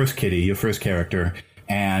create your first kitty, your first character,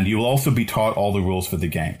 and you will also be taught all the rules for the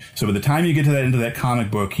game. So by the time you get to that end of that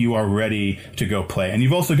comic book, you are ready to go play. And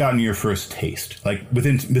you've also gotten your first taste. Like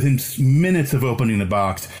within minutes of opening the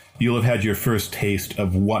box, you'll have had your first taste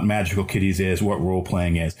of what Magical Kitties is, what role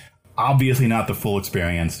playing is. Obviously not the full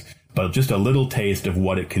experience, but just a little taste of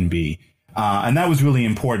what it can be. And that was really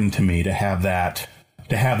important to me to have that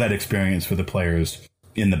experience for the players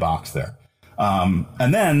in the box there.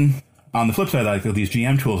 And then on the flip side, like these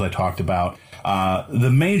GM tools I talked about,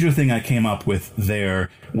 the major thing I came up with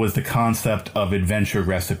there was the concept of adventure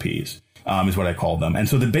recipes, is what I called them. And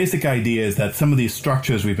so the basic idea is that some of these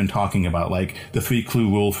structures we've been talking about, like the 3-clue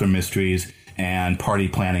rule for mysteries and party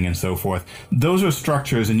planning and so forth, those are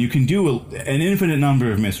structures, and you can do an infinite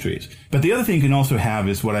number of mysteries. But the other thing you can also have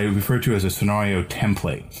is what I refer to as a scenario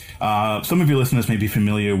template. Some of your listeners may be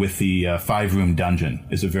familiar with the 5-room dungeon.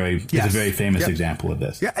 Is a very famous example of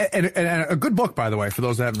this. Yeah, and a good book, by the way, for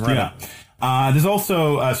those that haven't read it. There's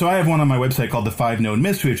also, so I have one on my website called the 5-Node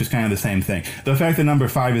Mystery, which is kind of the same thing. The fact that number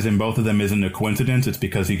 5 is in both of them isn't a coincidence. It's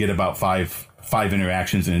because you get about five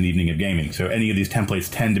interactions in an evening of gaming. So any of these templates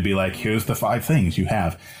tend to be like, here's the 5 things you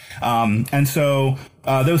have. And so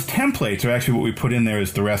those templates are actually what we put in there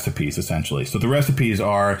as the recipes, essentially. So the recipes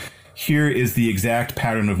are, here is the exact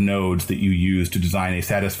pattern of nodes that you use to design a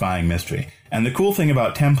satisfying mystery. And the cool thing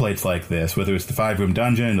about templates like this, whether it's the 5-room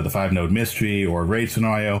dungeon or the 5-node mystery or raid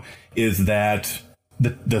scenario, is that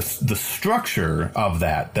the structure of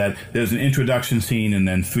that there's an introduction scene and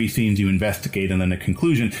then 3 scenes you investigate and then a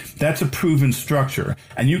conclusion, that's a proven structure.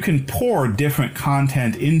 And you can pour different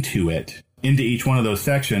content into each one of those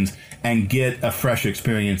sections and get a fresh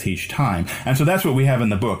experience each time. And so that's what we have in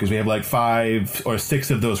the book, is we have like 5 or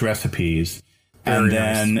 6 of those recipes. And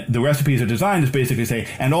then the recipes are designed to basically say,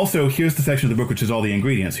 and also here's the section of the book which is all the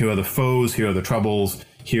ingredients. Here are the foes, here are the troubles,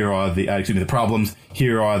 here are the problems,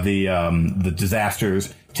 here are the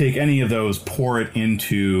disasters. Take any of those, pour it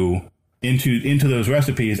into those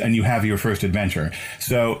recipes, and you have your first adventure.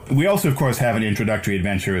 So we also, of course, have an introductory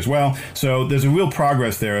adventure as well. So there's a real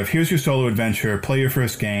progress there of, here's your solo adventure, play your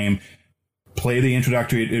first game, run the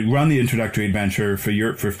introductory adventure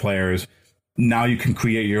for players. Now you can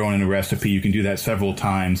create your own in a recipe. You can do that several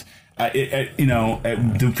times.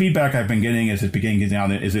 The feedback I've been getting is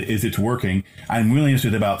it's working. I'm really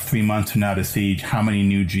interested about 3 months from now to see how many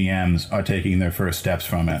new GMs are taking their first steps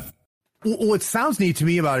from it. What sounds neat to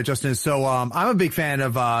me about it, Justin, is so I'm a big fan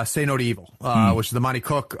of Say No to Evil, which is the Monty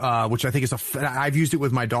Cook, which I think is I've used it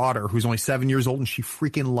with my daughter, who's only 7 years old, and she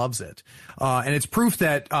freaking loves it. And it's proof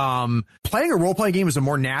that playing a role-playing game is a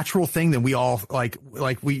more natural thing than we all like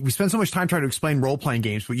we spend so much time trying to explain role-playing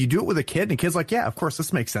games, but you do it with a kid, and the kid's like, yeah, of course,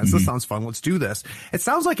 this makes sense. Mm-hmm. This sounds fun. Let's do this. It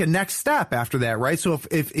sounds like a next step after that, right? So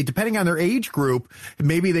if depending on their age group,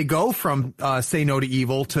 maybe they go from Say No to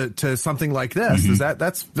Evil to something like this.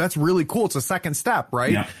 Mm-hmm. That's really cool. It's a second step,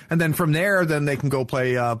 right? Yeah. And then from there, then they can go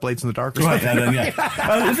play Blades in the Dark. Right. And then, it's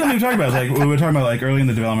something we talk about. Like we were talking about, like early in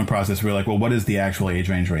the development process, we were like, well, what is the actual age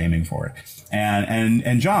range we're aiming for?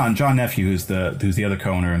 And John Nephew, who's the other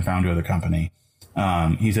co-owner and founder of the company,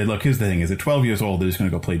 he said, look, here's the thing: is at 12 years old, they're just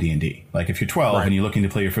going to go play D&D. Like if you're 12 and you're looking to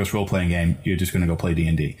play your first role-playing game, you're just going to go play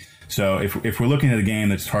D&D. So if we're looking at a game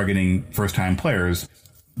that's targeting first-time players,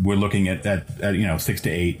 we're looking at 6 to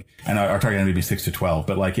 8, and our target may be 6 to 12.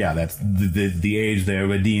 But that's the age there.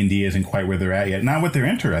 But D&D isn't quite where they're at yet. Not what they're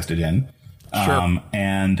interested in. Sure.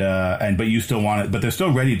 But you still want it. But they're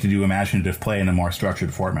still ready to do imaginative play in a more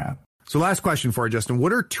structured format. So last question for you, Justin.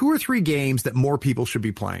 What are 2 or 3 games that more people should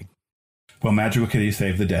be playing? Well, Magical Kitty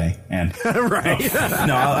saved the day, and right.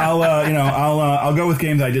 I'll go with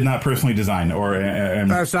games I did not personally design.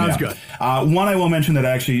 That sounds good. One I will mention that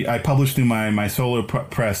I published through my solo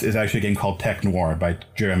press is actually a game called Tech Noir by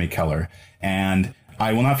Jeremy Keller, and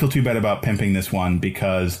I will not feel too bad about pimping this one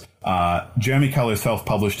because Jeremy Keller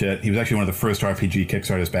self-published it. He was actually one of the first RPG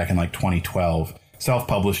Kickstarters back in 2012.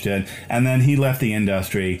 self-published it, and then he left the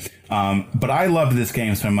industry. But I loved this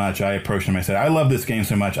game so much, I approached him. I said, I love this game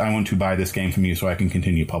so much, I want to buy this game from you so I can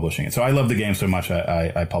continue publishing it. So I love the game so much,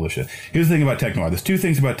 I published it. Here's the thing about Tech Noir. There's two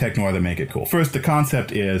things about Tech Noir that make it cool. First, the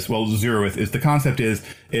concept is, Zeroth is, the concept is,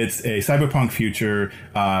 it's a cyberpunk future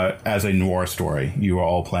as a noir story. You are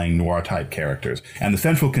all playing noir-type characters. And the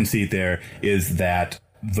central conceit there is that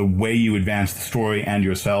the way you advance the story and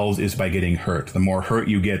yourselves is by getting hurt. The more hurt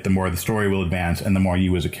you get, the more the story will advance, and the more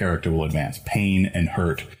you as a character will advance. Pain and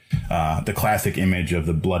hurt. The classic image of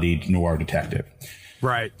the bloodied noir detective.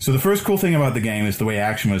 Right. So the first cool thing about the game is the way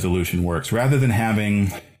action resolution works. Rather than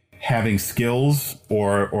having skills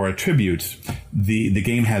or attributes, the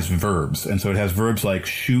game has verbs. And so it has verbs like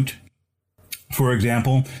shoot, for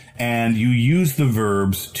example, and you use the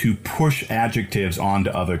verbs to push adjectives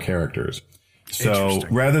onto other characters. So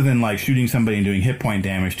rather than like shooting somebody and doing hit point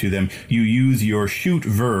damage to them, you use your shoot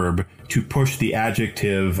verb to push the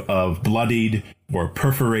adjective of bloodied or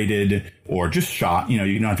perforated or just shot. You know,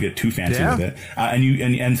 you don't have to get too fancy with it.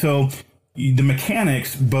 And so the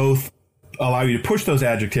mechanics both allow you to push those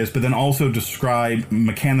adjectives, but then also describe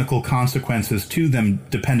mechanical consequences to them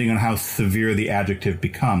depending on how severe the adjective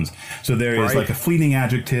becomes. So there is like a fleeting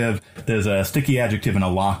adjective, there's a sticky adjective, and a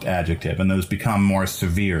locked adjective, and those become more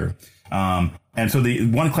severe. And so the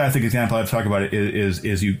one classic example I've talked about is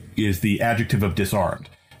the adjective of disarmed.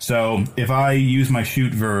 So if I use my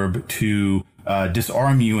shoot verb to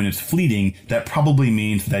disarm you and it's fleeting, that probably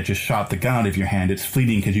means that I just shot the gun out of your hand. It's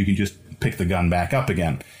fleeting because you can just pick the gun back up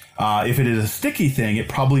again. If it is a sticky thing, it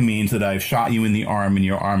probably means that I've shot you in the arm and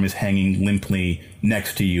your arm is hanging limply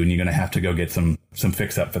next to you and you're going to have to go get some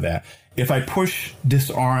fix up for that. If I push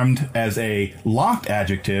disarmed as a locked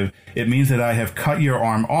adjective, it means that I have cut your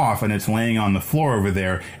arm off and it's laying on the floor over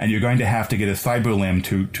there, and you're going to have to get a cyber limb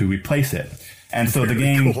to replace it. And so the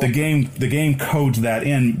game codes that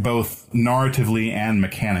in both narratively and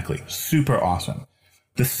mechanically. Super awesome.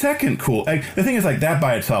 The second the thing is, like, that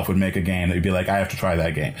by itself would make a game that you'd be like, I have to try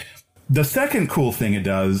that game. The second cool thing it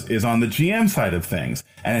does is on the GM side of things,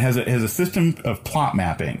 and it has a system of plot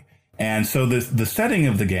mapping. And so the setting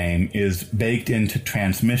of the game is baked into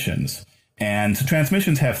transmissions. And so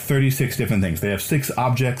transmissions have 36 different things. They have 6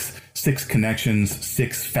 objects, 6 connections,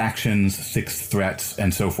 6 factions, 6 threats,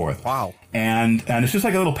 and so forth. Wow. And it's just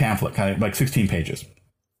like a little pamphlet, kind of like 16 pages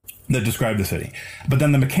that describe the city. But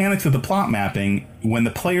then the mechanics of the plot mapping, when the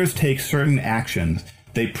players take certain actions,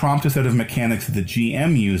 they prompt a set of mechanics that the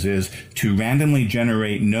GM uses to randomly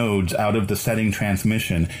generate nodes out of the setting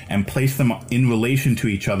transmission and place them in relation to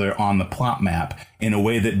each other on the plot map in a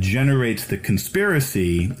way that generates the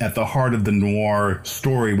conspiracy at the heart of the noir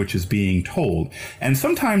story which is being told. And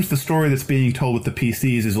sometimes the story that's being told with the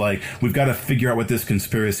PCs is like, we've got to figure out what this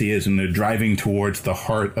conspiracy is, and they're driving towards the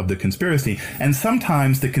heart of the conspiracy. And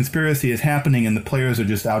sometimes the conspiracy is happening and the players are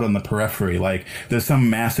just out on the periphery. Like, there's some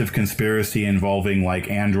massive conspiracy involving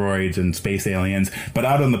like androids and space aliens, but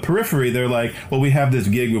out on the periphery they're like, well, we have this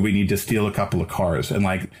gig where we need to steal a couple of cars, and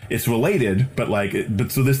like it's related, but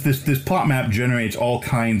so this plot map generates all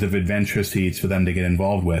kinds of adventure seeds for them to get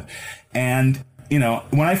involved with. And you know,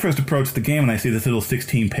 when I first approached the game and I see this little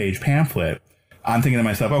 16-page pamphlet, I'm thinking to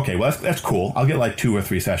myself, okay, well, that's cool. I'll get like 2 or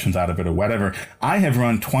 3 sessions out of it or whatever. I have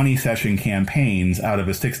run 20-session campaigns out of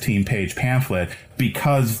a 16-page pamphlet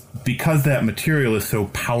because that material is so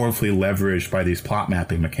powerfully leveraged by these plot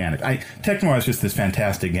mapping mechanics. Tech Noir is just this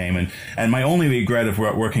fantastic game, and my only regret of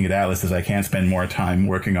working at Atlas is I can't spend more time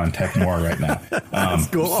working on Tech Noir right now. That's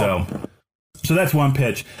cool. So that's one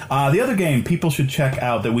pitch. The other game people should check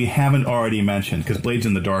out that we haven't already mentioned, because Blades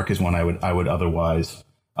in the Dark is one I would otherwise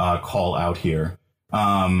call out here.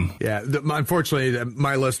 Unfortunately,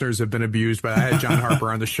 my listeners have been abused, but I had John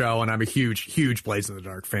Harper on the show, and I'm a huge Blades in the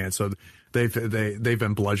Dark fan. So they've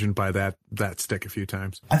been bludgeoned by that stick a few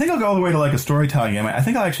times. I think I'll go all the way to like a storytelling game. I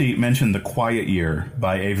think I'll actually mention The Quiet Year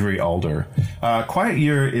by Avery Alder. Quiet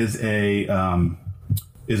Year is a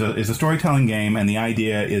storytelling game, and the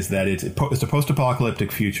idea is that it's a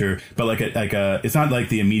post-apocalyptic future, but it's not like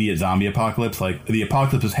the immediate zombie apocalypse. Like, the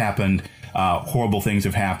apocalypse has happened, horrible things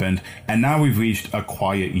have happened, and now we've reached a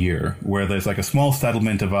quiet year where there's like a small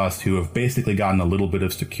settlement of us who have basically gotten a little bit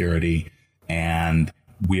of security, and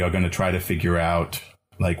we are going to try to figure out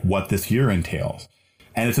like what this year entails.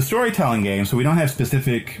 And it's a storytelling game, so we don't have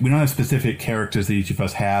specific characters that each of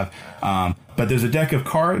us have. But there's a deck of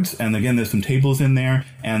cards, and again, there's some tables in there,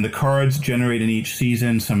 and the cards generate in each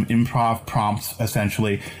season some improv prompts,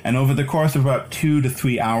 essentially. And over the course of about 2 to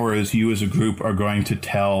 3 hours, you as a group are going to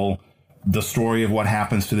tell the story of what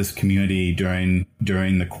happens to this community during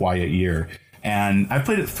the quiet year. And I've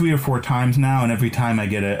played it 3 or 4 times now, and every time I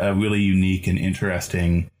get a really unique and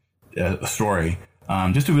interesting story.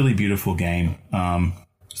 Just a really beautiful game.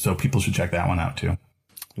 So people should check that one out too.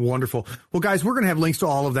 Wonderful. Well, guys, we're going to have links to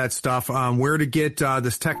all of that stuff, where to get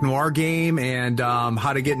this Tech Noir game and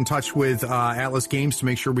how to get in touch with Atlas Games to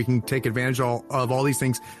make sure we can take advantage of all these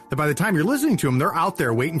things that by the time you're listening to them, they're out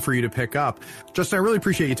there waiting for you to pick up. Justin, I really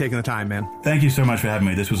appreciate you taking the time, man. Thank you so much for having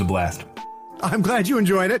me. This was a blast. I'm glad you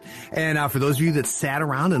enjoyed it. And for those of you that sat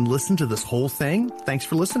around and listened to this whole thing, thanks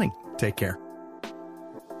for listening. Take care.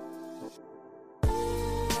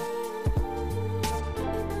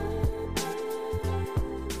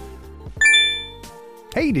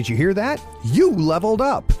 Hey, did you hear that? You leveled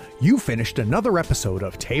up. You finished another episode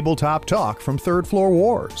of Tabletop Talk from Third Floor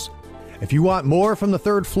Wars. If you want more from the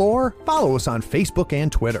third floor, follow us on Facebook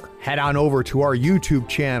and Twitter. Head on over to our YouTube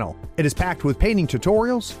channel. It is packed with painting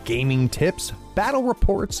tutorials, gaming tips, battle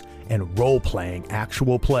reports, and role-playing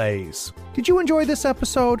actual plays. Did you enjoy this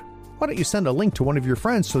episode? Why don't you send a link to one of your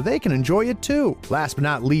friends so they can enjoy it too? Last but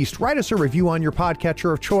not least, write us a review on your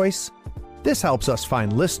podcatcher of choice. This helps us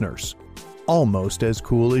find listeners almost as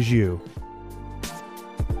cool as you.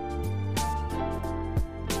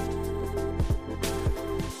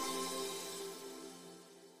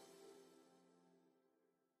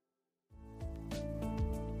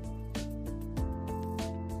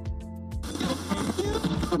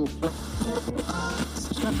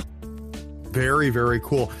 Very, very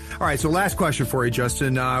cool. All right, so last question for you,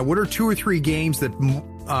 Justin. What are 2 or 3 games that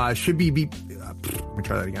should be let me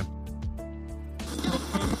try that again.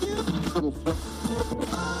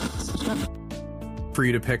 For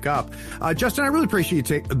you to pick up. Justin, I really appreciate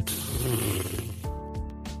you taking...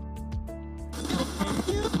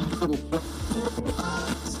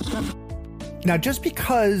 Now, just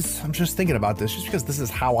because... I'm just thinking about this, just because this is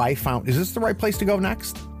how I found... Is this the right place to go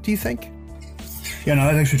next, do you think? Yeah, no,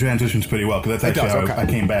 that actually transitions pretty well, because that's actually how I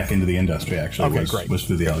came back into the industry, actually. Okay, great. Was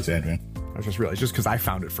through the Alexandrian. I just realized, just because I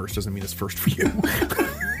found it first doesn't mean it's first for you.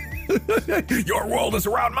 Your world is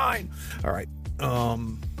around mine. All right. I'll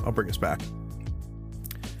bring us back.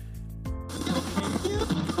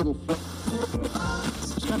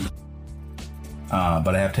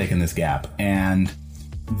 But I have taken this gap, and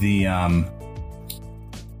the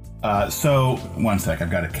so one sec, I've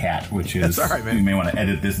got a cat, which is all right, man. You may want to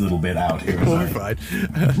edit this little bit out here. We'll be fine.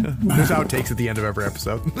 There's outtakes at the end of every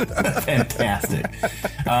episode. Fantastic.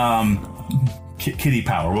 Kitty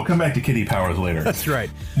Power. We'll come back to Kitty Powers later. That's right.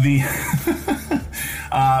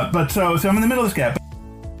 But so I'm in the middle of this gap.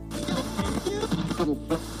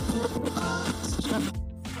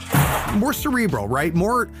 More cerebral, right?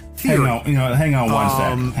 More theory. Hang on one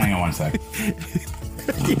sec. Hang on one sec.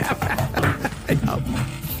 Yeah. I know.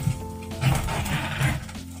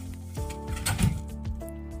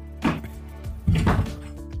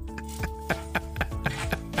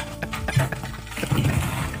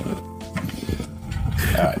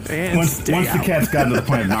 Once the cat's gotten to the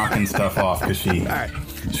point of knocking stuff off because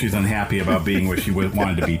she's unhappy about being where she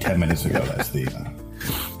wanted to be 10 minutes ago. That's the.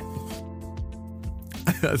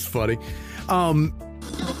 That's funny.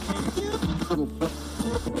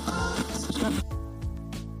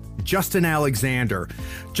 Justin Alexander.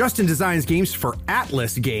 Justin designs games for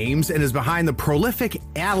Atlas Games and is behind the prolific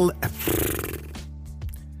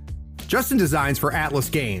Justin designs for Atlas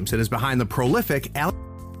Games and is behind the prolific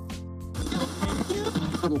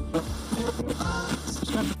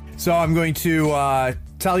So I'm going to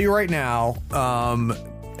tell you right now,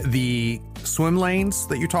 the swim lanes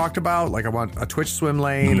that you talked about, like I want a Twitch swim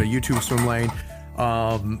lane, a YouTube swim lane.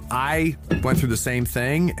 I went through the same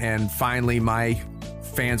thing, and finally my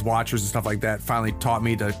fans, watchers, and stuff like that finally taught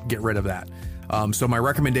me to get rid of that. So my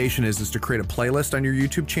recommendation is to create a playlist on your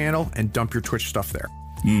YouTube channel and dump your Twitch stuff there.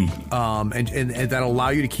 And that'll allow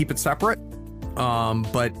you to keep it separate.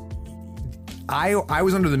 But I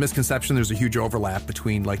was under the misconception there's a huge overlap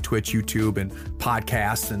between like Twitch, YouTube, and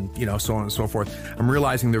podcasts, and so on and so forth. I'm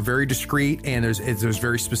realizing they're very discrete, and there's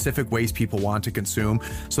very specific ways people want to consume.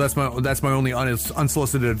 So that's my only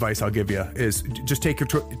unsolicited advice I'll give you is just take your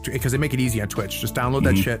because they make it easy on Twitch. Just download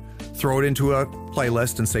that shit, throw it into a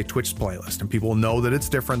playlist, and say Twitch playlist, and people will know that it's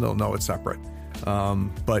different. They'll know it's separate.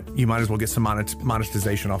 But you might as well get some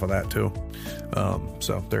monetization off of that too.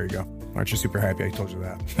 So there you go. Aren't you super happy I told you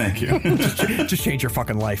that? Thank you. just change your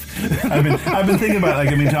fucking life. I've been thinking about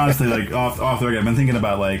honestly, off the record, I've been thinking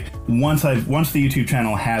about once the YouTube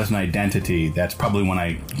channel has an identity, that's probably when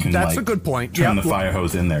I can. That's a good point. Turn the fire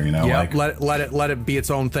hose in there, Yeah, let it be its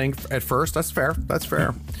own thing at first. That's fair.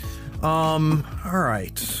 All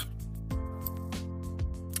right.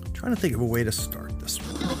 I'm trying to think of a way to start this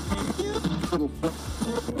one. Hey,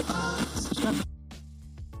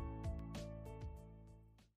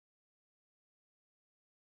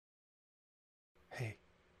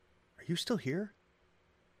 are you still here?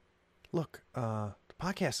 Look, the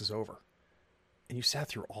podcast is over. And you sat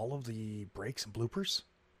through all of the breaks and bloopers?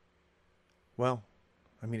 Well,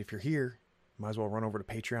 I mean, if you're here, you might as well run over to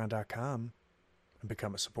patreon.com and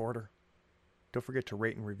become a supporter. Don't forget to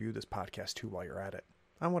rate and review this podcast too while you're at it,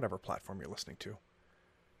 on whatever platform you're listening to.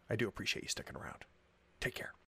 I do appreciate you sticking around. Take care.